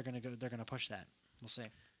much they're gonna push that. We'll see.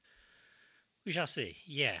 We shall see.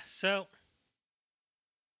 Yeah. So,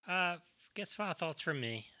 guess final thoughts from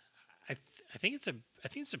me. I think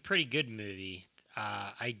it's a pretty good movie.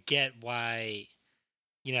 I get why,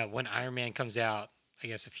 when Iron Man comes out, I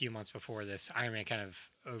guess a few months before this, Iron Man kind of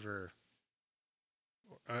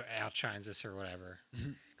outshines us or whatever.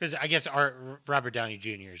 Because I guess Robert Downey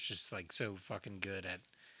Jr. is just like so fucking good at.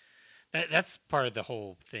 That's part of the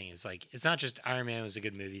whole thing. Is like, it's not just Iron Man was a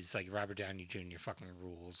good movie. It's like Robert Downey Jr. fucking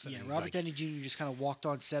rules. Yeah, And Robert Downey Jr. just kind of walked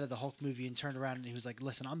on set of the Hulk movie and turned around and he was like,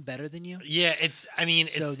 "Listen, I'm better than you. Yeah,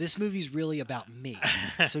 So this movie's really about me.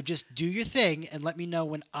 So just do your thing and let me know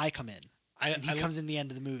when I come in." And he comes in the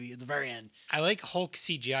end of the movie, at the very end. I like Hulk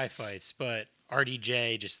CGI fights, but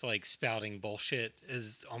RDJ just like spouting bullshit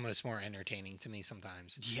is almost more entertaining to me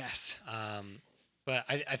sometimes. Yes. But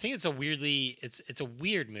I think it's a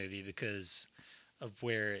weird movie because of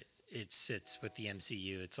where it sits with the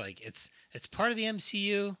MCU. It's like it's part of the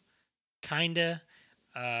MCU, kinda.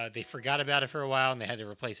 They forgot about it for a while and they had to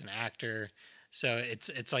replace an actor, so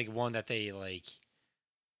it's like one that they like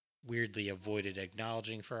weirdly avoided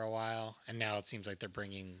acknowledging for a while, and now it seems like they're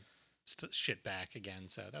bringing shit back again.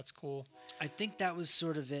 So that's cool. I think that was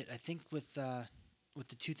sort of it. I think with the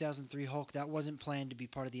 2003 Hulk, that wasn't planned to be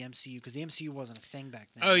part of the MCU because the MCU wasn't a thing back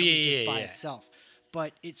then. Oh, That yeah, was just yeah, by yeah. itself.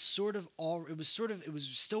 But it was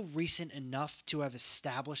still recent enough to have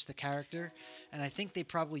established the character, and I think they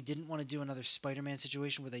probably didn't want to do another Spider-Man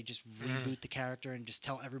situation where they just reboot the character and just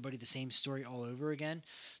tell everybody the same story all over again.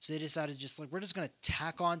 So they decided just like, we're just going to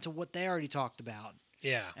tack on to what they already talked about,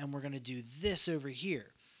 Yeah. and we're going to do this over here.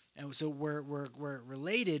 And so we're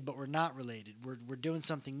related, but we're not related. We're doing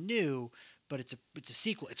something new, but it's a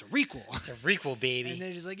sequel. It's a requel. It's a requel, baby. And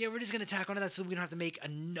they're just like, yeah, we're just gonna tack onto that so we don't have to make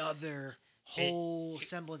another whole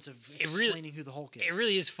semblance of explaining who the Hulk is. It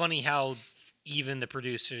really is funny how even the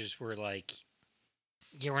producers were like,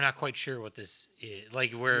 yeah, we're not quite sure what this is.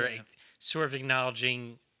 Like, we're sort of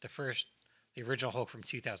acknowledging the original Hulk from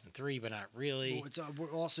 2003, but not really. Well, we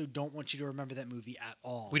also don't want you to remember that movie at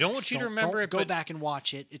all. We don't want you to remember it, Go but back and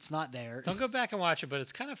watch it. It's not there. Don't go back and watch it, but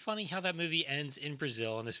it's kind of funny how that movie ends in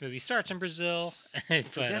Brazil, and this movie starts in Brazil.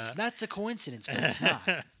 But, that's a coincidence, but it's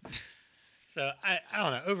not. So I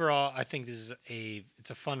don't know. Overall, I think this is it's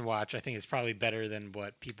a fun watch. I think it's probably better than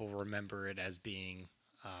what people remember it as being.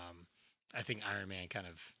 I think Iron Man kind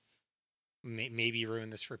of maybe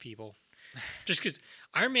ruined this for people, just because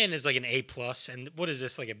Iron Man is like an A plus, and what is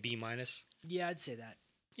this, like a B minus? Yeah, I'd say that.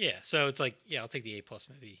 Yeah, so it's like, yeah, I'll take the A plus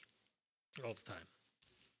movie all the time.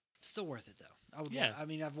 Still worth it though. I would. Yeah. I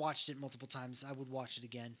mean, I've watched it multiple times. I would watch it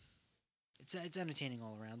again. It's entertaining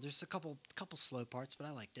all around. There's a couple slow parts, but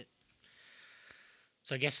I liked it.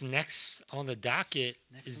 So I guess next on the docket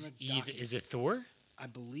Next on the docket. Is it Thor I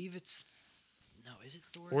believe it's. No, is it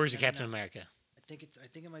Thor? or is it No, no, Captain no. America? I think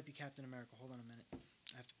it might be Captain America. Hold on a minute.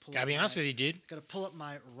 I have to pull. Gotta be honest with you, dude. Gotta pull up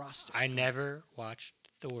my roster. I never watched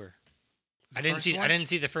Thor. The I didn't first see. one? I didn't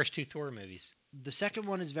see the first two Thor movies. The second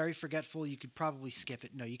one is very forgetful. You could probably skip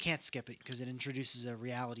it. No, you can't skip it because it introduces a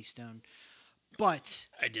reality stone. But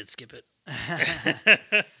I did skip it.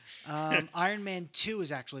 Iron Man 2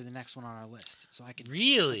 is actually the next one on our list. So I can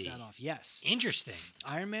Really? put that off. Yes. Interesting.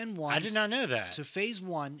 Iron Man 1. I did not know that. So phase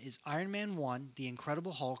 1 is Iron Man 1, The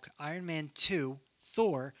Incredible Hulk, Iron Man 2,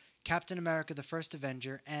 Thor, Captain America, The First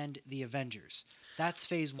Avenger, and The Avengers. That's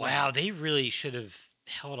phase 1. Wow, they really should have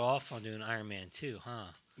held off on doing Iron Man 2, huh?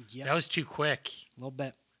 Yep. That was too quick. A little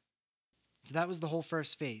bit. So that was the whole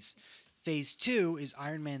first phase. Phase 2 is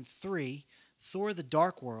Iron Man 3, Thor the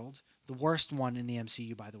Dark World, the worst one in the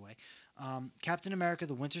MCU, by the way. Captain America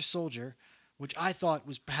the Winter Soldier, which I thought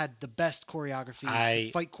had the best choreography.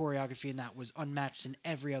 The fight choreography, and that was unmatched in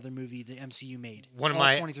every other movie the MCU made. One of All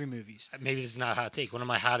my 23 movies. Maybe this is not a hot take. One of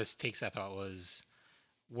my hottest takes I thought was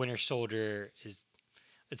Winter Soldier is.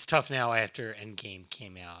 It's tough now after Endgame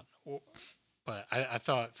came out. But I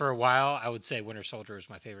thought for a while I would say Winter Soldier was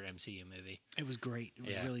my favorite MCU movie. It was great. It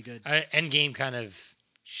was really good. Endgame kind of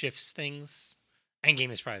shifts things.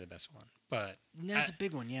 Endgame is probably the best one, but That's a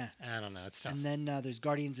big one, yeah. I don't know. It's tough. And then there's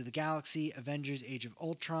Guardians of the Galaxy, Avengers: Age of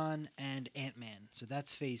Ultron, and Ant-Man. So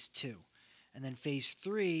that's phase 2. And then phase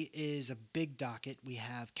 3 is a big docket. We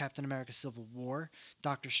have Captain America: Civil War,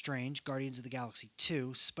 Doctor Strange, Guardians of the Galaxy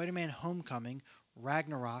 2, Spider-Man: Homecoming,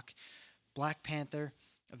 Ragnarok, Black Panther,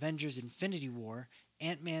 Avengers: Infinity War,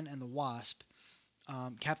 Ant-Man and the Wasp,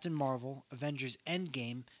 Captain Marvel, Avengers: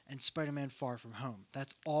 Endgame, and Spider-Man: Far From Home.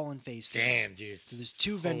 That's all in phase 3. Damn, dude. So there's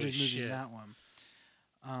 2 Avengers movies in that one.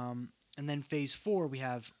 And then phase 4 we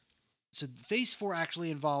have. So phase 4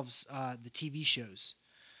 actually involves the TV shows.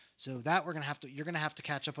 So that you're gonna have to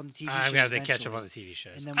catch up on the TV shows. I'm gonna have to catch up on the TV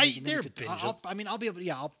shows. They're bingeable. I'll be able to.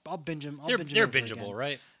 Yeah, I'll binge them. They're bingeable,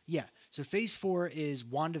 right? Yeah. So phase 4 is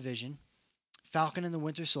WandaVision, Falcon and the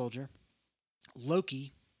Winter Soldier,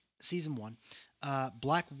 Loki, season 1,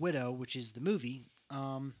 Black Widow, which is the movie.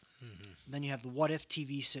 Then you have the What If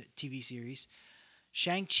TV series,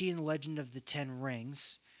 Shang-Chi and the Legend of the Ten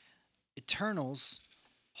Rings, Eternals,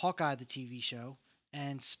 Hawkeye the TV show,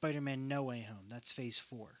 and Spider-Man: No Way Home. That's phase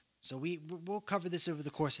 4. So we'll cover this over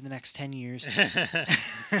the course of the next 10 years.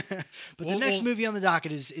 But the next movie on the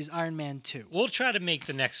docket is Iron Man 2. We'll try to make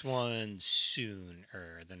the next one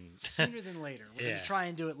sooner than later. We're going to try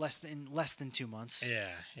and do it less than 2 months. Yeah.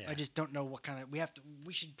 I just don't know what kind of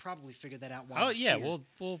we should probably figure that out while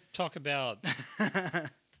we'll talk about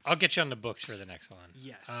I'll get you on the books for the next one.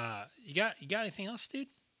 Yes. You got anything else, dude?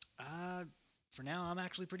 For now I'm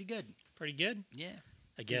actually pretty good. Pretty good? Yeah.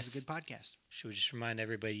 I guess it's a good podcast. Should we just remind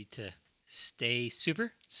everybody to stay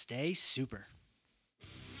super? Stay super.